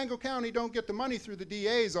 Venango County don't get the money through the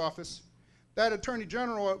DA's office. That Attorney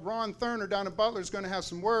General, Ron Thurner down in Butler, is going to have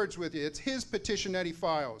some words with you. It's his petition that he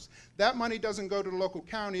files. That money doesn't go to the local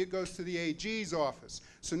county, it goes to the AG's office.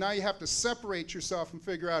 So now you have to separate yourself and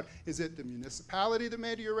figure out, is it the municipality that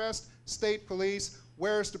made the arrest, state police,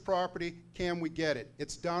 where's the property, can we get it?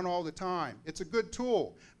 It's done all the time. It's a good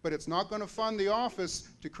tool, but it's not going to fund the office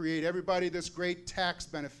to create everybody this great tax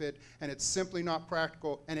benefit, and it's simply not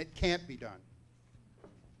practical, and it can't be done.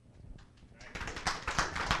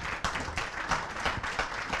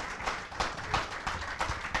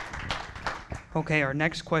 Okay, our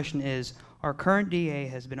next question is, our current DA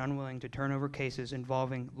has been unwilling to turn over cases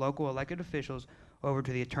involving local elected officials over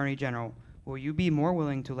to the Attorney General. Will you be more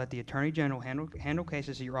willing to let the Attorney General handle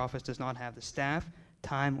cases that your office does not have the staff,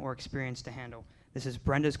 time, or experience to handle? This is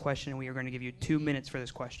Brenda's question, and we are going to give you 2 minutes for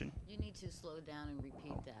this question. You need to slow down and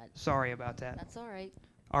repeat that. Sorry about that. That's all right.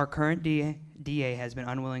 Our current DA has been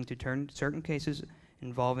unwilling to turn certain cases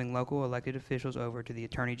involving local elected officials over to the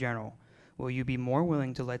Attorney General. Will you be more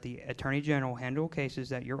willing to let the Attorney General handle cases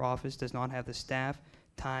that your office does not have the staff,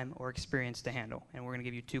 time, or experience to handle? And we're going to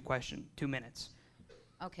give you 2 minutes.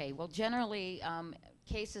 Okay, well, generally,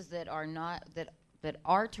 cases that are not, that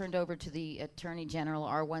are turned over to the Attorney General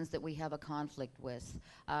are ones that we have a conflict with.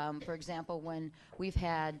 For example, when we've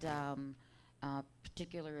had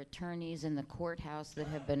particular attorneys in the courthouse that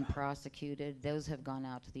have been prosecuted, those have gone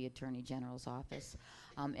out to the Attorney General's office.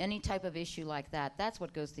 Any type of issue like that, that's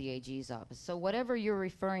what goes to the AG's office. So whatever you're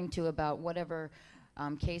referring to about whatever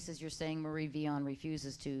cases you're saying Marie Vion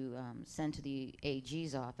refuses to send to the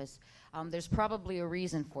AG's office, there's probably a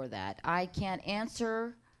reason for that. I can't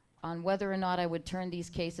answer on whether or not I would turn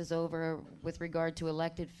these cases over with regard to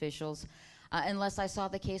elected officials unless I saw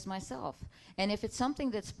the case myself. And if it's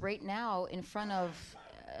something that's right now in front of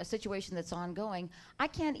a situation that's ongoing, I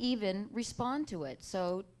can't even respond to it.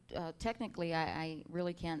 So technically, I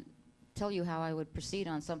really can't tell you how I would proceed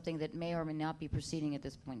on something that may or may not be proceeding at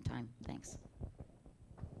this point in time. Thanks.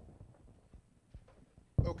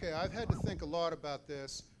 Okay, I've had to think a lot about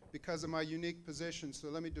this because of my unique position, so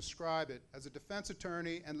let me describe it. As a defense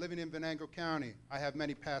attorney and living in Venango County, I have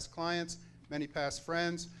many past clients, many past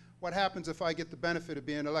friends. What happens if I get the benefit of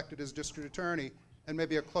being elected as district attorney and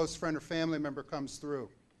maybe a close friend or family member comes through?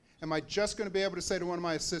 Am I just going to be able to say to one of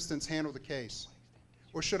my assistants, handle the case?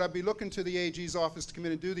 Or should I be looking to the AG's office to come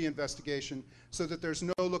in and do the investigation so that there's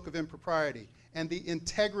no look of impropriety and the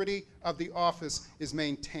integrity of the office is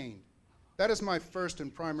maintained? That is my first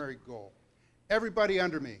and primary goal. Everybody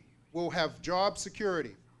under me will have job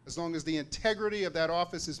security as long as the integrity of that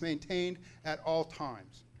office is maintained at all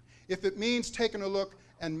times. If it means taking a look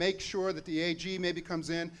and make sure that the AG maybe comes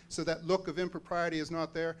in so that look of impropriety is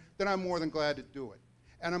not there, then I'm more than glad to do it.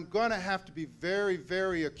 And I'm going to have to be very,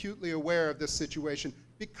 very acutely aware of this situation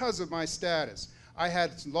because of my status. I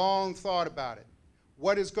had long thought about it.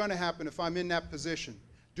 What is going to happen if I'm in that position?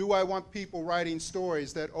 Do I want people writing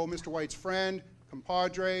stories that, oh, Mr. White's friend,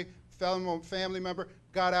 compadre, family member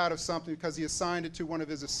got out of something because he assigned it to one of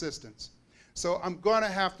his assistants? So I'm going to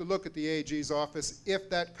have to look at the AG's office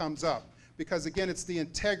if that comes up. Because again, it's the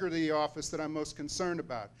integrity of the office that I'm most concerned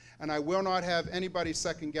about. And I will not have anybody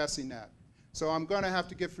second guessing that. So I'm going to have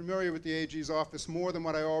to get familiar with the AG's office more than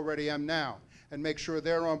what I already am now and make sure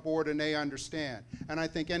they're on board and they understand. And I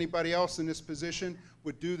think anybody else in this position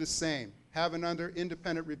would do the same. Have another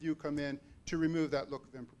independent review come in to remove that look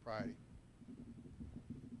of impropriety.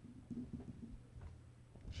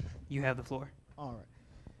 You have the floor. All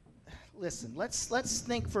right. Listen, let's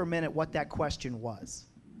think for a minute what that question was.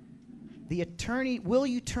 The attorney, will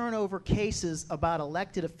you turn over cases about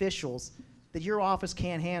elected officials that your office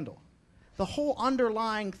can't handle? The whole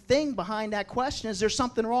underlying thing behind that question is there's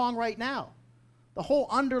something wrong right now. The whole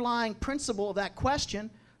underlying principle of that question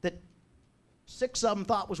that 6 of them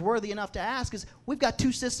thought was worthy enough to ask is we've got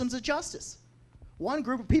 2 systems of justice. One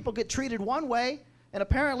group of people get treated one way, and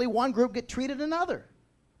apparently one group get treated another.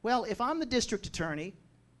 Well, if I'm the district attorney,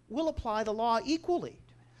 we'll apply the law equally.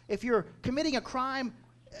 If you're committing a crime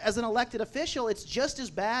as an elected official, it's just as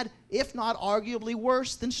bad, if not arguably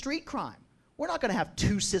worse, than street crime. We're not going to have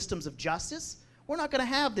 2 systems of justice. We're not going to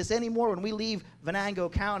have this anymore when we leave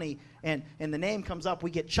Venango County and the name comes up, we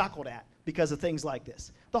get chuckled at because of things like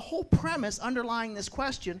this. The whole premise underlying this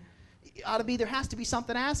question There has to be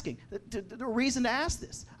something asking, a reason to ask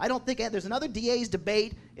this. I don't think there's another DA's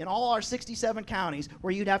debate in all our 67 counties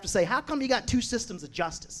where you'd have to say, how come you got two systems of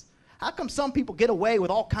justice? How come some people get away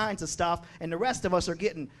with all kinds of stuff and the rest of us are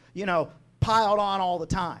getting, piled on all the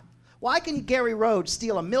time? Why can Gary Rhodes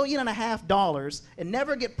steal $1.5 million and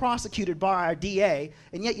never get prosecuted by our DA,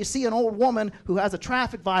 and yet you see an old woman who has a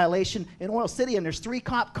traffic violation in Oil City and there's 3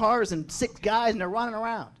 cop cars and 6 guys and they're running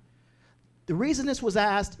around? The reason this was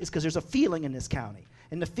asked is because there's a feeling in this county,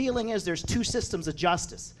 and the feeling is there's two systems of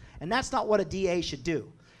justice, and that's not what a DA should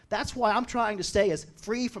do. That's why I'm trying to stay as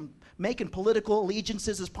free from making political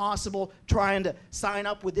allegiances as possible, trying to sign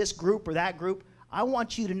up with this group or that group. I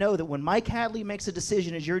want you to know that when Mike Hadley makes a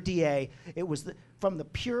decision as your DA, it was from the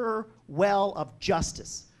pure well of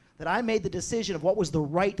justice, that I made the decision of what was the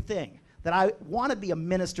right thing, that I want to be a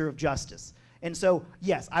minister of justice. And so,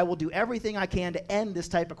 yes, I will do everything I can to end this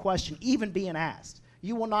type of question, even being asked.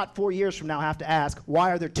 You will not 4 years from now have to ask,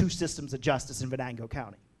 why are there two systems of justice in Venango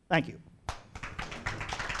County? Thank you.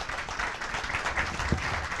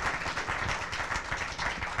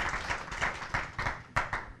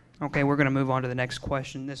 Okay, we're going to move on to the next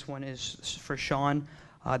question. This one is for Sean.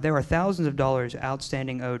 There are thousands of dollars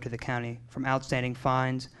outstanding owed to the county from outstanding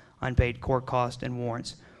fines, unpaid court costs, and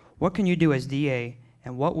warrants. What can you do as DA,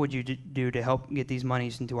 and what would you do to help get these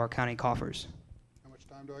monies into our county coffers? How much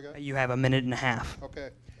time do I got? You have 1.5 minutes. Okay.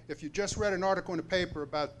 If you just read an article in the paper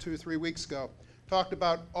about 2 or 3 weeks ago, talked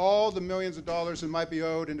about all the millions of dollars that might be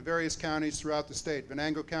owed in the various counties throughout the state.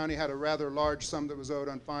 Venango County had a rather large sum that was owed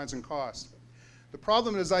on fines and costs. The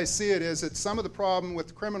problem, as I see it, is that some of the problem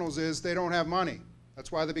with criminals is they don't have money.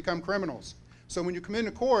 That's why they become criminals. So when you come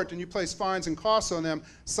into court and you place fines and costs on them,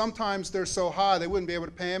 sometimes they're so high they wouldn't be able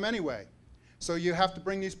to pay them anyway. So you have to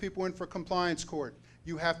bring these people in for compliance court.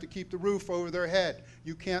 You have to keep the roof over their head.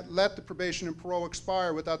 You can't let the probation and parole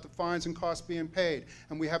expire without the fines and costs being paid.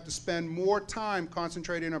 And we have to spend more time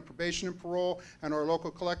concentrating on probation and parole and our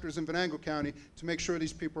local collectors in Venango County to make sure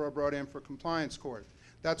these people are brought in for compliance court.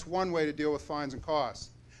 That's one way to deal with fines and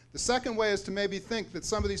costs. The second way is to maybe think that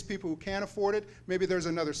some of these people who can't afford it, maybe there's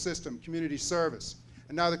another system, community service.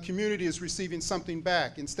 And now the community is receiving something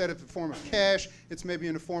back. Instead of the form of cash, it's maybe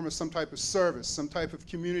in the form of some type of service, some type of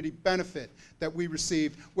community benefit that we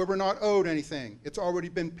receive where we're not owed anything. It's already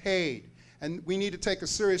been paid. And we need to take a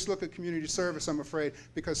serious look at community service, I'm afraid,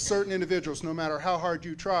 because certain individuals, no matter how hard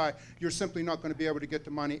you try, you're simply not going to be able to get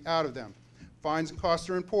the money out of them. Fines and costs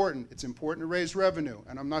are important. It's important to raise revenue,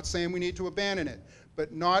 and I'm not saying we need to abandon it,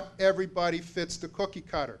 but not everybody fits the cookie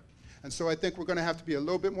cutter. And so I think we're going to have to be a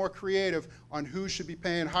little bit more creative on who should be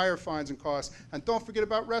paying higher fines and costs. And don't forget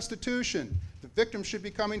about restitution. The victim should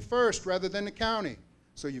be coming first rather than the county.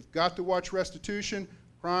 So you've got to watch restitution.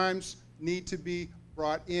 Crimes need to be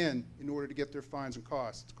brought in order to get their fines and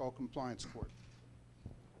costs. It's called compliance court.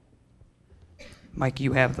 Mike,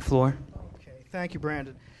 you have the floor. Okay, thank you,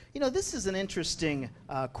 Brandon. You know, this is an interesting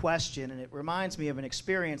question, and it reminds me of an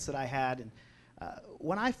experience that I had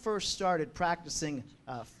when I first started practicing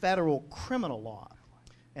federal criminal law.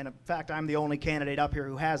 And in fact, I'm the only candidate up here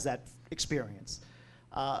who has that experience.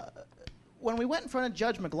 When we went in front of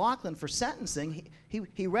Judge McLaughlin for sentencing,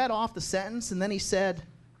 he read off the sentence, and then he said,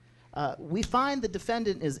 we find the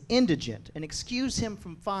defendant is indigent and excuse him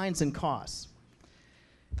from fines and costs.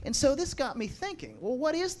 And so this got me thinking, well,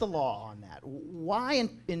 what is the law on that? Why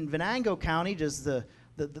in Venango County does the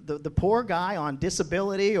poor guy on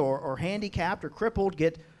disability or handicapped or crippled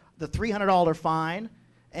get the $300 fine,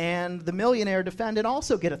 and the millionaire defendant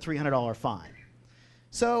also get a $300 fine?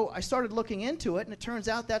 So I started looking into it, and it turns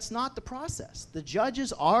out that's not the process. The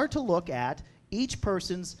judges are to look at each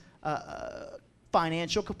person's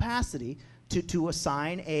financial capacity to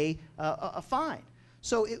assign a fine.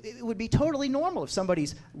 So it would be totally normal if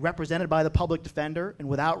somebody's represented by the public defender and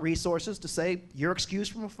without resources to say, you're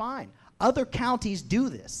excused from a fine. Other counties do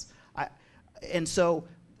this. And so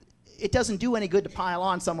it doesn't do any good to pile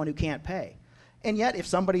on someone who can't pay. And yet, if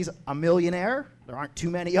somebody's a millionaire, there aren't too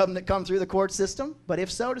many of them that come through the court system, but if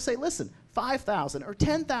so, to say, listen, $5,000 or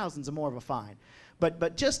 $10,000 is more of a fine.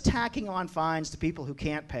 But just tacking on fines to people who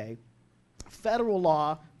can't pay, federal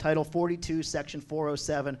law, Title 42, Section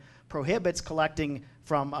 407, prohibits collecting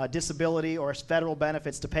from disability or federal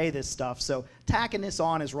benefits to pay this stuff. So tacking this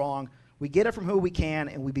on is wrong. We get it from who we can,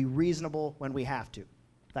 and we be reasonable when we have to.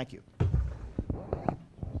 Thank you.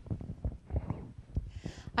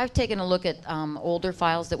 I've taken a look at older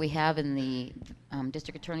files that we have in the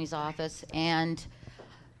district attorney's office, and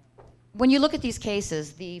when you look at these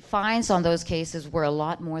cases, the fines on those cases were a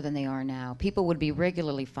lot more than they are now. People would be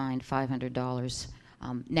regularly fined $500.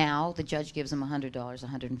 Now the judge gives them $100,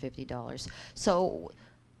 $150. So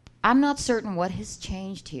I'm not certain what has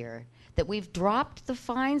changed here, that we've dropped the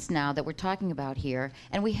fines now that we're talking about here,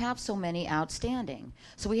 and we have so many outstanding.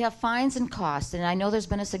 So we have fines and costs, and I know there's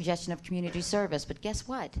been a suggestion of community service, but guess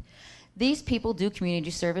what? These people do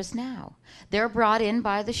community service now. They're brought in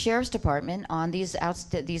by the sheriff's department on these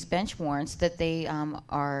bench warrants that they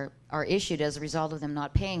are issued as a result of them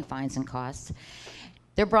not paying fines and costs.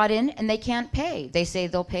 They're brought in and they can't pay. They say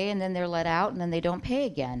they'll pay and then they're let out and then they don't pay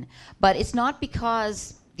again. But it's not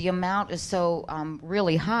because the amount is so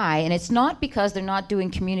really high, and it's not because they're not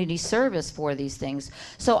doing community service for these things.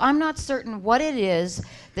 So I'm not certain what it is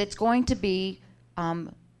that's going to be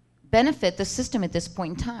benefit the system at this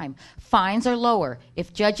point in time. Fines are lower.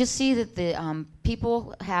 If judges see that the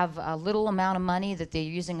people have a little amount of money that they're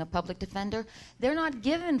using a public defender, they're not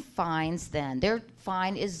given fines then. Their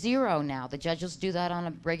fine is zero now. The judges do that on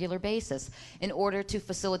a regular basis in order to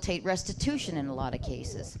facilitate restitution in a lot of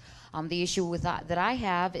cases. The issue with that I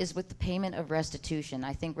have is with the payment of restitution.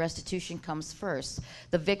 I think restitution comes first.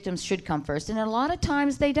 The victims should come first, and a lot of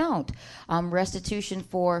times they don't. Restitution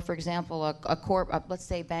for example, let's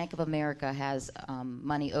say Bank of America has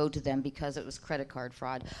money owed to them because it was credit card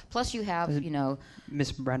fraud. Plus you have,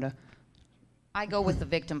 Miss Brenda. I go with the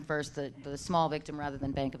victim first, the small victim rather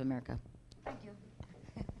than Bank of America. Thank you.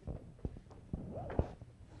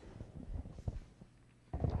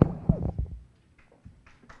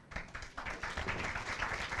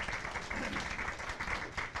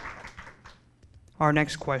 Our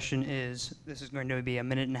next question is, this is going to be a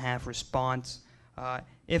 1.5-minute response.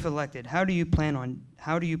 If elected, how do you plan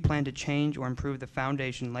to change or improve the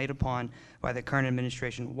foundation laid upon by the current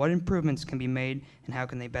administration? What improvements can be made and how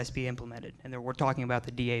can they best be implemented? And we're talking about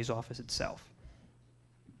the DA's office itself.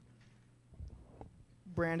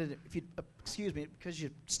 Brandon, if you excuse me, because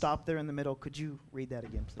you stopped there in the middle, could you read that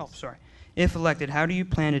again, please? Oh, sorry. If elected, how do you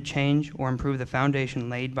plan to change or improve the foundation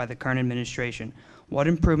laid by the current administration? What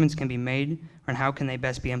improvements can be made and how can they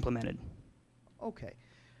best be implemented? Okay.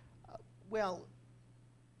 Well,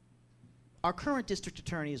 our current district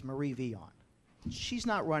attorney is Marie Villon. She's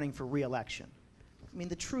not running for re-election. I mean,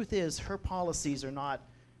 the truth is her policies are not,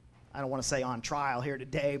 I don't want to say on trial here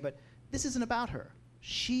today, but this isn't about her.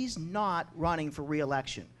 She's not running for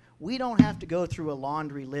re-election. We don't have to go through a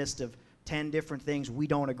laundry list of 10 different things we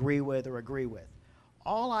don't agree with or agree with.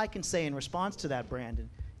 All I can say in response to that, Brandon,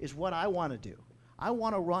 is what I want to do. I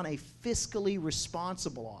want to run a fiscally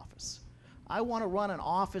responsible office. I want to run an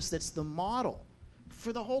office that's the model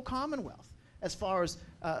for the whole Commonwealth. As far as,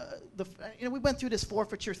 we went through this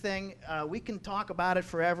forfeiture thing. We can talk about it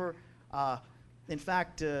forever. In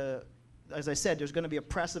fact, as I said, there's going to be a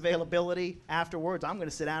press availability afterwards. I'm going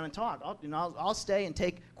to sit down and talk. I'll stay and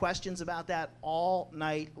take questions about that all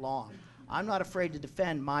night long. I'm not afraid to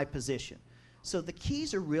defend my position. So the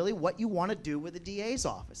keys are really what you want to do with the DA's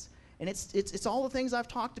office. And it's all the things I've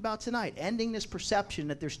talked about tonight, ending this perception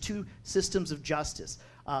that there's two systems of justice,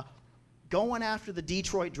 going after the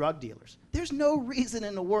Detroit drug dealers. There's no reason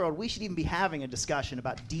in the world we should even be having a discussion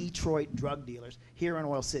about Detroit drug dealers here in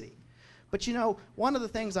Oil City. But one of the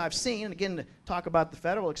things I've seen, and again, to talk about the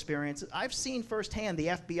federal experience, I've seen firsthand the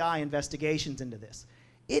FBI investigations into this.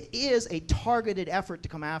 It is a targeted effort to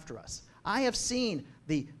come after us. I have seen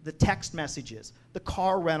the text messages, the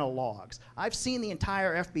car rental logs. I've seen the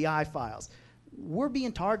entire FBI files. We're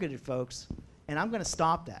being targeted, folks, and I'm going to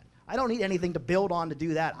stop that. I don't need anything to build on to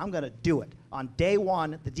do that. I'm going to do it. On day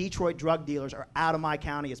one, the Detroit drug dealers are out of my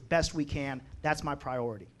county as best we can. That's my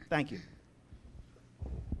priority. Thank you.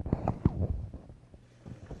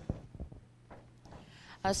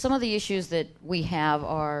 Some of the issues that we have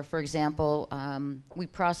are, for example, we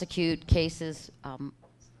prosecute cases,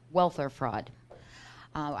 welfare fraud.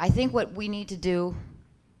 I think what we need to do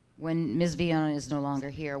when Ms. Villon is no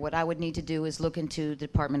longer here, what I would need to do is look into the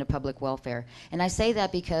Department of Public Welfare. And I say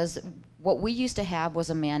that because what we used to have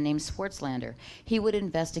was a man named Swartzlander. He would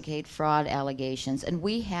investigate fraud allegations, and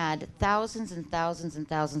we had thousands and thousands and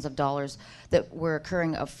thousands of dollars that were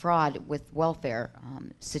occurring of fraud with welfare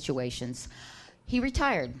situations. He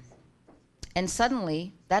retired, and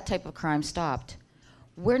suddenly that type of crime stopped.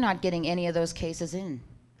 We're not getting any of those cases in.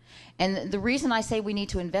 And the reason I say we need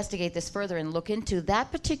to investigate this further and look into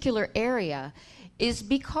that particular area is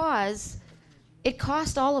because it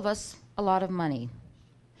cost all of us a lot of money.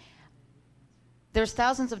 There's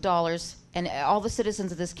thousands of dollars, and all the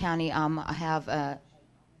citizens of this county are,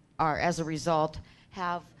 as a result,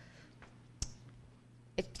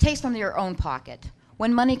 it takes from their own pocket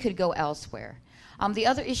when money could go elsewhere. The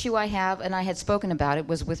other issue I have, and I had spoken about it,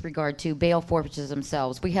 was with regard to bail forfeitures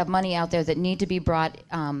themselves. We have money out there that need to be brought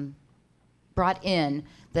brought in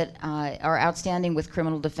that are outstanding with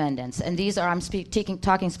criminal defendants. And these are, I'm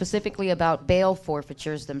talking specifically about bail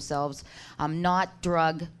forfeitures themselves, not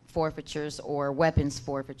drug forfeitures or weapons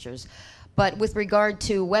forfeitures. But with regard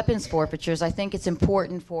to weapons forfeitures, I think it's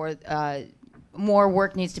important for more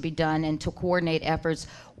work needs to be done and to coordinate efforts,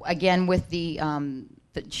 again, with the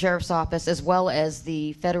Sheriff's Office as well as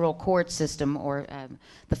the federal court system or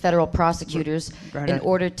the federal prosecutors in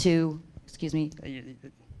order to, excuse me,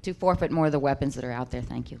 to forfeit more of the weapons that are out there.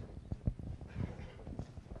 Thank you.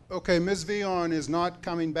 Okay, Ms. Vion is not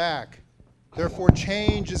coming back. Therefore,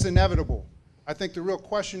 change is inevitable. I think the real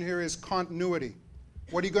question here is continuity.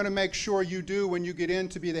 What are you going to make sure you do when you get in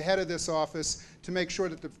to be the head of this office to make sure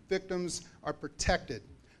that the victims are protected?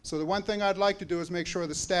 So the one thing I'd like to do is make sure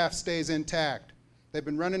the staff stays intact. They've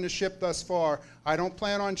been running the ship thus far. I don't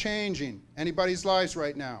plan on changing anybody's lives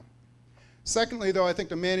right now. Secondly, though, I think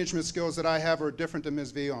the management skills that I have are different than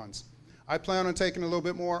Ms. Vion's. I plan on taking a little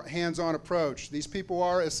bit more hands-on approach. These people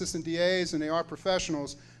are assistant DAs and they are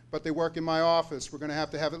professionals, but they work in my office. We're going to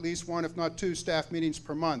have at least one, if not two, staff meetings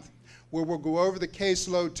per month where we'll go over the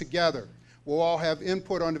caseload together. We'll all have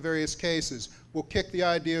input on the various cases. We'll kick the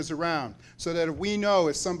ideas around so that if we know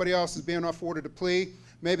if somebody else is being afforded a plea,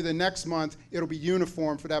 maybe the next month it'll be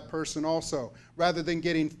uniform for that person also, rather than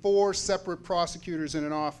getting 4 separate prosecutors in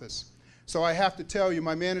an office. So I have to tell you,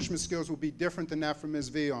 my management skills will be different than that from Ms.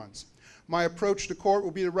 Vion's. My approach to court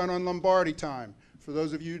will be to run on Lombardi time. For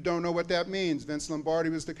those of you who don't know what that means, Vince Lombardi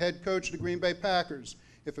was the head coach of the Green Bay Packers.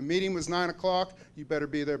 If a meeting was 9 o'clock, you better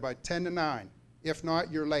be there by 10 to 9. If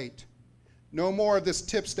not, you're late. No more of this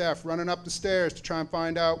tip staff running up the stairs to try and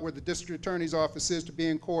find out where the district attorney's office is to be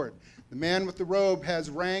in court. The man with the robe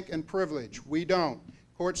has rank and privilege. We don't.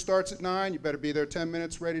 Court starts at 9. You better be there 10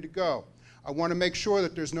 minutes ready to go. I want to make sure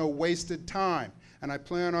that there's no wasted time, and I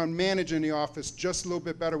plan on managing the office just a little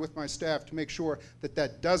bit better with my staff to make sure that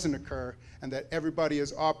that doesn't occur and that everybody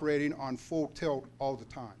is operating on full tilt all the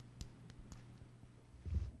time.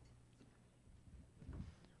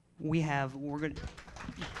 We have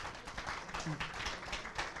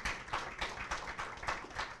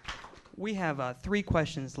 3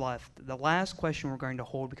 questions left. The last question we're going to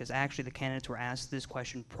hold, because actually the candidates were asked this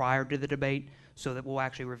question prior to the debate, so that we'll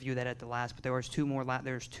actually review that at the last. But there's 2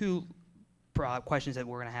 questions that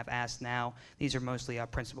we're going to have asked now. These are mostly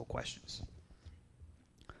principal questions.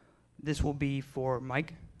 This will be for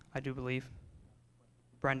Mike, I do believe.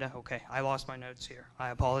 Brenda, okay. I lost my notes here. I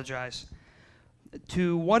apologize.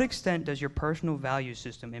 To what extent does your personal value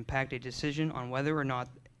system impact a decision on whether or not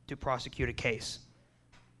to prosecute a case?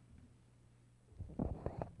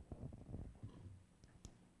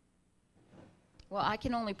 Well, I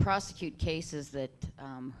can only prosecute cases that,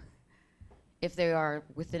 if they are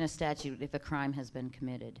within a statute, if a crime has been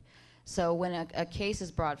committed. So when a case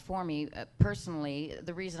is brought for me, personally,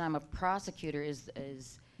 the reason I'm a prosecutor is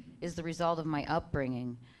the result of my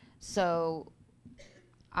upbringing. So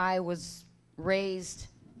I was raised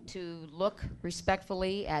to look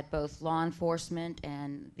respectfully at both law enforcement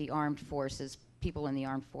and the armed forces, people in the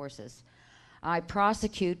armed forces. I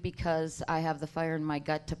prosecute because I have the fire in my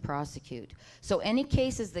gut to prosecute. So any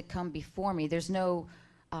cases that come before me, there's no,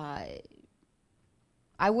 I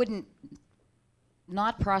wouldn't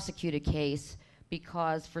not prosecute a case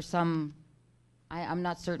because for some, I'm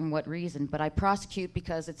not certain what reason, but I prosecute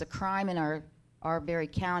because it's a crime in our very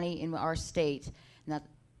county, in our state, and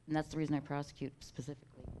that's the reason I prosecute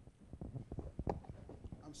specifically.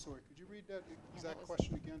 I'm sorry, could you read that exact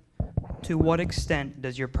question again? To what extent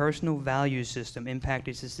does your personal value system impact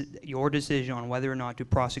your decision on whether or not to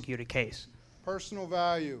prosecute a case? Personal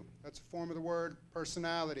value, that's a form of the word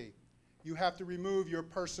personality. You have to remove your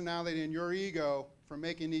personality and your ego from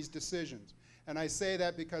making these decisions. And I say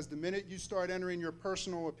that because the minute you start entering your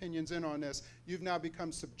personal opinions in on this, you've now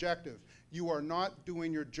become subjective. You are not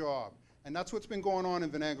doing your job. And that's what's been going on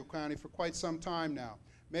in Venango County for quite some time now.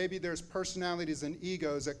 Maybe there's personalities and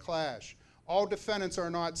egos that clash. All defendants are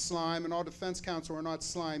not slime, and all defense counsel are not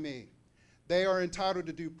slimy. They are entitled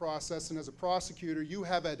to due process, and as a prosecutor, you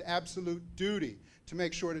have an absolute duty to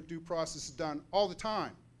make sure that due process is done all the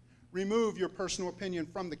time. Remove your personal opinion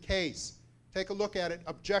from the case. Take a look at it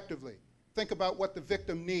objectively. Think about what the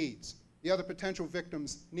victim needs, the other potential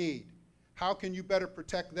victims need. How can you better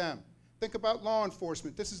protect them? Think about law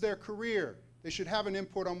enforcement. This is their career. They should have an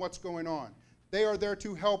input on what's going on. They are there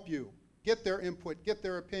to help you. Get their input, get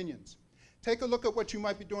their opinions. Take a look at what you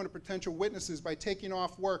might be doing to potential witnesses by taking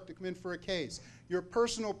off work to come in for a case. Your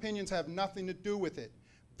personal opinions have nothing to do with it.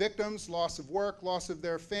 Victims, loss of work, loss of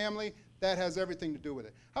their family, That has everything to do with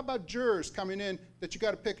it. How about jurors coming in that you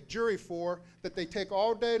got to pick a jury for, that they take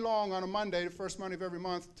all day long on a Monday, the first Monday of every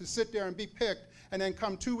month, to sit there and be picked, and then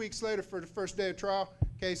come 2 weeks later for the first day of trial,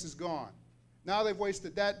 case is gone. Now they've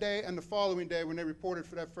wasted that day and the following day when they reported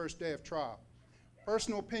for that first day of trial.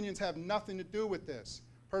 Personal opinions have nothing to do with this.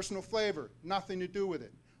 Personal flavor, nothing to do with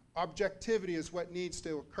it. Objectivity is what needs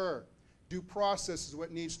to occur. Due process is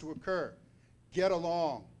what needs to occur. Get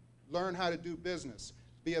along. Learn how to do business.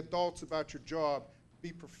 Be adults about your job.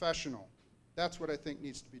 Be professional. That's what I think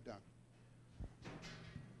needs to be done.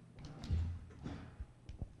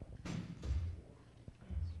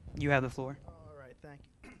 You have the floor. All right, thank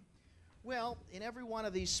you. Well, in every one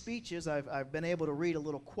of these speeches, I've been able to read a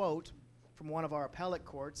little quote from one of our appellate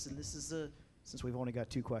courts, and this is since we've only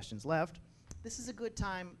got 2 questions left, this is a good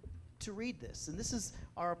time to read this. And this is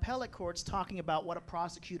our appellate courts talking about what a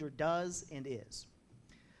prosecutor does and is.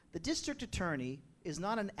 The district attorney is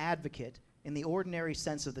not an advocate in the ordinary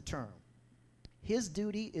sense of the term. His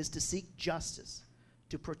duty is to seek justice,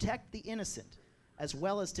 to protect the innocent, as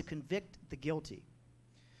well as to convict the guilty.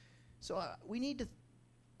 So we need to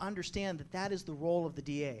understand that that is the role of the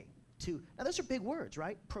DA. Now those are big words,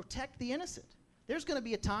 right? Protect the innocent. There's going to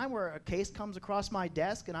be a time where a case comes across my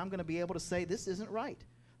desk and I'm going to be able to say this isn't right.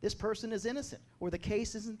 This person is innocent, or the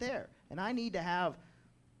case isn't there. And I need to have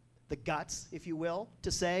the guts, if you will,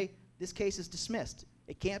 to say this case is dismissed.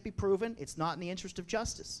 It can't be proven. It's not in the interest of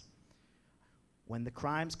justice. When the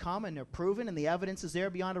crimes come and they're proven and the evidence is there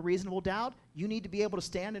beyond a reasonable doubt, you need to be able to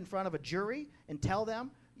stand in front of a jury and tell them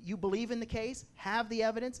you believe in the case, have the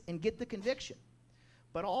evidence, and get the conviction.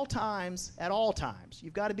 But at all times,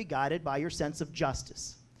 you've got to be guided by your sense of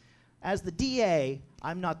justice. As the DA,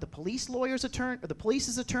 I'm not the police lawyer's attorney, or the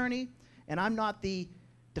police's attorney, and I'm not the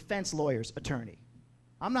defense lawyer's attorney.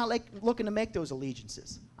 I'm not looking to make those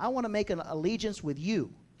allegiances. I want to make an allegiance with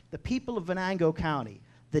you, the people of Venango County.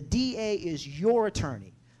 The DA is your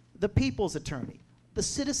attorney, the people's attorney, the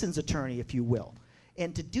citizen's attorney, if you will.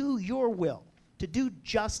 And to do your will, to do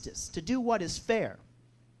justice, to do what is fair.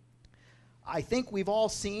 I think we've all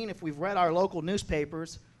seen, if we've read our local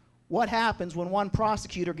newspapers, what happens when one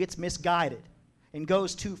prosecutor gets misguided and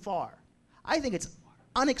goes too far. I think it's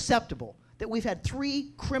unacceptable that we've had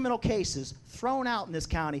 3 criminal cases thrown out in this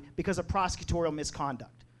county because of prosecutorial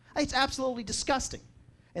misconduct. It's absolutely disgusting.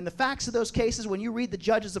 And the facts of those cases, when you read the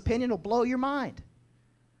judge's opinion, will blow your mind.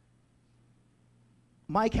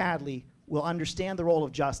 Mike Hadley will understand the role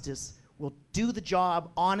of justice, will do the job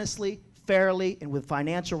honestly, fairly, and with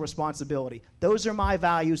financial responsibility. Those are my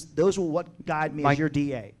values. Those will what guide me as your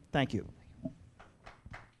DA. Thank you.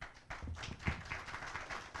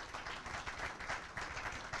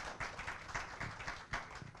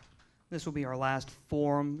 This will be our last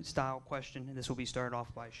forum-style question, and this will be started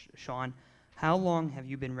off by Sean. How long have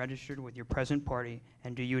you been registered with your present party,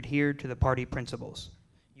 and do you adhere to the party principles?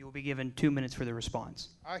 You will be given 2 minutes for the response.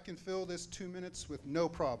 I can fill this 2 minutes with no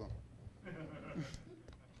problem.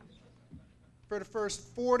 For the first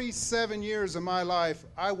 47 years of my life,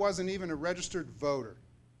 I wasn't even a registered voter.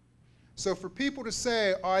 So for people to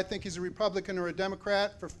say, oh, I think he's a Republican or a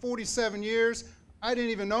Democrat, for 47 years, I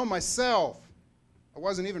didn't even know myself. I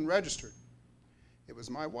wasn't even registered. It was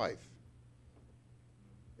my wife.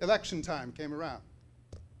 Election time came around.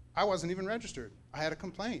 I wasn't even registered. I had a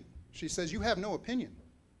complaint. She says, you have no opinion.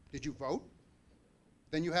 Did you vote?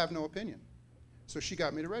 Then you have no opinion. So she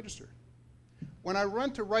got me to register. When I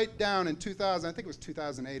went to write down in 2000, I think it was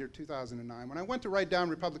 2008 or 2009, when I went to write down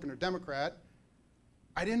Republican or Democrat,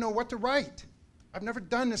 I didn't know what to write. I've never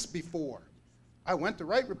done this before. I went to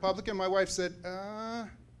write Republican. My wife said,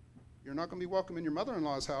 you're not going to be welcome in your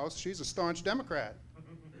mother-in-law's house. She's a staunch Democrat.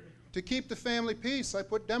 To keep the family peace, I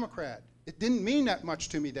put Democrat. It didn't mean that much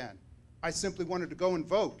to me then. I simply wanted to go and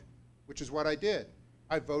vote, which is what I did.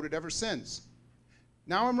 I voted ever since.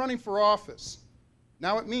 Now I'm running for office.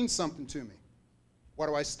 Now it means something to me. What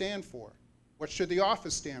do I stand for? What should the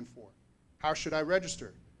office stand for? How should I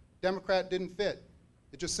register? Democrat didn't fit.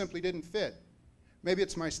 It just simply didn't fit. Maybe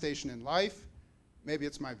it's my station in life. Maybe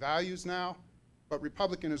it's my values now. But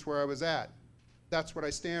Republican is where I was at. That's what I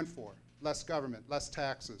stand for. Less government, less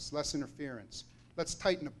taxes, less interference. Let's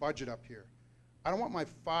tighten the budget up here. I don't want my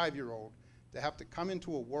 5-year-old to have to come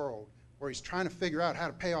into a world where he's trying to figure out how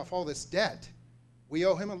to pay off all this debt. We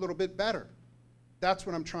owe him a little bit better. That's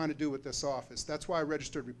what I'm trying to do with this office. That's why I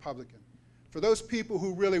registered Republican. For those people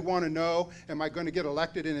who really want to know, am I going to get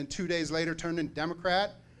elected and then 2 days later turn in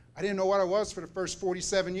Democrat? I didn't know what I was for the first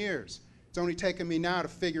 47 years. It's only taken me now to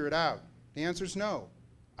figure it out. The answer is no.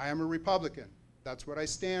 I am a Republican. That's what I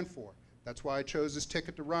stand for. That's why I chose this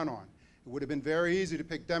ticket to run on. It would have been very easy to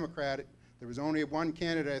pick Democrat There was only one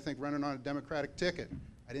candidate, I think, running on a Democratic ticket.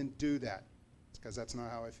 I didn't do that. It's because that's not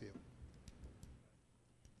how I feel.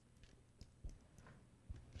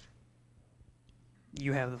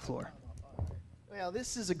 You have the floor. Well,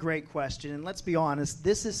 this is a great question, and let's be honest,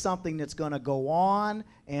 this is something that's going to go on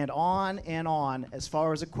and on and on as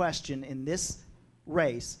far as a question in this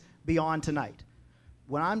race beyond tonight.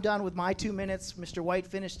 When I'm done with my 2 minutes, Mr. White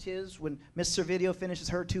finished his, when Ms. Servideo finishes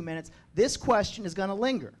her 2 minutes, this question is going to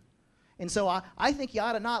linger. And so I think you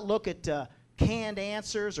ought to not look at canned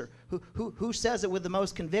answers or who says it with the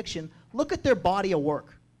most conviction. Look at their body of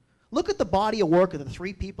work. Look at the body of work of the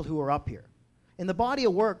three people who are up here. And the body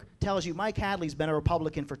of work tells you Mike Hadley's been a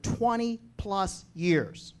Republican for 20-plus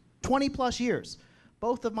years. 20-plus years.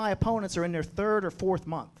 Both of my opponents are in their third or fourth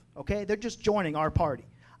month, okay? They're just joining our party.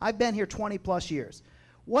 I've been here 20-plus years.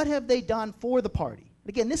 What have they done for the party?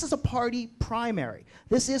 Again, this is a party primary.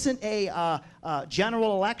 This isn't a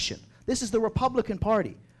general election. This is the Republican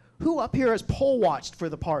Party. Who up here has poll watched for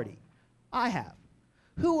the party? I have.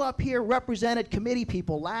 Who up here represented committee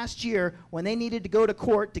people last year when they needed to go to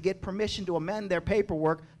court to get permission to amend their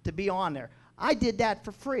paperwork to be on there? I did that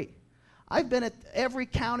for free. I've been at every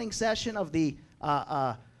counting session of the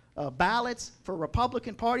ballots for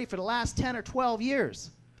Republican Party for the last 10 or 12 years.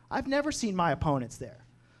 I've never seen my opponents there.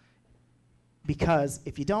 Because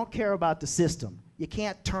if you don't care about the system, you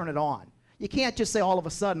can't turn it on. You can't just say all of a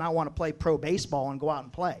sudden, I want to play pro baseball and go out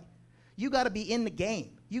and play. You got to be in the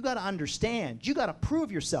game. You got to understand. You got to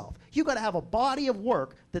prove yourself. You got to have a body of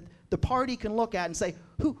work that the party can look at and say,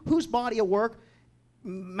 whose body of work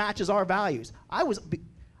matches our values?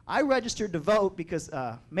 I registered to vote because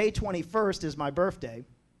May 21st is my birthday,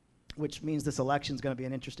 which means this election is going to be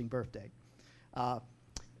an interesting birthday.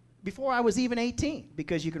 Before I was even 18,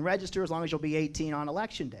 because you can register as long as you'll be 18 on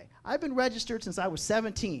election day. I've been registered since I was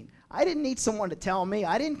 17. I didn't need someone to tell me.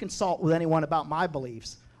 I didn't consult with anyone about my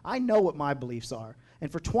beliefs. I know what my beliefs are.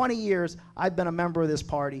 And for 20 years, I've been a member of this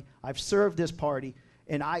party. I've served this party.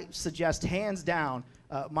 And I suggest, hands down,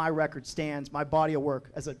 my record stands, my body of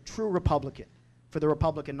work, as a true Republican for the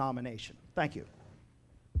Republican nomination. Thank you.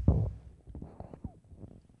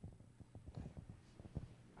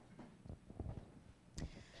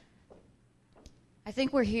 I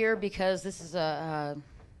think we're here because this is a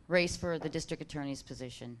race for the district attorney's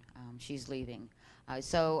position. She's leaving.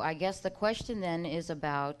 So I guess the question then is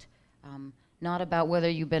about, not about whether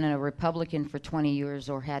you've been a Republican for 20 years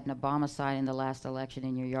or had an Obama sign in the last election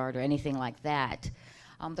in your yard or anything like that.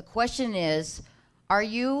 The question is, are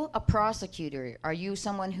you a prosecutor? Are you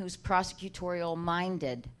someone who's prosecutorial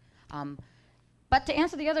minded? But to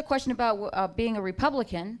answer the other question about being a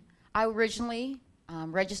Republican, I originally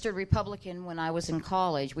registered Republican when I was in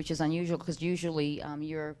college, which is unusual because usually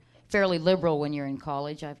you're fairly liberal when you're in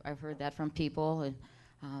college. I've heard that from people.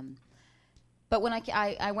 And, but when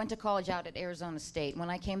I went to college out at Arizona State. When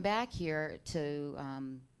I came back here to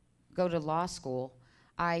go to law school,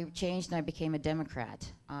 I changed and I became a Democrat.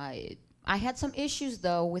 I had some issues,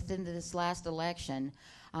 though, within this last election.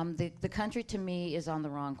 The country, to me, is on the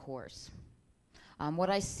wrong course. What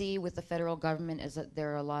I see with the federal government is that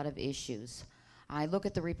there are a lot of issues. I look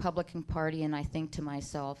at the Republican Party and I think to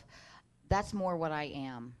myself, that's more what I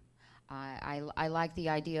am. I like the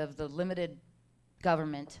idea of the limited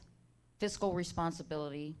government, fiscal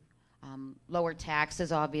responsibility, lower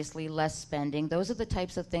taxes, obviously, less spending. Those are the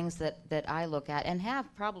types of things that I look at and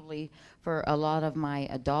have probably for a lot of my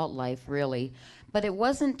adult life, really. But it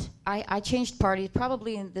wasn't, I changed parties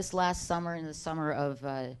probably in this last summer, in the summer of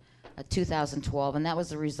 2012, and that was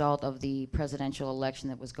the result of the presidential election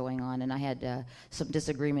that was going on, and I had some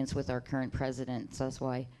disagreements with our current president, so that's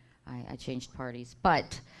why I changed parties.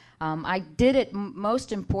 But I did it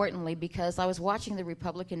most importantly because I was watching the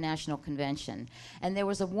Republican National Convention, and there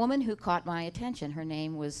was a woman who caught my attention. Her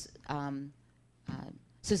name was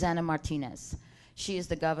Susana Martinez. She is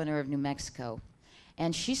the governor of New Mexico,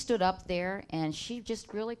 and she stood up there, and she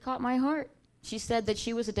just really caught my heart. She said that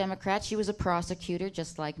she was a Democrat, she was a prosecutor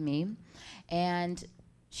just like me, and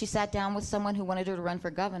she sat down with someone who wanted her to run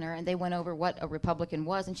for governor, and they went over what a Republican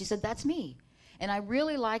was, and she said, that's me. And I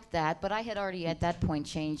really liked that, but I had already at that point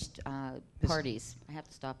changed parties. I have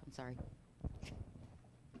to stop, I'm sorry.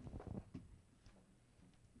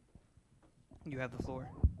 You have the floor.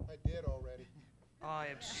 I did already. I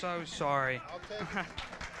am so sorry. I'll take it.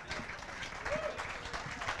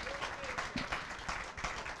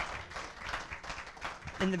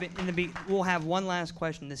 We'll have one last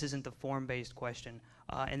question. This isn't the form-based question.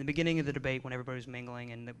 In the beginning of the debate, when everybody was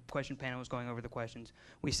mingling and the question panel was going over the questions,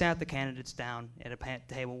 we sat the candidates down at a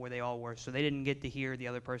table where they all were, so they didn't get to hear the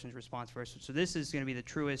other person's response first. So this is going to be the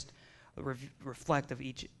truest reflect of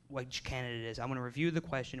what each candidate is. I'm going to review the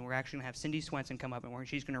question. We're actually going to have Cindy Swenson come up, and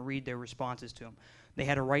she's going to read their responses to them. They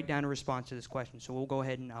had to write down a response to this question, so we'll go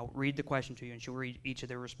ahead and I'll read the question to you, and she'll read each of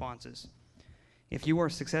their responses. If you are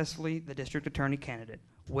successfully the district attorney candidate,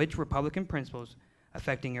 which Republican principles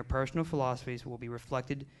affecting your personal philosophies will be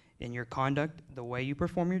reflected in your conduct, the way you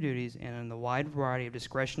perform your duties, and in the wide variety of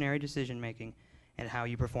discretionary decision-making and how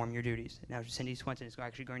you perform your duties? Now, Cindy Swenson is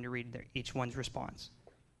actually going to read each one's response.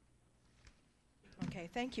 Okay,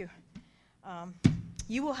 thank you.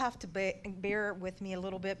 You will have to bear with me a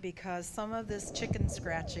little bit because some of this chicken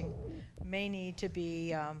scratching may need to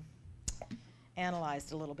be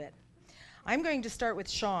analyzed a little bit. I'm going to start with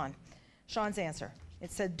Sean's answer.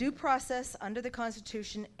 It said, due process under the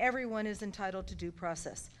Constitution, everyone is entitled to due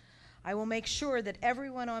process. I will make sure that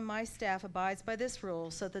everyone on my staff abides by this rule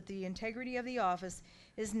so that the integrity of the office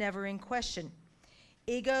is never in question.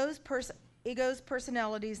 Egos,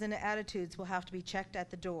 personalities, and attitudes will have to be checked at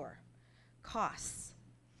the door. Costs.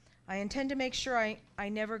 I intend to make sure I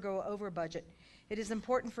never go over budget. It is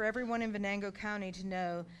important for everyone in Venango County to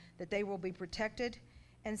know that they will be protected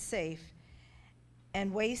and safe,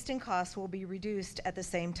 and waste and costs will be reduced at the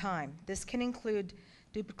same time. This can include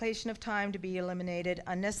duplication of time to be eliminated,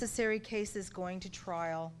 unnecessary cases going to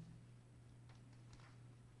trial,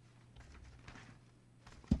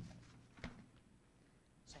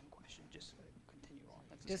 Same question, just continue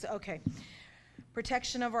on. okay.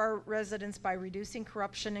 Protection of our residents by reducing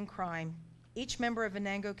corruption and crime. Each member of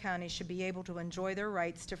Venango County should be able to enjoy their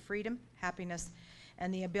rights to freedom, happiness,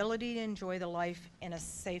 and the ability to enjoy the life in a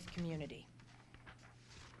safe community.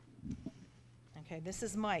 Okay, this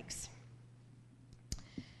is Mike's.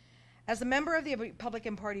 As a member of the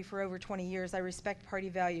Republican Party for over 20 years, I respect party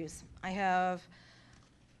values. I have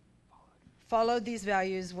followed these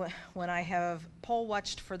values when I have poll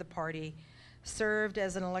watched for the party, served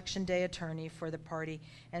as an election day attorney for the party,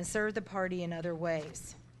 and served the party in other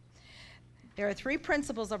ways. There are three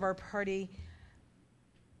principles of our party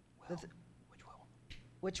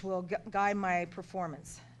which will guide my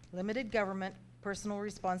performance: limited government, personal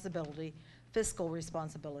responsibility, fiscal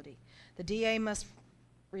responsibility. The DA must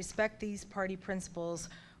respect these party principles.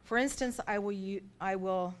 For instance, I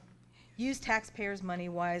will use taxpayers' money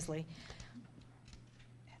wisely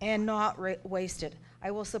and not waste it.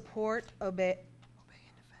 I will support, obey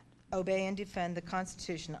and defend the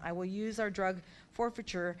Constitution. I will use our drug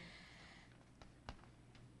forfeiture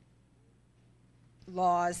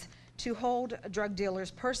laws to hold drug dealers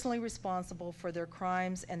personally responsible for their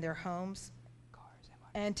crimes and their homes,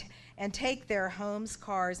 and take their homes,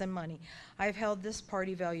 cars, and money. I've held this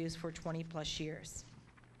party values for 20 plus years.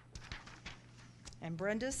 And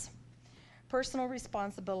Brenda's, personal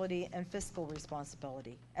responsibility and fiscal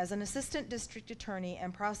responsibility. As an assistant district attorney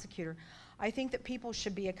and prosecutor, I think that people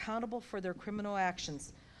should be accountable for their criminal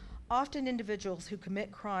actions. Often individuals who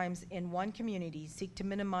commit crimes in one community seek to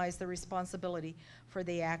minimize the responsibility for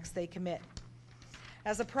the acts they commit.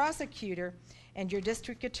 As a prosecutor and your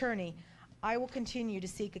district attorney, I will continue to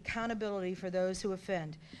seek accountability for those who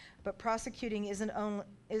offend, but prosecuting isn't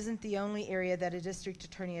the only area that a district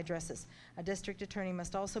attorney addresses. A district attorney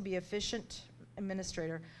must also be efficient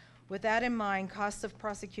administrator. With that in mind, costs of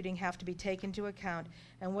prosecuting have to be taken into account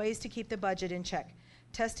and ways to keep the budget in check.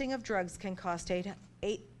 Testing of drugs can cost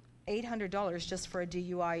 $800 just for a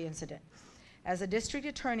DUI incident. As a district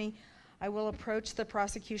attorney, I will approach the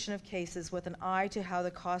prosecution of cases with an eye to how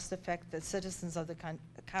the costs affect the citizens of the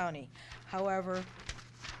county. However,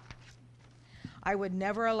 I would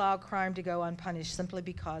never allow crime to go unpunished simply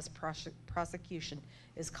because prosecution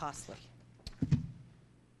is costly.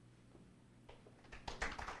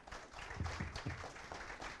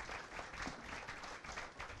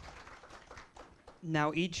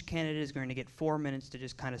 Now, each candidate is going to get 4 minutes to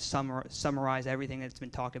just kind of summarize everything that's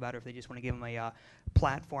been talked about, or if they just want to give them a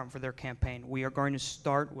platform for their campaign. We are going to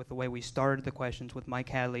start with the way we started the questions, with Mike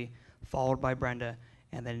Hadley, followed by Brenda,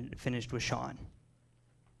 and then finished with Sean.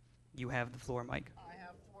 You have the floor, Mike. I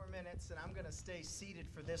have 4 minutes, and I'm going to stay seated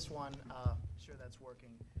for this one. Sure that's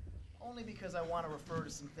working. Only because I want to refer to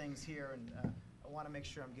some things here, and I want to make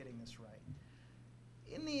sure I'm getting this right.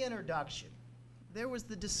 In the introduction, there was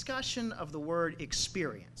the discussion of the word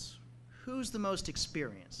experience. Who's the most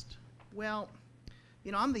experienced? Well,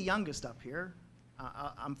 you know, I'm the youngest up here.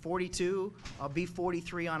 I'm 42. I'll be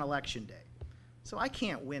 43 on election day. So I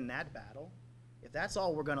can't win that battle. If that's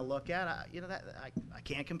all we're going to look at, I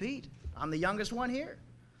can't compete. I'm the youngest one here.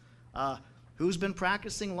 Who's been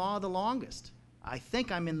practicing law the longest? I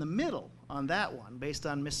think I'm in the middle on that one, based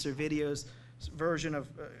on Ms. Servidio's version of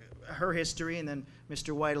her history, and then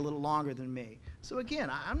Mr. White a little longer than me. So again,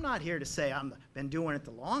 I'm not here to say I've been doing it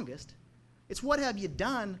the longest. It's what have you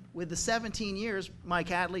done with the 17 years, Mike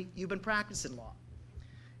Hadley, you've been practicing law.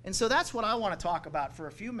 And so that's what I want to talk about for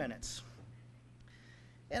a few minutes.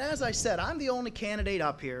 And as I said, I'm the only candidate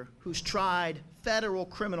up here who's tried federal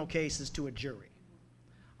criminal cases to a jury.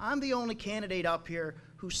 I'm the only candidate up here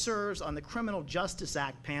who serves on the Criminal Justice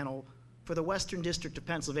Act panel for the Western District of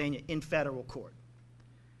Pennsylvania in federal court.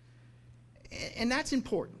 And that's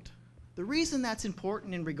important. The reason that's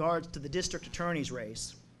important in regards to the district attorney's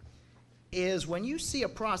race is when you see a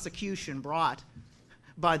prosecution brought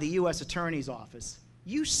by the U.S. Attorney's Office,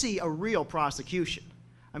 you see a real prosecution.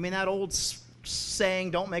 I mean, that old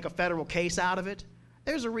saying, don't make a federal case out of it,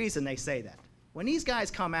 there's a reason they say that. When these guys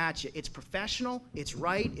come at you, it's professional, it's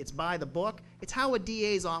right, it's by the book, it's how a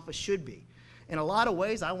DA's office should be. In a lot of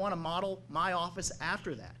ways, I want to model my office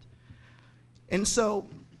after that. And so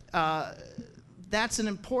that's an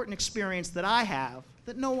important experience that I have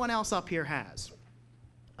that no one else up here has.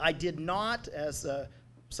 I did not, as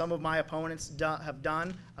some of my opponents have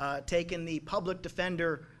done, taken the public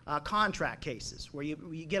defender contract cases, where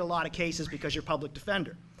you get a lot of cases because you're public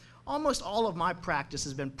defender. Almost all of my practice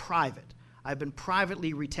has been private. I've been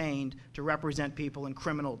privately retained to represent people in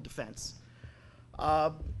criminal defense.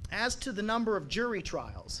 As to the number of jury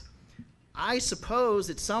trials, I suppose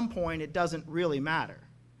at some point it doesn't really matter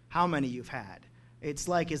how many you've had. It's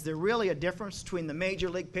like, is there really a difference between the major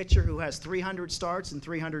league pitcher who has 300 starts and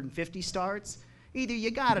 350 starts? Either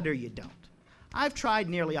you got it or you don't. I've tried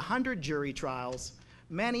nearly 100 jury trials,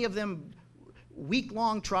 many of them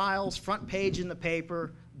week-long trials, front page in the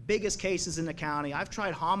paper, biggest cases in the county. I've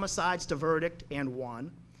tried homicides to verdict and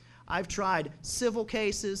won. I've tried civil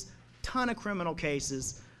cases, ton of criminal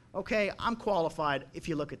cases. Okay, I'm qualified if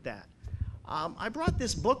you look at that. I brought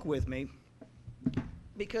this book with me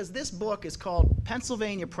because this book is called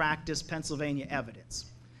Pennsylvania Practice, Pennsylvania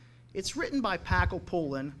Evidence. It's written by Packle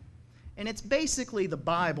Poulin, and it's basically the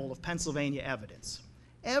Bible of Pennsylvania evidence.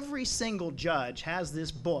 Every single judge has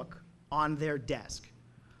this book on their desk.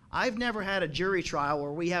 I've never had a jury trial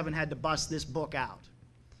where we haven't had to bust this book out.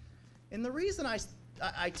 And the reason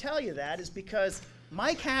I tell you that is because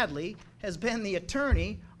Mike Hadley has been the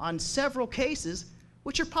attorney on several cases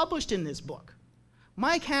which are published in this book.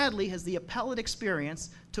 Mike Hadley has the appellate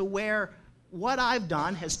experience to where what I've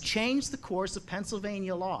done has changed the course of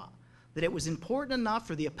Pennsylvania law, that it was important enough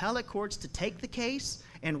for the appellate courts to take the case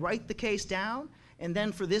and write the case down, and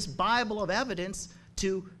then for this Bible of evidence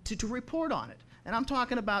to report on it. And I'm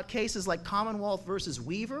talking about cases like Commonwealth versus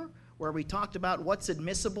Weaver, where we talked about what's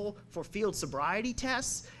admissible for field sobriety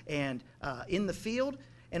tests and in the field.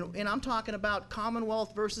 And I'm talking about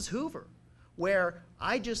Commonwealth versus Hoover, where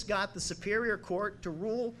I just got the Superior Court to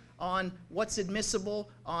rule on what's admissible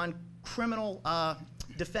on criminal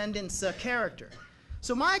defendants' character.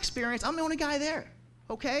 So my experience, I'm the only guy there,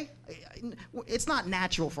 okay? It's not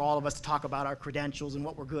natural for all of us to talk about our credentials and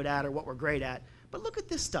what we're good at or what we're great at. But look at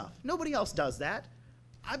this stuff. Nobody else does that.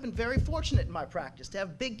 I've been very fortunate in my practice to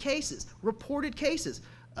have big cases, reported cases,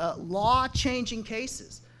 law-changing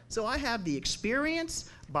cases. So I have the experience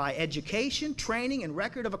by education, training, and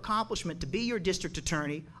record of accomplishment to be your district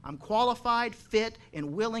attorney. I'm qualified, fit,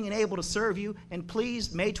 and willing and able to serve you. And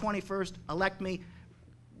please, May 21st, elect me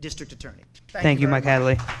district attorney. Thank you, Mike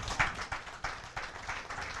Hadley.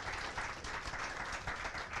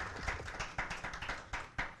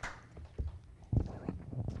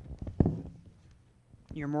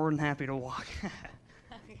 You're more than happy to walk.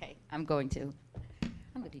 Okay, I'm going to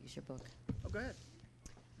use your book. Oh, go ahead.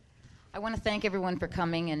 I want to thank everyone for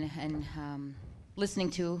coming and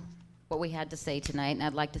listening to what we had to say tonight. And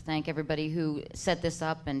I'd like to thank everybody who set this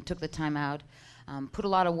up and took the time out, put a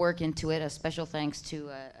lot of work into it. A special thanks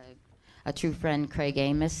to a true friend, Craig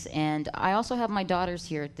Amos. And I also have my daughters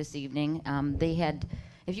here this evening. They had,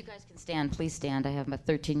 if you guys can stand, please stand. I have my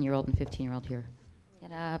 13-year-old and 15-year-old here.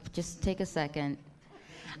 Get up, just take a second.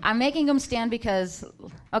 I'm making them stand because,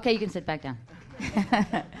 okay, you can sit back down.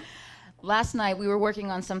 Last night we were working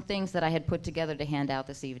on some things that I had put together to hand out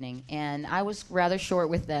this evening, and I was rather short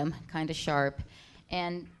with them, kind of sharp,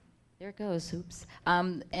 and there it goes, oops.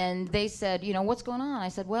 And they said, you know, what's going on? I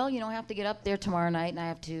said, well, you know, I have to get up there tomorrow night, and I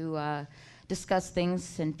have to discuss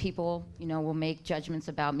things, and people, you know, will make judgments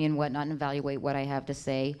about me and whatnot and evaluate what I have to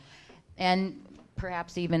say, and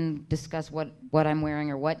perhaps even discuss what I'm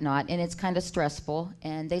wearing or whatnot, and it's kind of stressful.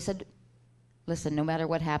 And they said, listen, no matter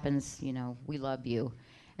what happens, you know, we love you.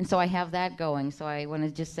 And so I have that going, so I want to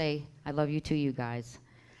just say I love you too, you guys.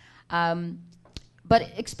 But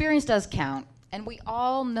experience does count. And we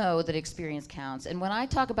all know that experience counts. And when I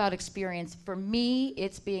talk about experience, for me,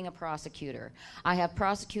 it's being a prosecutor. I have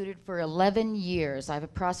prosecuted for 11 years.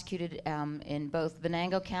 I've prosecuted in both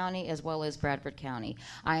Venango County as well as Bradford County.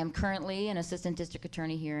 I am currently an assistant district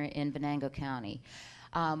attorney here in Venango County.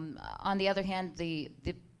 On the other hand,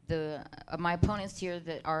 my opponents here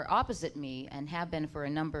that are opposite me and have been for a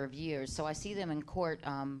number of years, so I see them in court,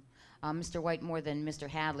 Mr. White more than Mr.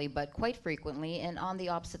 Hadley, but quite frequently, and on the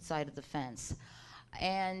opposite side of the fence.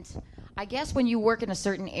 And I guess when you work in a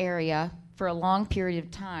certain area for a long period of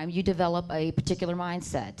time, you develop a particular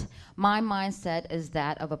mindset. My mindset is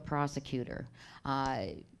that of a prosecutor.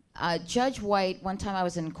 Judge White, one time I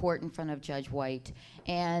was in court in front of Judge White,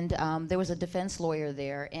 and there was a defense lawyer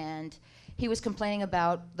there, and he was complaining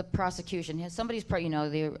about the prosecution. Somebody's,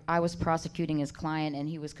 I was prosecuting his client, and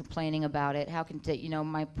he was complaining about it. How can,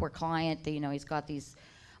 my poor client, he's got these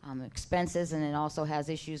expenses, and it also has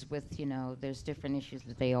issues with, there's different issues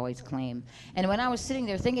that they always claim. And when I was sitting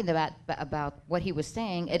there thinking about what he was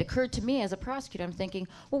saying, it occurred to me as a prosecutor, I'm thinking,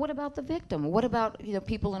 well, what about the victim? What about,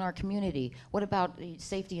 people in our community? What about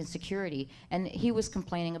safety and security? And he was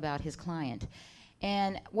complaining about his client.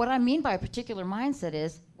 And what I mean by a particular mindset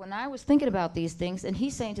is, when I was thinking about these things, and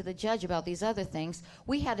he's saying to the judge about these other things,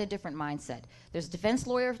 we had a different mindset. There's defense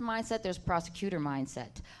lawyer mindset, there's prosecutor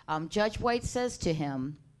mindset. Judge White says to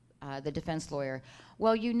him, the defense lawyer,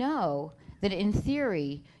 well, you know that in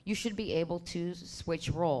theory, you should be able to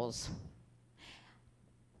switch roles.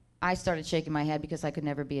 I started shaking my head because I could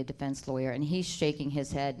never be a defense lawyer, and he's shaking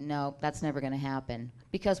his head, no, that's never going to happen,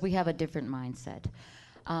 because we have a different mindset.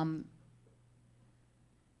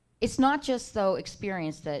 It's not just, though,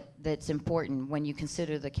 experience that's important when you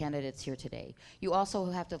consider the candidates here today. You also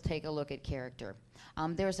have to take a look at character.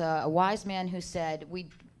 There's a wise man who said, we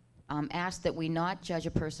ask that we not judge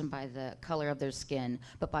a person by the color of their skin,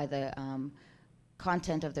 but by the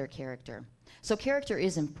content of their character. So character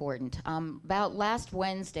is important. About last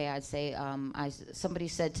Wednesday, I'd say, somebody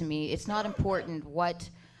said to me, it's not important what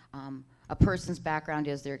a person's background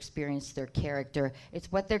is, their experience, their character. It's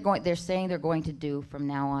what they're saying they're going to do from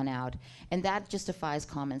now on out. And that justifies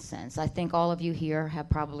common sense. I think all of you here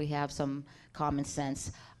probably have some common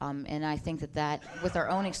sense. And I think that with our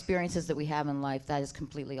own experiences that we have in life, that is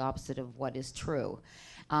completely opposite of what is true.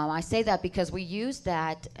 I say that because we use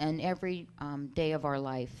that in every day of our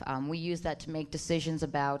life. We use that to make decisions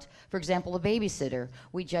about, for example, a babysitter.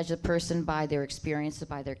 We judge a person by their experience,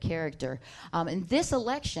 by their character. In this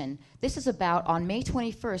election, this is about, on May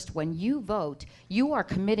 21st, when you vote, you are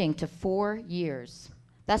committing to 4 years.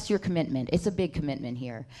 That's your commitment. It's a big commitment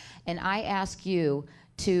here. And I ask you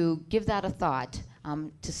to give that a thought,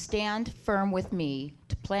 to stand firm with me,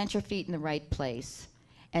 to plant your feet in the right place,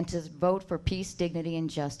 and to vote for peace, dignity, and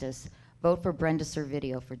justice. Vote for Brenda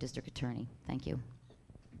Servideo for District Attorney. Thank you.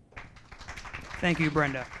 Thank you,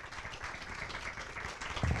 Brenda.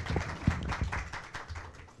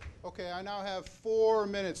 Okay, I now have 4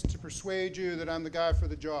 minutes to persuade you that I'm the guy for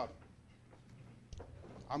the job.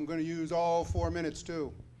 I'm going to use all 4 minutes,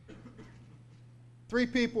 too. 3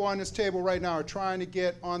 people on this table right now are trying to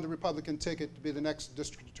get on the Republican ticket to be the next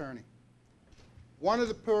district attorney. One of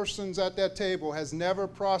the persons at that table has never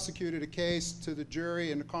prosecuted a case to the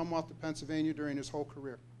jury in the Commonwealth of Pennsylvania during his whole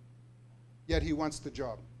career, yet he wants the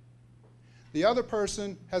job. The other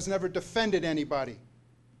person has never defended anybody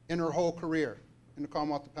in her whole career in the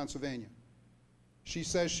Commonwealth of Pennsylvania. She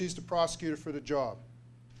says she's the prosecutor for the job,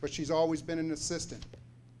 but she's always been an assistant.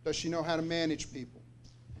 Does she know how to manage people?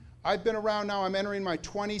 I've been around now, I'm entering my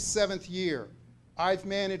 27th year. I've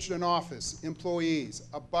managed an office, employees,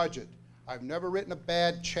 a budget. I've never written a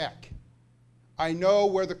bad check. I know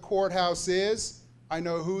where the courthouse is. I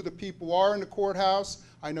know who the people are in the courthouse.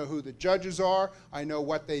 I know who the judges are. I know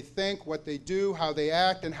what they think, what they do, how they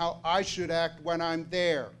act, and how I should act when I'm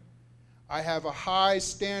there. I have a high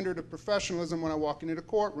standard of professionalism when I walk into the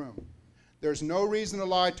courtroom. There's no reason to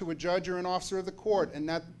lie to a judge or an officer of the court, and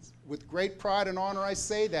that, with great pride and honor, I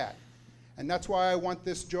say that. And that's why I want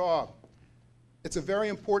this job. It's a very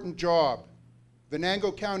important job.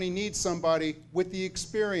 Venango County needs somebody with the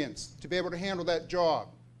experience to be able to handle that job.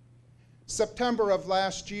 September of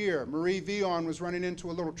last year, Marie Villon was running into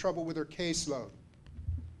a little trouble with her caseload.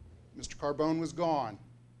 Mr. Carbone was gone.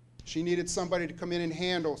 She needed somebody to come in and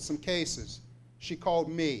handle some cases. She called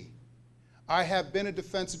me. I have been a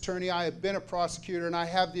defense attorney, I have been a prosecutor, and I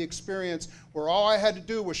have the experience where all I had to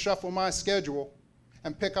do was shuffle my schedule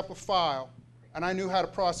and pick up a file, and I knew how to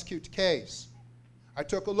prosecute the case. I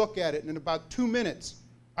took a look at it, and in about 2 minutes,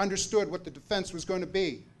 understood what the defense was going to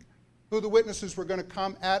be, who the witnesses were going to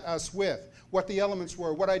come at us with, what the elements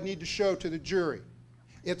were, what I'd need to show to the jury.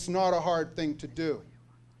 It's not a hard thing to do.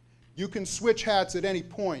 You can switch hats at any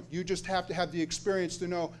point. You just have to have the experience to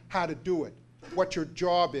know how to do it, what your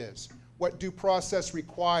job is, what due process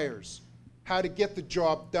requires, how to get the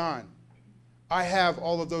job done. I have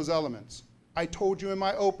all of those elements. I told you in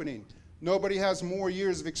my opening, nobody has more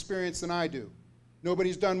years of experience than I do.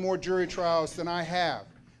 Nobody's done more jury trials than I have.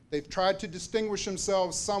 They've tried to distinguish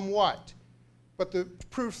themselves somewhat, but the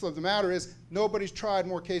proof of the matter is nobody's tried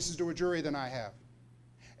more cases to a jury than I have.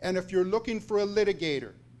 And if you're looking for a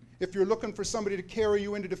litigator, if you're looking for somebody to carry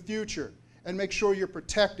you into the future and make sure you're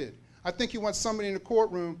protected, I think you want somebody in the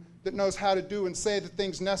courtroom that knows how to do and say the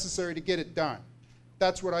things necessary to get it done.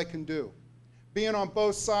 That's what I can do. Being on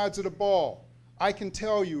both sides of the ball, I can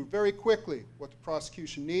tell you very quickly what the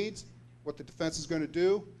prosecution needs, what the defense is going to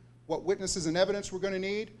do, what witnesses and evidence we're going to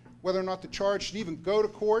need, whether or not the charge should even go to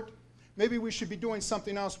court. Maybe we should be doing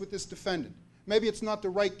something else with this defendant. Maybe it's not the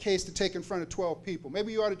right case to take in front of 12 people.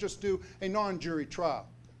 Maybe you ought to just do a non-jury trial.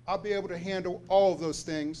 I'll be able to handle all of those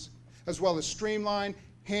things, as well as streamline,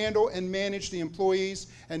 handle, and manage the employees,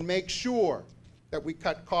 and make sure that we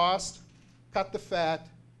cut costs, cut the fat,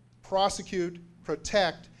 prosecute,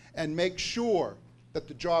 protect, and make sure that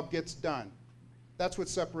the job gets done. That's what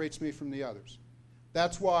separates me from the others.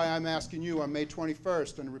 That's why I'm asking you on May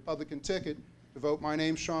 21st on the Republican ticket to vote my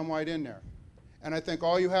name, Shaun White, in there. And I think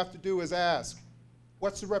all you have to do is ask,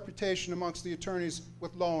 what's the reputation amongst the attorneys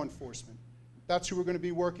with law enforcement? That's who we're going to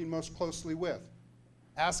be working most closely with.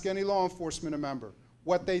 Ask any law enforcement member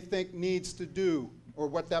what they think needs to do or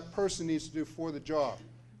what that person needs to do for the job.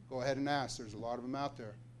 Go ahead and ask. There's a lot of them out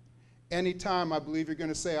there. Anytime I believe you're going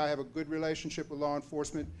to say I have a good relationship with law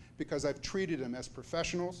enforcement because I've treated them as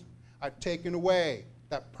professionals, I've taken away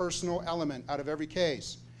that personal element out of every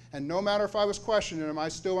case. And no matter if I was questioning them, I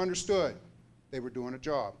still understood they were doing a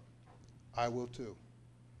job. I will too.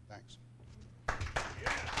 Thanks.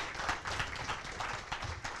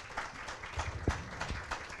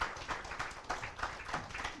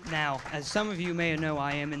 Now, as some of you may know,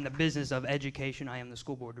 I am in the business of education. I am the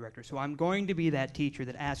school board director. So I'm going to be that teacher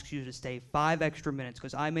that asks you to stay 5 extra minutes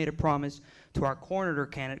because I made a promise to our coroner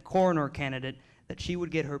candidate that she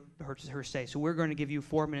would get her say. So we're going to give you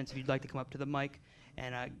 4 minutes if you'd like to come up to the mic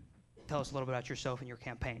and tell us a little bit about yourself and your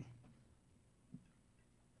campaign.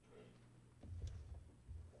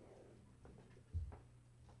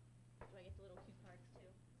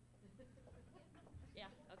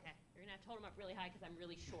 Hold them up really high because I'm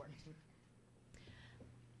really short.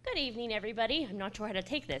 Good evening, everybody. I'm not sure how to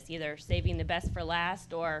take this, either saving the best for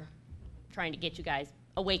last or trying to get you guys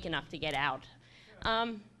awake enough to get out.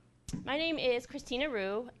 My name is Christina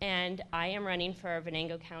Rue, and I am running for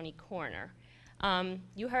Venango County Coroner.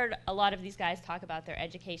 You heard a lot of these guys talk about their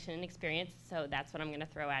education and experience, so that's what I'm going to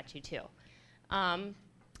throw at you, too. I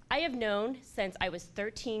have known since I was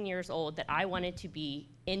 13 years old that I wanted to be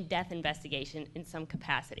in death investigation in some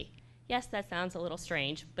capacity. Yes, that sounds a little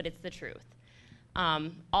strange, but it's the truth.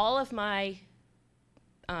 All of my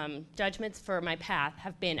judgments for my path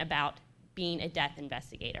have been about being a death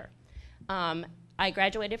investigator. I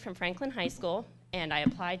graduated from Franklin High School, and I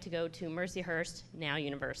applied to go to Mercyhurst, now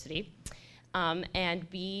University, and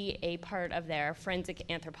be a part of their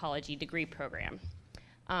forensic anthropology degree program.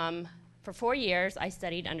 For 4 years, I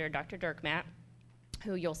studied under Dr. Dirkmatt,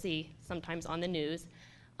 who you'll see sometimes on the news.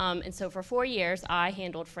 And so for 4 years, I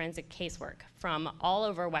handled forensic casework from all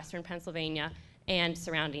over Western Pennsylvania and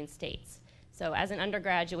surrounding states. So as an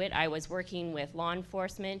undergraduate, I was working with law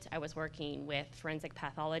enforcement. I was working with forensic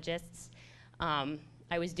pathologists.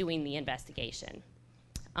 I was doing the investigation.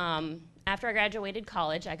 After I graduated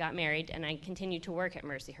college, I got married, and I continued to work at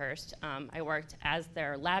Mercyhurst. I worked as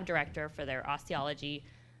their lab director for their osteology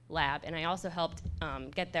lab, and I also helped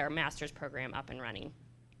get their master's program up and running.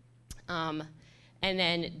 And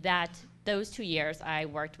then those 2 years, I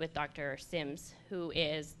worked with Dr. Sims, who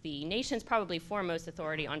is the nation's probably foremost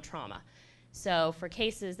authority on trauma. So for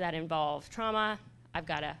cases that involve trauma, I've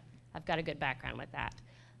got a good background with that.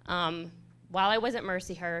 While I was at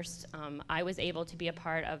Mercyhurst, I was able to be a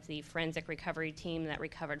part of the forensic recovery team that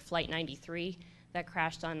recovered Flight 93 that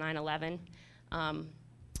crashed on 9/11.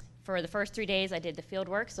 For the first 3 days, I did the field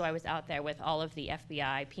work, so I was out there with all of the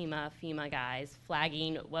FBI, PEMA, FEMA guys,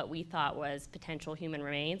 flagging what we thought was potential human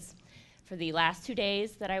remains. For the last 2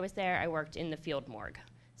 days that I was there, I worked in the field morgue.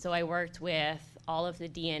 So I worked with all of the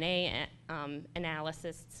DNA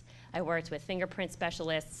analysts, I worked with fingerprint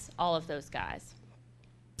specialists, all of those guys.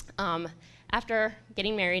 After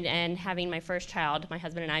getting married and having my first child, my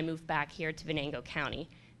husband and I moved back here to Venango County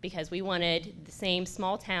because we wanted the same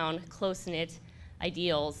small town, close-knit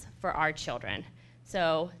ideals for our children.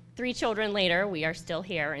 So 3 children later, we are still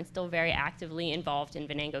here and still very actively involved in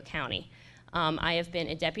Venango County. I have been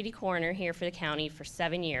a deputy coroner here for the county for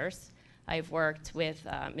 7 years. I've worked with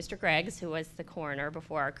Mr. Greggs, who was the coroner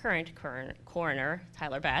before our current coroner,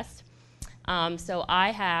 Tyler Best. So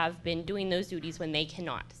I have been doing those duties when they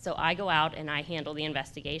cannot. So I go out and I handle the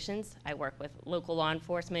investigations. I work with local law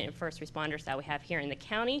enforcement and first responders that we have here in the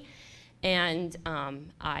county. And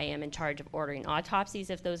I am in charge of ordering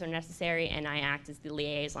autopsies if those are necessary, and I act as the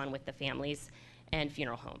liaison with the families and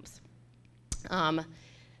funeral homes.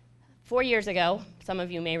 4 years ago, some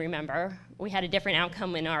of you may remember, we had a different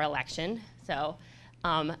outcome in our election. So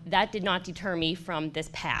that did not deter me from this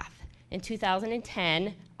path. In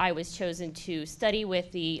 2010, I was chosen to study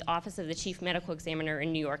with the Office of the Chief Medical Examiner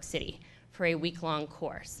in New York City for a week-long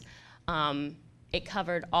course. It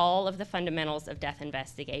covered all of the fundamentals of death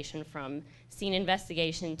investigation, from scene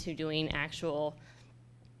investigation to doing actual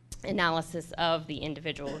analysis of the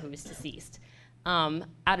individual who was deceased. Out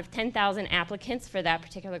of 10,000 applicants for that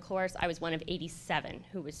particular course, I was one of 87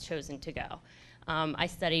 who was chosen to go. I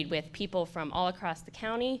studied with people from all across the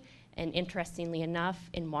county, and interestingly enough,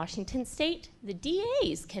 in Washington State, the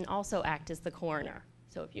DAs can also act as the coroner.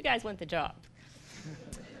 So if you guys want the job.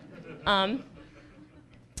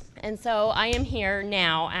 And so I am here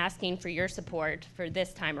now asking for your support for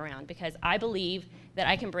this time around, because I believe that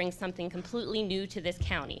I can bring something completely new to this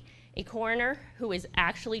county. A coroner who is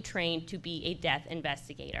actually trained to be a death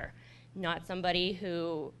investigator, not somebody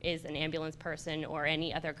who is an ambulance person or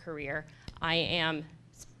any other career. I am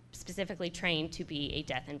specifically trained to be a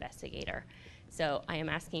death investigator. So I am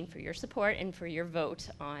asking for your support and for your vote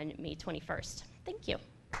on May 21st. Thank you.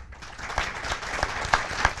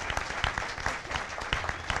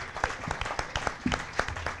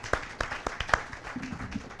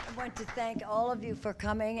 I want to thank all of you for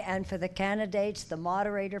coming, and for the candidates, the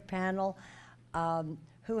moderator panel,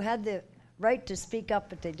 who had the right to speak up,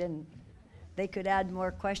 but they didn't. They could add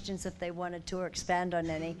more questions if they wanted to, or expand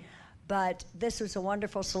on any. But this was a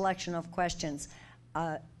wonderful selection of questions.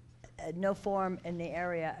 No forum in the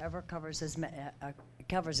area ever covers as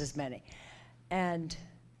many. And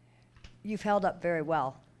you've held up very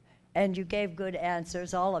well. And you gave good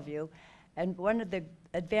answers, all of you. And one of the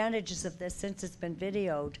advantages of this, since it's been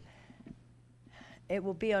videoed, it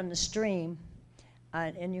will be on the stream,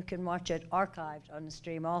 and you can watch it archived on the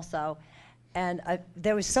stream also. And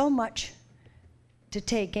there was so much to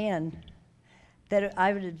take in that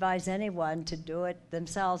I would advise anyone to do it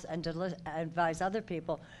themselves, and to advise other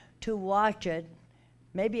people to watch it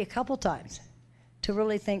maybe a couple times to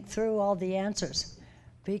really think through all the answers,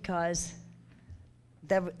 because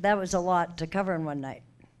that was a lot to cover in one night.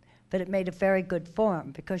 But it made a very good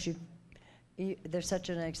forum, because there's such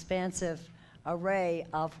an expansive array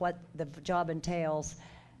of what the job entails,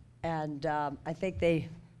 and I think they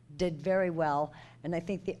did very well, and I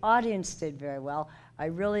think the audience did very well. I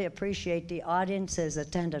really appreciate the audience's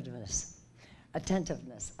attentiveness.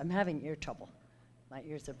 I'm having ear trouble. My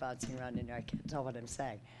ears are bouncing around in here. I can't tell what I'm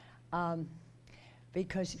saying.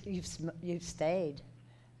 Because you've stayed.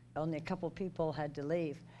 Only a couple people had to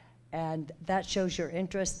leave, and that shows your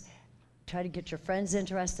interest. Try to get your friends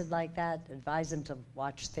interested like that. Advise them to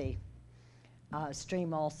watch the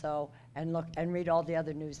stream also, and look and read all the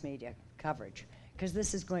other news media coverage, because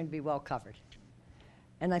this is going to be well covered.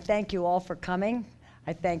 And I thank you all for coming.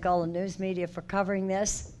 I thank all the news media for covering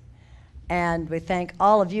this, and we thank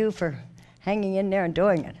all of you for hanging in there and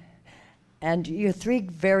doing it. And you're 3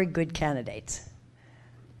 very good candidates.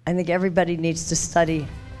 I think everybody needs to study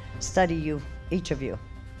you, each of you,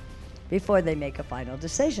 before they make a final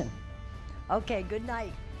decision. Okay, good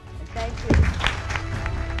night, and thank you.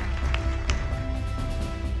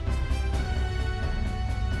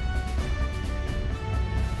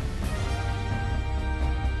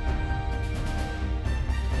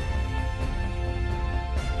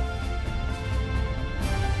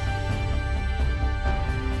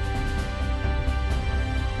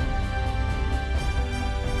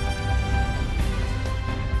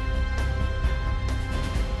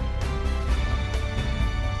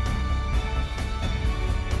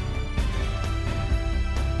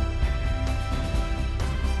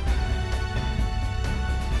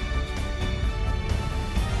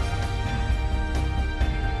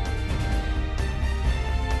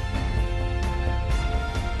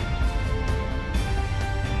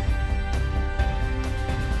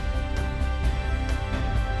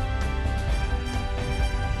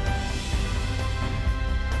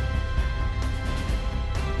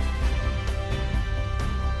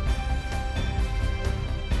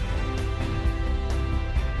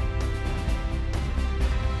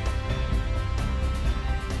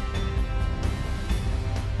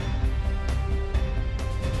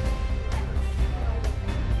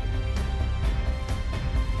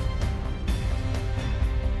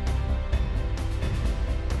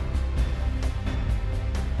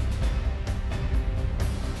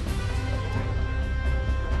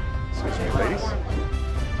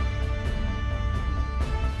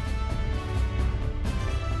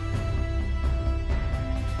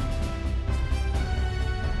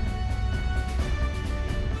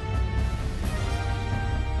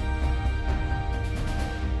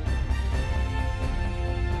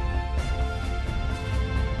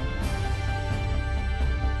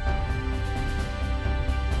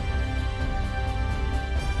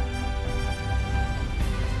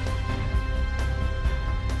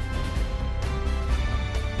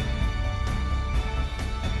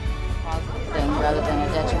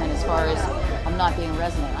 not being a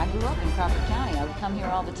resident. I grew up in Crawford County. I would come here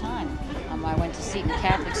all the time. I went to Seton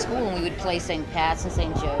Catholic School, and we would play St. Pat's and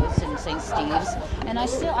St. Joe's and St. Steve's, and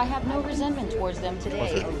I have no resentment towards them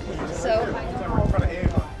today. So. Oh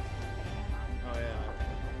yeah,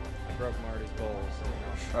 I broke Marty's bowls.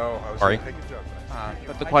 Oh, I was Sorry. going to take a joke.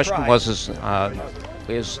 But the question was,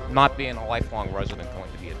 is not being a lifelong resident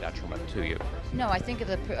going to be a detriment to you? No, I think if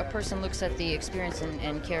a person looks at the experience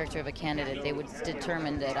and character of a candidate, they would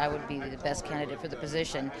determine that I would be the best candidate for the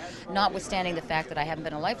position, notwithstanding the fact that I haven't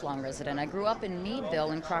been a lifelong resident. I grew up in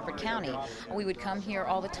Meadville in Crawford County. We would come here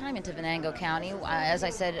all the time into Venango County. As I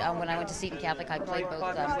said, when I went to Seton Catholic, I played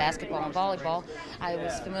both basketball and volleyball. I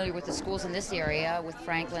was familiar with the schools in this area, with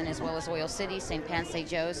Franklin as well as Oil City, St. Pat's, St.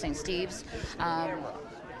 Joe's, St. Steve's.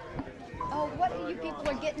 Oh, what you people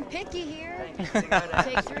are getting picky here.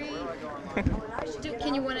 Take three.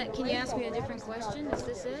 Can you ask me a different question? Is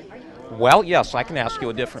this it? Well, yes, I can ask you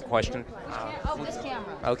a different question. This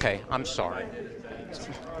camera. Okay, I'm sorry.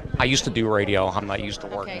 I used to do radio. I'm not used to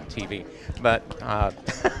working TV. But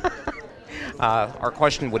our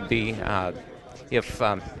question would be if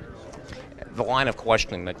the line of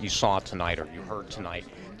questioning that you saw tonight or you heard tonight,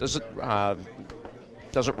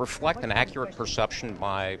 does it reflect an accurate perception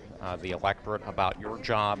by the electorate about your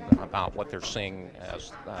job, about what they're seeing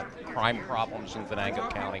as crime problems in Venango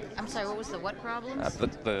County? I'm sorry, what was the what problems?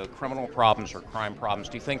 The criminal problems or crime problems.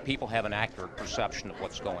 Do you think people have an accurate perception of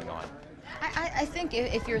what's going on? I think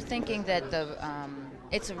if you're thinking that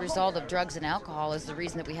it's a result of drugs and alcohol is the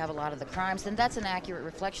reason that we have a lot of the crimes, then that's an accurate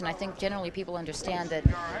reflection. I think generally people understand that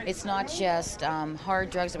it's not just hard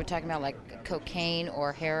drugs that we're talking about, like cocaine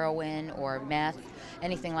or heroin or meth,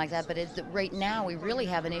 anything like that, but right now we really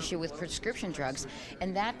have an issue with prescription drugs,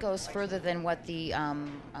 and that goes further than what the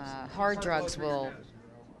hard drugs will,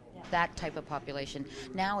 that type of population.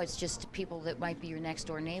 Now it's just people that might be your next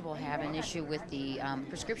door neighbor have an issue with the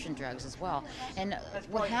prescription drugs as well. And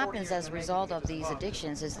what happens as a result of these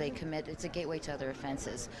addictions is it's a gateway to other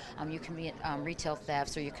offenses. You commit retail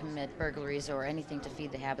thefts, or you commit burglaries, or anything to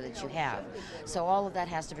feed the habit that you have. So all of that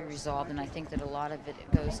has to be resolved, and I think that a lot of it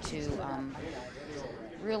goes to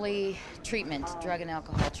really treatment, drug and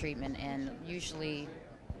alcohol treatment, and usually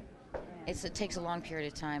it takes a long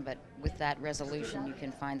period of time, but with that resolution you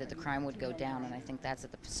can find that the crime would go down, and I think that's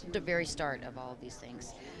at the very start of all of these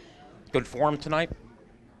things. Good form tonight?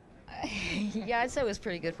 Yeah, I'd say it was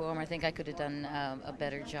pretty good for him. I think I could have done a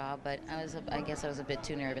better job, but I guess I was a bit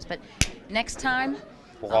too nervous. But next time,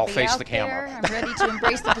 we'll I'll all be face out the there. camera. I'm ready to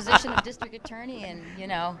embrace the position of district attorney, and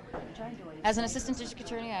as an assistant district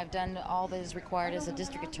attorney, I've done all that is required as a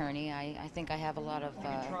district attorney. I think I have a lot of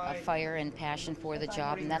fire and passion for the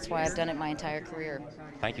job, and that's why I've done it my entire career.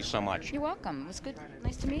 Thank you so much. You're welcome. It was good.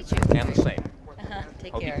 Nice to meet you. And the same.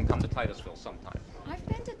 Take Hope care. you can come to Titusville sometime. I've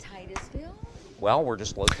been to Titusville. Well, we're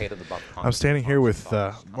just located above Congress. I'm standing here with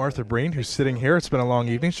Martha Breen, who's sitting here. It's been a long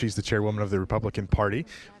evening. She's the chairwoman of the Republican Party.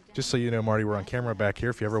 Just so you know, Marty, we're on camera back here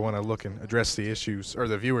if you ever want to look and address the issues, or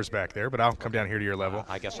the viewers back there, but I'll come down here to your level.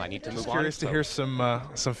 I guess I need to move on. Just curious to hear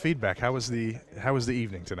some feedback. How was the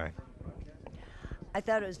evening tonight? I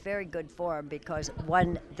thought it was very good forum because,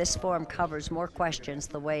 one, this forum covers more questions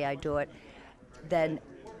the way I do it than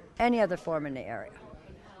any other forum in the area.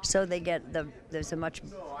 So they get the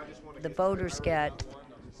voters get,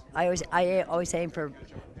 I always aim for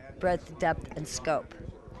breadth, depth, and scope.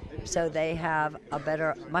 So they have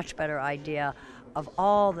a much better idea of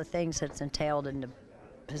all the things that's entailed in the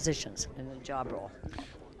positions in the job role.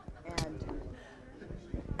 And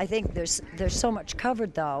I think there's so much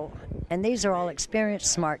covered though, and these are all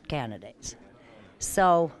experienced, smart candidates.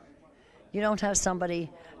 So you don't have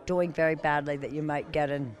somebody doing very badly that you might get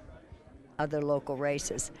in other local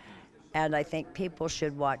races. And I think people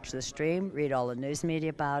should watch the stream, read all the news media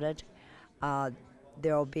about it.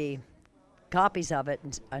 There will be copies of it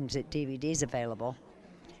and DVDs available,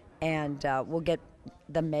 and we'll get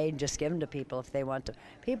them made and just give them to people if they want to.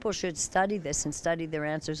 People should study this and study their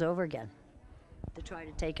answers over again to try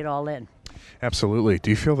to take it all in. Absolutely. Do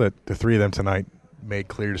you feel that the three of them tonight made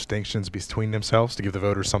clear distinctions between themselves to give the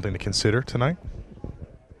voters something to consider tonight?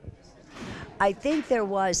 I think there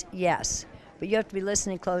was, yes, but you have to be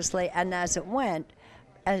listening closely, and as it went,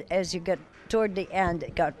 as you get toward the end,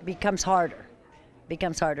 it becomes harder.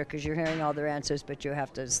 Becomes harder because you're hearing all their answers, but you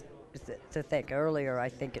have to think. Earlier, I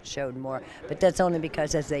think it showed more, but that's only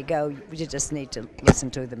because as they go, you just need to listen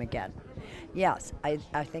to them again. Yes, I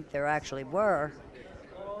think there actually were,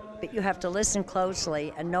 but you have to listen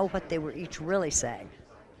closely and know what they were each really saying.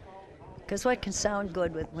 Because what can sound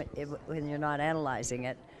good when you're not analyzing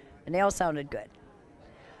it, and they all sounded good,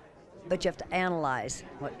 but you have to analyze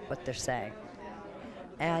what they're saying.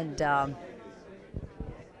 And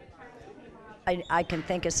I can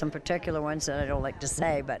think of some particular ones that I don't like to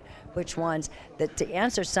say, but which ones, that the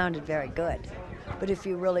answer sounded very good. But if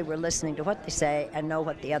you really were listening to what they say and know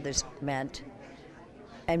what the others meant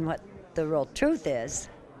and what the real truth is,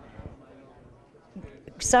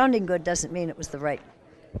 sounding good doesn't mean it was the right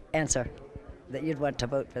answer, that you'd want to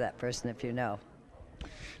vote for that person if you know.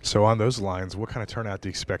 So on those lines, what kind of turnout do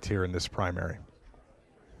you expect here in this primary?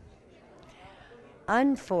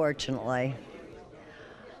 Unfortunately,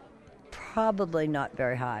 probably not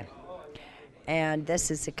very high. And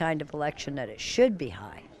this is the kind of election that it should be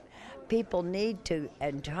high. People need to,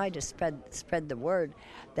 and try to spread the word,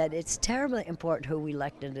 that it's terribly important who we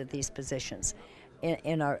elect into these positions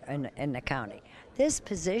in the county. This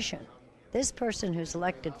position, this person who's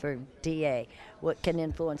elected for DA, what can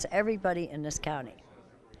influence everybody in this county.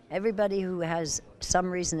 Everybody who has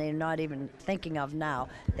some reason they're not even thinking of now,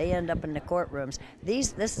 they end up in the courtrooms.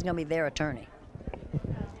 This is going to be their attorney.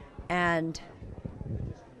 And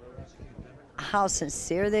how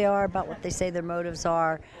sincere they are about what they say their motives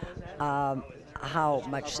are, how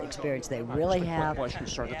much experience they really have, but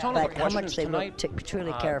how much they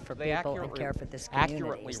truly care for people and care for this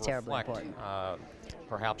community is terribly important.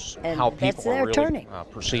 Perhaps And how that's people their are attorney. really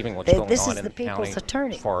perceiving what's going This on is in the the people's county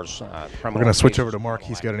attorney. as far as We're going to switch over to Mark.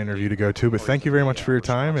 He's got an interview to go to, but thank you very much for your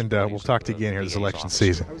time, and we'll talk to you again here this election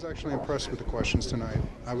season. I was actually impressed with the questions tonight.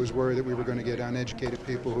 I was worried that we were going to get uneducated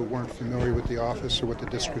people who weren't familiar with the office or what the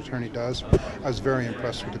district attorney does. I was very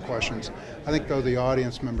impressed with the questions. I think, though, the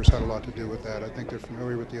audience members had a lot to do with that. I think they're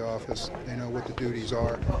familiar with the office. They know what the duties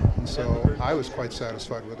are. And so I was quite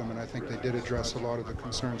satisfied with them, and I think they did address a lot of the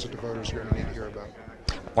concerns that the voters are going to need to hear about.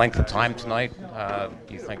 Length of time tonight,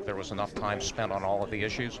 do you think there was enough time spent on all of the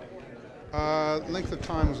issues? Length of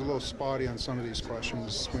time was a little spotty on some of these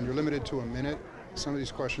questions. When you're limited to a minute, some of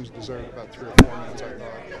these questions deserve about 3 or 4 minutes, I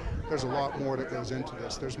thought. There's a lot more that goes into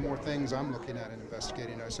this. There's more things I'm looking at and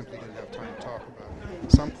investigating that I simply didn't have time to talk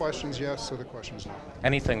about. Some questions, yes, other questions, no.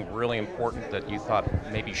 Anything really important that you thought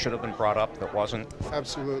maybe should have been brought up that wasn't?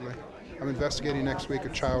 Absolutely. I'm investigating next week a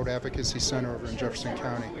child advocacy center over in Jefferson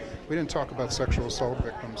County. We didn't talk about sexual assault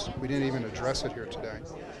victims. We didn't even address it here today.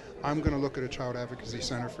 I'm going to look at a child advocacy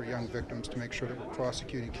center for young victims to make sure that we're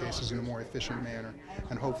prosecuting cases in a more efficient manner.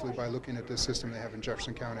 And hopefully by looking at this system they have in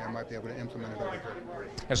Jefferson County, I might be able to implement it over here.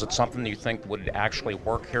 Is it something you think would actually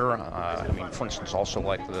work here? I mean, for instance, also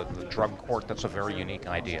like the drug court, that's a very unique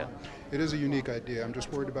idea. It is a unique idea. I'm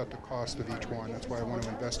just worried about the cost of each one. That's why I want to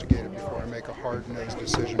investigate it before I make a hard-nosed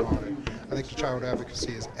decision on it. I think the child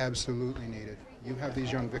advocacy is absolutely needed. You have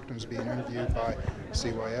these young victims being interviewed by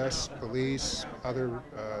CYS, police, other,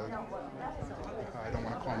 I don't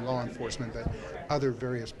want to call them law enforcement, but other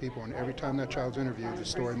various people. And every time that child's interviewed, the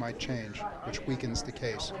story might change, which weakens the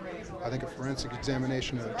case. I think a forensic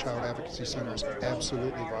examination of the child advocacy center is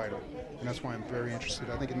absolutely vital. And that's why I'm very interested.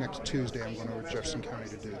 I think next Tuesday I'm going over to Jefferson County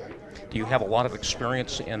to do that. Do you have a lot of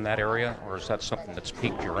experience in that area, or is that something that's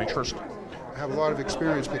piqued your interest? I have a lot of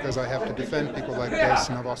experience because I have to defend people like this,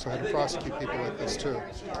 and I've also had to prosecute people like this too.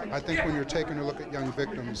 I think when you're taking a look at young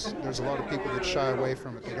victims, there's a lot of people that shy away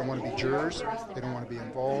from it. They don't want to be jurors, they don't want to be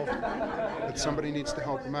involved, but somebody needs to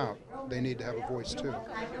help them out. They need to have a voice too.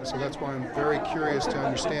 And so that's why I'm very curious to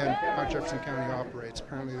understand how Jefferson County operates.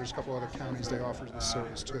 Apparently there's a couple other counties they offer this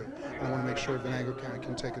service too. And I want to make sure Venango County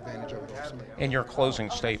can take advantage of it also. In your closing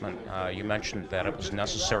statement, you mentioned that it was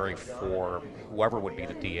necessary for whoever would be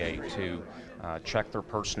the DA to check their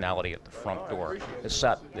personality at the front door. Is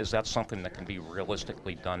that something that can be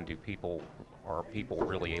realistically done? Are people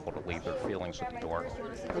really able to leave their feelings at the door?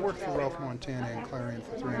 I worked for Ralph Montana in Clarion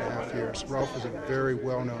for 3.5 years. Ralph is a very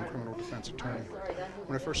well-known criminal defense attorney.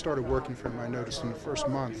 When I first started working for him, I noticed in the first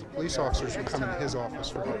month, police officers would come into his office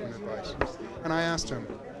for help and advice. And I asked him,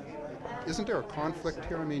 isn't there a conflict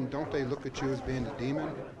here? I mean, don't they look at you as being a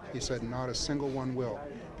demon? He said, not a single one will.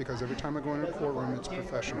 Because every time I go into a courtroom, it's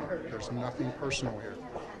professional. There's nothing personal here.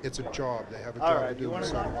 It's a job. They have a job to do, and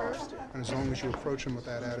so do I. And as long as you approach them with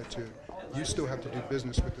that attitude, you still have to do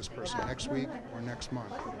business with this person next week or next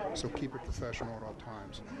month. So keep it professional at all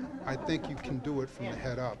times. I think you can do it from the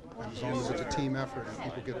head up. And as long as it's a team effort and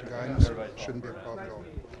people get the guidance, it shouldn't be a problem at all.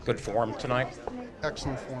 Good form tonight?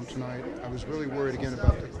 Excellent form tonight. I was really worried again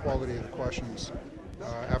about the quality of the questions.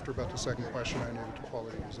 After about the second question, I knew that the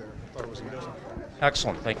quality was there. I thought it was an excellent form.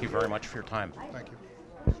 Excellent. Thank you very much for your time. Thank you.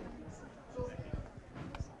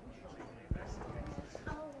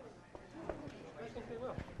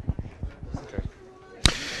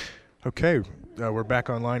 Okay, We're back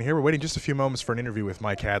online here. We're waiting just a few moments for an interview with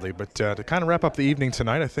Mike Hadley, but to kind of wrap up the evening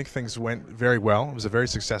tonight, I think things went very well. It was a very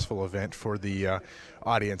successful event for the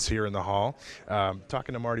audience here in the hall.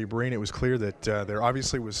 Talking to Marty Breen, it was clear that there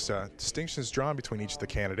obviously was distinctions drawn between each of the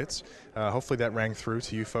candidates. Hopefully that rang through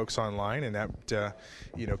to you folks online, and that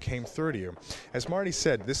came through to you. As Marty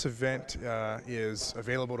said, this event is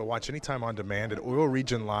available to watch anytime on demand at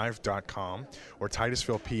oilregionlive.com or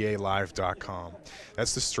titusvillePAlive.com.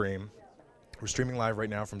 That's the stream. We're streaming live right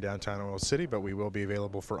now from downtown Oil City, but we will be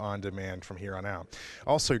available for on-demand from here on out.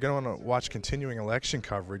 Also, you're going to want to watch continuing election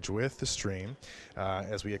coverage with the stream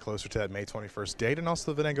as we get closer to that May 21st date, and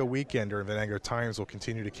also the Venango Weekender and Venango Times will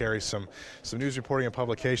continue to carry some news reporting and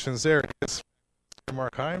publications. There it is,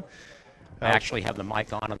 Mark Heim. I actually have the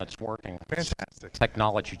mic on and it's working. Fantastic.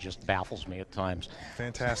 Technology just baffles me at times.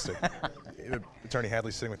 Fantastic. Attorney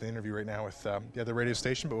Hadley's sitting with an interview right now with the other radio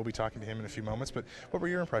station, but we'll be talking to him in a few moments. But what were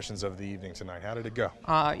your impressions of the evening tonight? How did it go?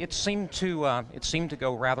 It seemed to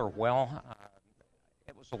go rather well.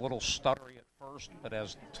 It was a little stuttery at first, but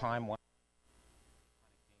as time went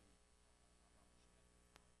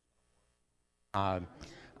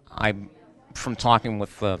from talking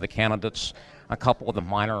with the candidates, a couple of the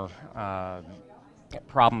minor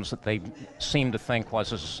problems that they seemed to think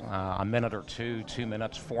was a minute or 2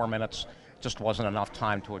 minutes, 4 minutes, just wasn't enough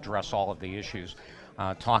time to address all of the issues.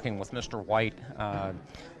 Talking with Mr. White,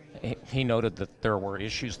 he noted that there were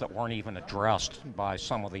issues that weren't even addressed by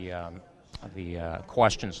some of the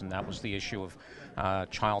questions, and that was the issue of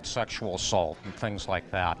child sexual assault and things like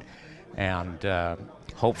that. And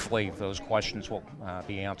hopefully those questions will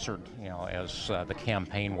be answered, as the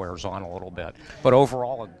campaign wears on a little bit. But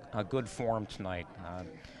overall, a good forum tonight.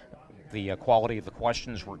 The quality of the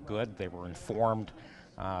questions were good. They were informed,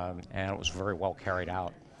 and it was very well carried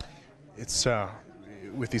out. It's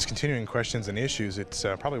with these continuing questions and issues, it's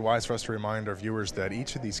probably wise for us to remind our viewers that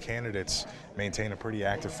each of these candidates maintain a pretty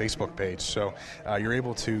active Facebook page. So you're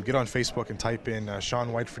able to get on Facebook and type in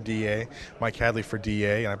Sean White for DA, Mike Hadley for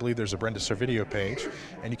DA, and I believe there's a Brenda Servideo page,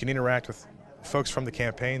 and you can interact with folks from the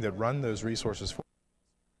campaign that run those resources for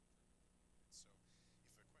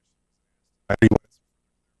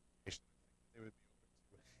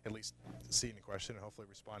at least seeing the question and hopefully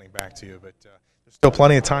responding back to you. But there's still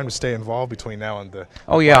plenty of time to stay involved between now and the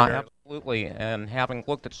primary. Absolutely. And having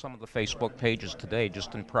looked at some of the Facebook pages today,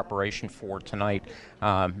 just in preparation for tonight,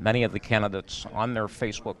 many of the candidates on their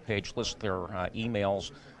Facebook page list their emails,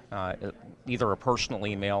 either a personal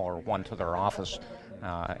email or one to their office,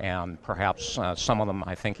 and perhaps some of them,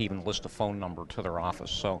 I think, even list a phone number to their office.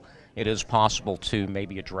 So it is possible to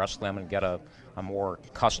maybe address them and get a more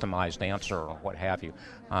customized answer or what have you.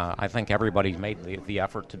 I think everybody made the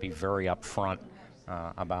effort to be very upfront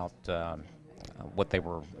about what they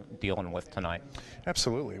were dealing with tonight.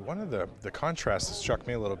 Absolutely. One of the contrasts that struck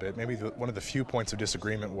me a little bit, maybe one of the few points of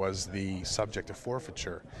disagreement, was the subject of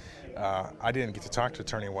forfeiture. I didn't get to talk to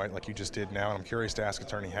Attorney White like you just did now, and I'm curious to ask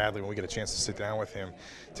Attorney Hadley when we get a chance to sit down with him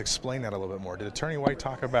to explain that a little bit more. Did Attorney White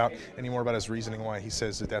talk about any more about his reasoning why he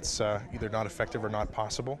says that that's either not effective or not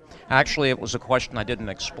possible? Actually, it was a question I didn't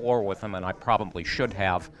explore with him, and I probably should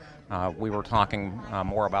have. We were talking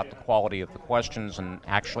more about the quality of the questions and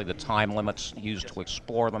actually the time limits used to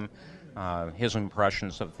explore them, his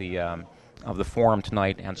impressions of the forum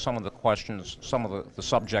tonight, and some of the questions, some of the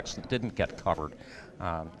subjects that didn't get covered.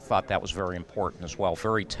 Thought that was very important as well.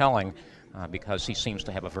 Very telling because he seems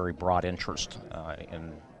to have a very broad interest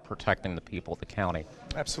in protecting the people of the county.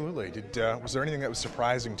 Absolutely. Was there anything that was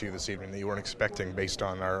surprising to you this evening that you weren't expecting based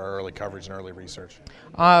on our early coverage and early research?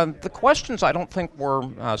 The questions I don't think were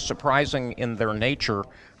surprising in their nature.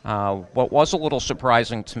 What was a little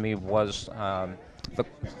surprising to me was the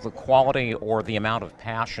quality or the amount of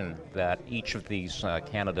passion that each of these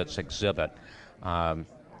candidates exhibit.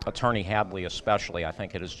 Attorney Hadley especially, I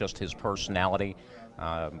think it is just his personality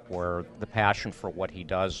where the passion for what he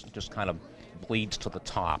does just kind of bleeds to the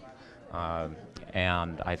top.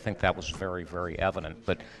 And I think that was very, very evident.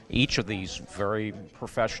 But each of these very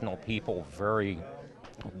professional people, very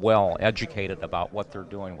well educated about what they're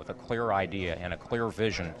doing with a clear idea and a clear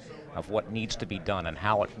vision of what needs to be done and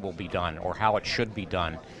how it will be done or how it should be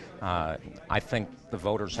done, I think the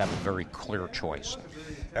voters have a very clear choice.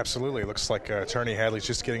 Absolutely. It looks like Attorney Hadley's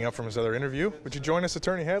just getting up from his other interview. Would you join us,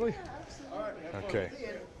 Attorney Hadley? Okay.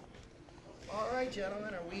 All right,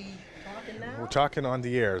 gentlemen, are we talking now? We're talking on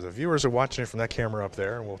the air. The viewers are watching it from that camera up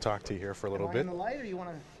there, and we'll talk to you here for a little bit. In the light, or you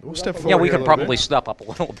want to? We'll step forward. Yeah, we can can probably step up a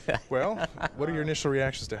little bit. Well, what are your initial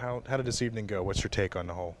reactions to how did this evening go? What's your take on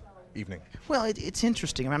the whole evening? Well, it's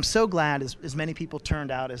interesting. I'm so glad as many people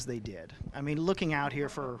turned out as they did. I mean, looking out here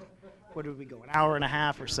for what did we go, an hour and a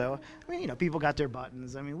half or so. I mean, people got their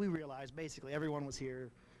buttons. I mean, we realized basically everyone was here,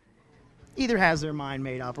 either has their mind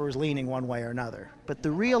made up or is leaning one way or another. But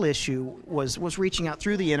the real issue was reaching out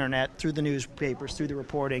through the internet, through the newspapers, through the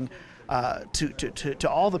reporting, to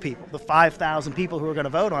all the people, the 5,000 people who are going to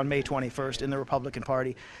vote on May 21st in the Republican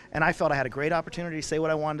Party. And I felt I had a great opportunity to say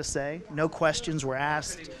what I wanted to say. No questions were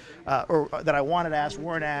asked, or that I wanted asked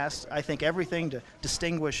weren't asked. I think everything to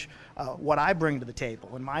distinguish what I bring to the table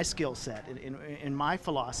and my skill set in my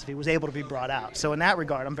philosophy was able to be brought out. So in that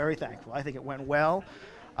regard, I'm very thankful. I think it went well.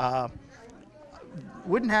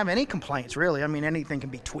 Wouldn't have any complaints, really. I mean, anything can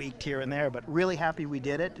be tweaked here and there, but really happy we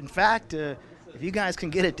did it. In fact, if you guys can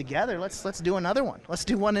get it together, let's do another one. Let's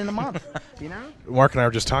do one in a month, Mark and I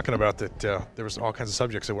were just talking about that there was all kinds of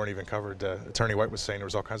subjects that weren't even covered. Attorney White was saying there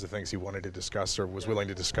was all kinds of things he wanted to discuss or was willing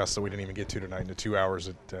to discuss that we didn't even get to tonight in the 2 hours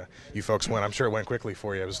that you folks went. I'm sure it went quickly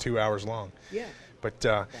for you. It was 2 hours long. Yeah. But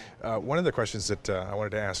one of the questions that I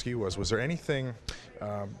wanted to ask you was there anything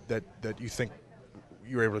that you think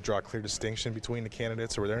you were able to draw a clear distinction between the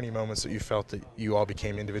candidates, or were there any moments that you felt that you all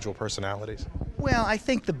became individual personalities? Well, I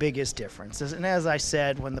think the biggest difference is, and as I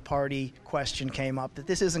said when the party question came up, that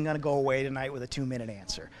this isn't going to go away tonight with a 2-minute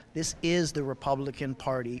answer. This is the Republican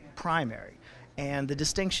Party primary, and the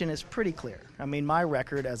distinction is pretty clear. I mean, my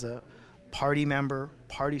record as a party member,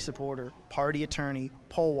 party supporter, party attorney,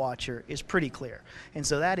 poll watcher is pretty clear. And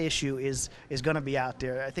so that issue is going to be out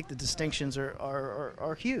there. I think the distinctions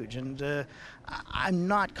are huge, and I'm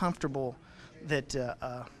not comfortable that,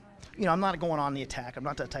 I'm not going on the attack. I'm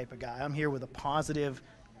not that type of guy. I'm here with a positive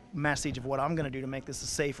message of what I'm going to do to make this a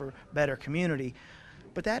safer, better community.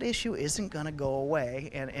 But that issue isn't going to go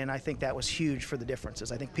away, and I think that was huge for the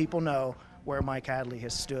differences. I think people know where Mike Hadley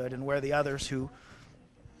has stood and where the others who,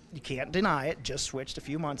 you can't deny it, just switched a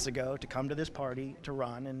few months ago to come to this party to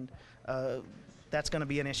run, and that's going to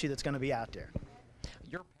be an issue that's going to be out there.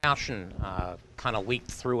 Your passion kind of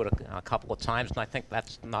leaked through it a couple of times, and I think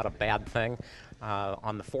that's not a bad thing.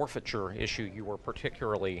 On the forfeiture issue, you were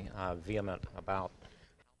particularly vehement about.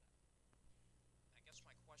 I guess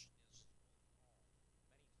my question is,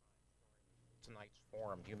 many times during tonight's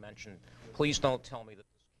forum, you mentioned, please don't tell me that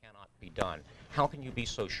this cannot be done. How can you be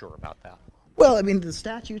so sure about that? Well, I mean, the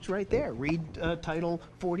statute's right there. Read Title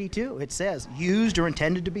 42. It says, used or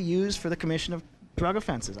intended to be used for the commission of drug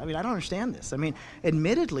offenses. I mean, I don't understand this. I mean,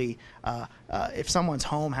 admittedly, if someone's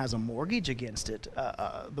home has a mortgage against it,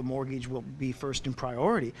 the mortgage will be first in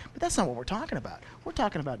priority. But that's not what we're talking about. We're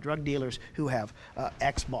talking about drug dealers who have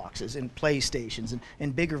Xboxes and PlayStations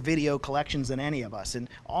and bigger video collections than any of us, and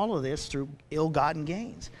all of this through ill-gotten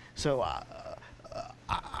gains. So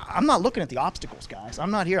I'm not looking at the obstacles, guys.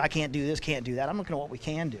 I'm not here, I can't do this, can't do that. I'm looking at what we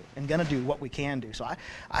can do and going to do what we can do. So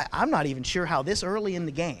I'm not even sure how this early in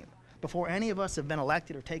the game, before any of us have been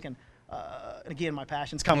elected or taken, again, my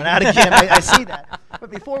passion's coming out again, I see that. But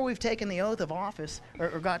before we've taken the oath of office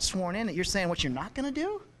or got sworn in, you're saying what you're not going to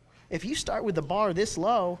do? If you start with the bar this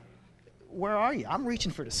low, where are you? I'm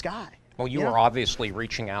reaching for the sky. Well, you are obviously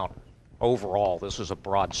reaching out overall. This is a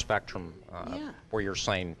broad spectrum where you're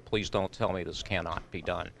saying, please don't tell me this cannot be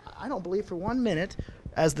done. I don't believe for 1 minute,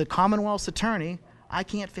 as the Commonwealth's attorney, I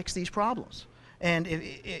can't fix these problems. And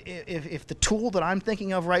if the tool that I'm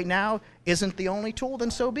thinking of right now isn't the only tool, then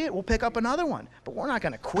so be it. We'll pick up another one. But we're not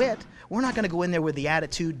going to quit. We're not going to go in there with the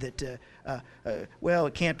attitude that, well,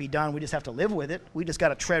 it can't be done. We just have to live with it. We just got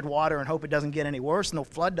to tread water and hope it doesn't get any worse and the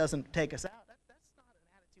flood doesn't take us out. That's not an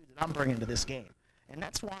attitude that I'm bringing to this game. And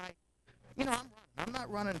that's why, I'm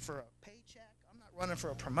not running for a paycheck. I'm not running for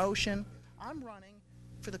a promotion. I'm running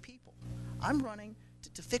for the people. I'm running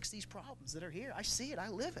to fix these problems that are here. I see it. I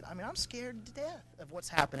live it. I mean, I'm scared to death of what's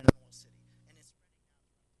happening in the whole city. And it's spreading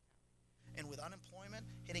out. And with unemployment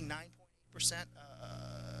hitting 9.8%,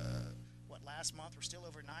 last month we're still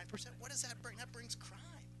over 9%. What does that bring? That brings crime.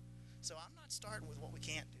 So I'm not starting with what we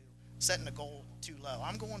can't do, setting a goal too low.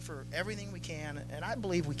 I'm going for everything we can, and I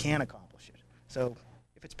believe we can accomplish it. So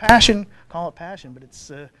if it's passion, call it passion, but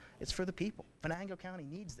it's for the people. Venango County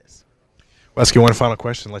needs this. Well, let's get one final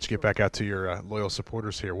question. Let you get back out to your loyal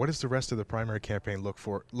supporters here. What does the rest of the primary campaign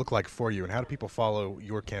look like for you, and how do people follow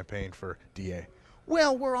your campaign for DA?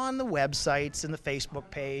 Well, we're on the websites and the Facebook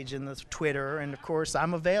page and the Twitter, and of course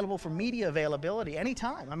I'm available for media availability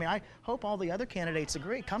anytime. I mean, I hope all the other candidates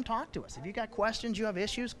agree. Come talk to us. If you got questions, you have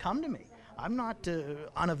issues, come to me. I'm not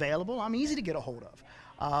unavailable. I'm easy to get a hold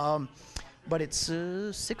of. But it's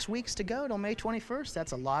 6 weeks to go till May 21st.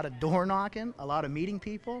 That's a lot of door knocking, a lot of meeting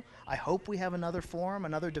people. I hope we have another forum,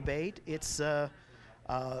 another debate. It's going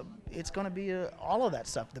to be all of that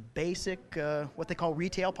stuff, the basic, what they call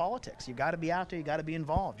retail politics. You got to be out there, you got to be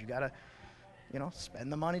involved, you got you know,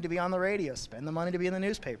 spend the money to be on the radio, spend the money to be in the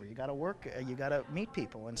newspaper. You got to work, you got to meet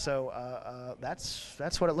people, and so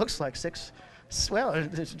that's what it looks like. 6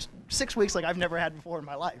 weeks like I've never had before in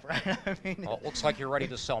my life, right? I mean, well, it looks like you're ready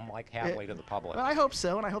to sell Mike Hadley to the public. Well, I hope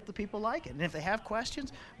so, and I hope the people like it. And if they have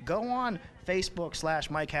questions, go on Facebook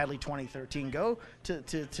 /Mike Hadley 2013. Go to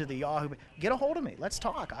the Yahoo. Get a hold of me. Let's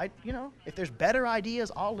talk. You know, if there's better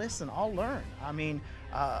ideas, I'll listen. I'll learn. I mean,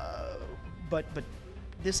 but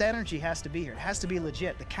this energy has to be here. It has to be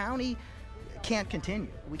legit. The county can't continue.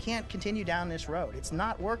 We can't continue down this road. It's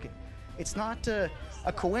not working. It's not a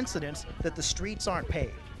coincidence that the streets aren't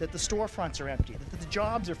paved, that the storefronts are empty, that the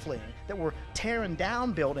jobs are fleeing, that we're tearing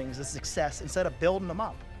down buildings as success instead of building them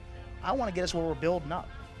up. I want to get us where we're building up.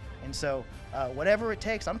 And so whatever it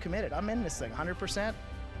takes, I'm committed. I'm in this thing 100%.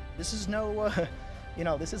 This is no, you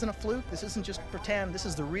know, this isn't a fluke. This isn't just pretend. This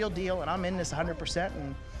is the real deal, and I'm in this 100%.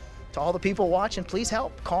 And to all the people watching, please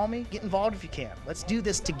help. Call me. Get involved if you can. Let's do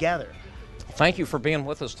this together. Thank you for being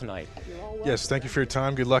with us tonight. Yes, thank you for your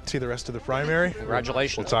time. Good luck to you the rest of the primary.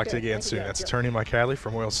 Congratulations. We'll talk to you again soon. That's Attorney Mike Hadley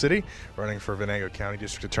from Oil City, running for Venango County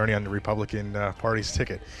District Attorney on the Republican Party's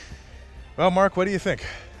ticket. Well, Mark, what do you think?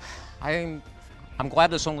 I'm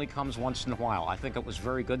glad this only comes once in a while. I think it was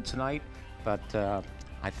very good tonight, but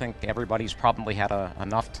I think everybody's probably had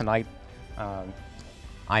enough tonight.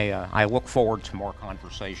 I look forward to more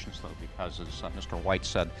conversations, though, because, as Mr. White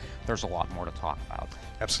said, there's a lot more to talk about.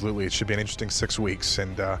 Absolutely. It should be an interesting 6 weeks,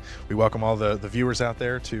 and we welcome all the viewers out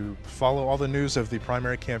there to follow all the news of the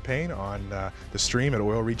primary campaign on the stream at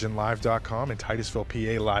oilregionlive.com and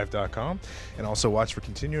titusvillepa.live.com, and also watch for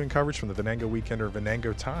continuing coverage from the Venango Weekender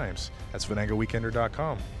Venango Times. That's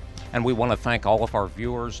venangoweekender.com. And we want to thank all of our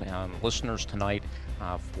viewers and listeners tonight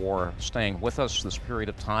for staying with us this period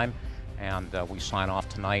of time. And we sign off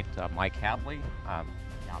tonight. Mike Hadley,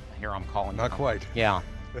 here I'm calling. Not quite. Yeah,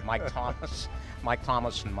 Mike Thomas,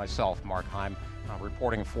 and myself, Mark Heim,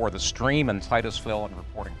 reporting for the stream in Titusville and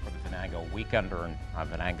reporting for the Venango Weekender in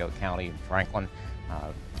Venango County and Franklin.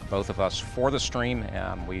 Both of us for the stream,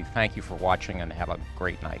 and we thank you for watching and have a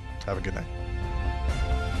great night. Have a good night.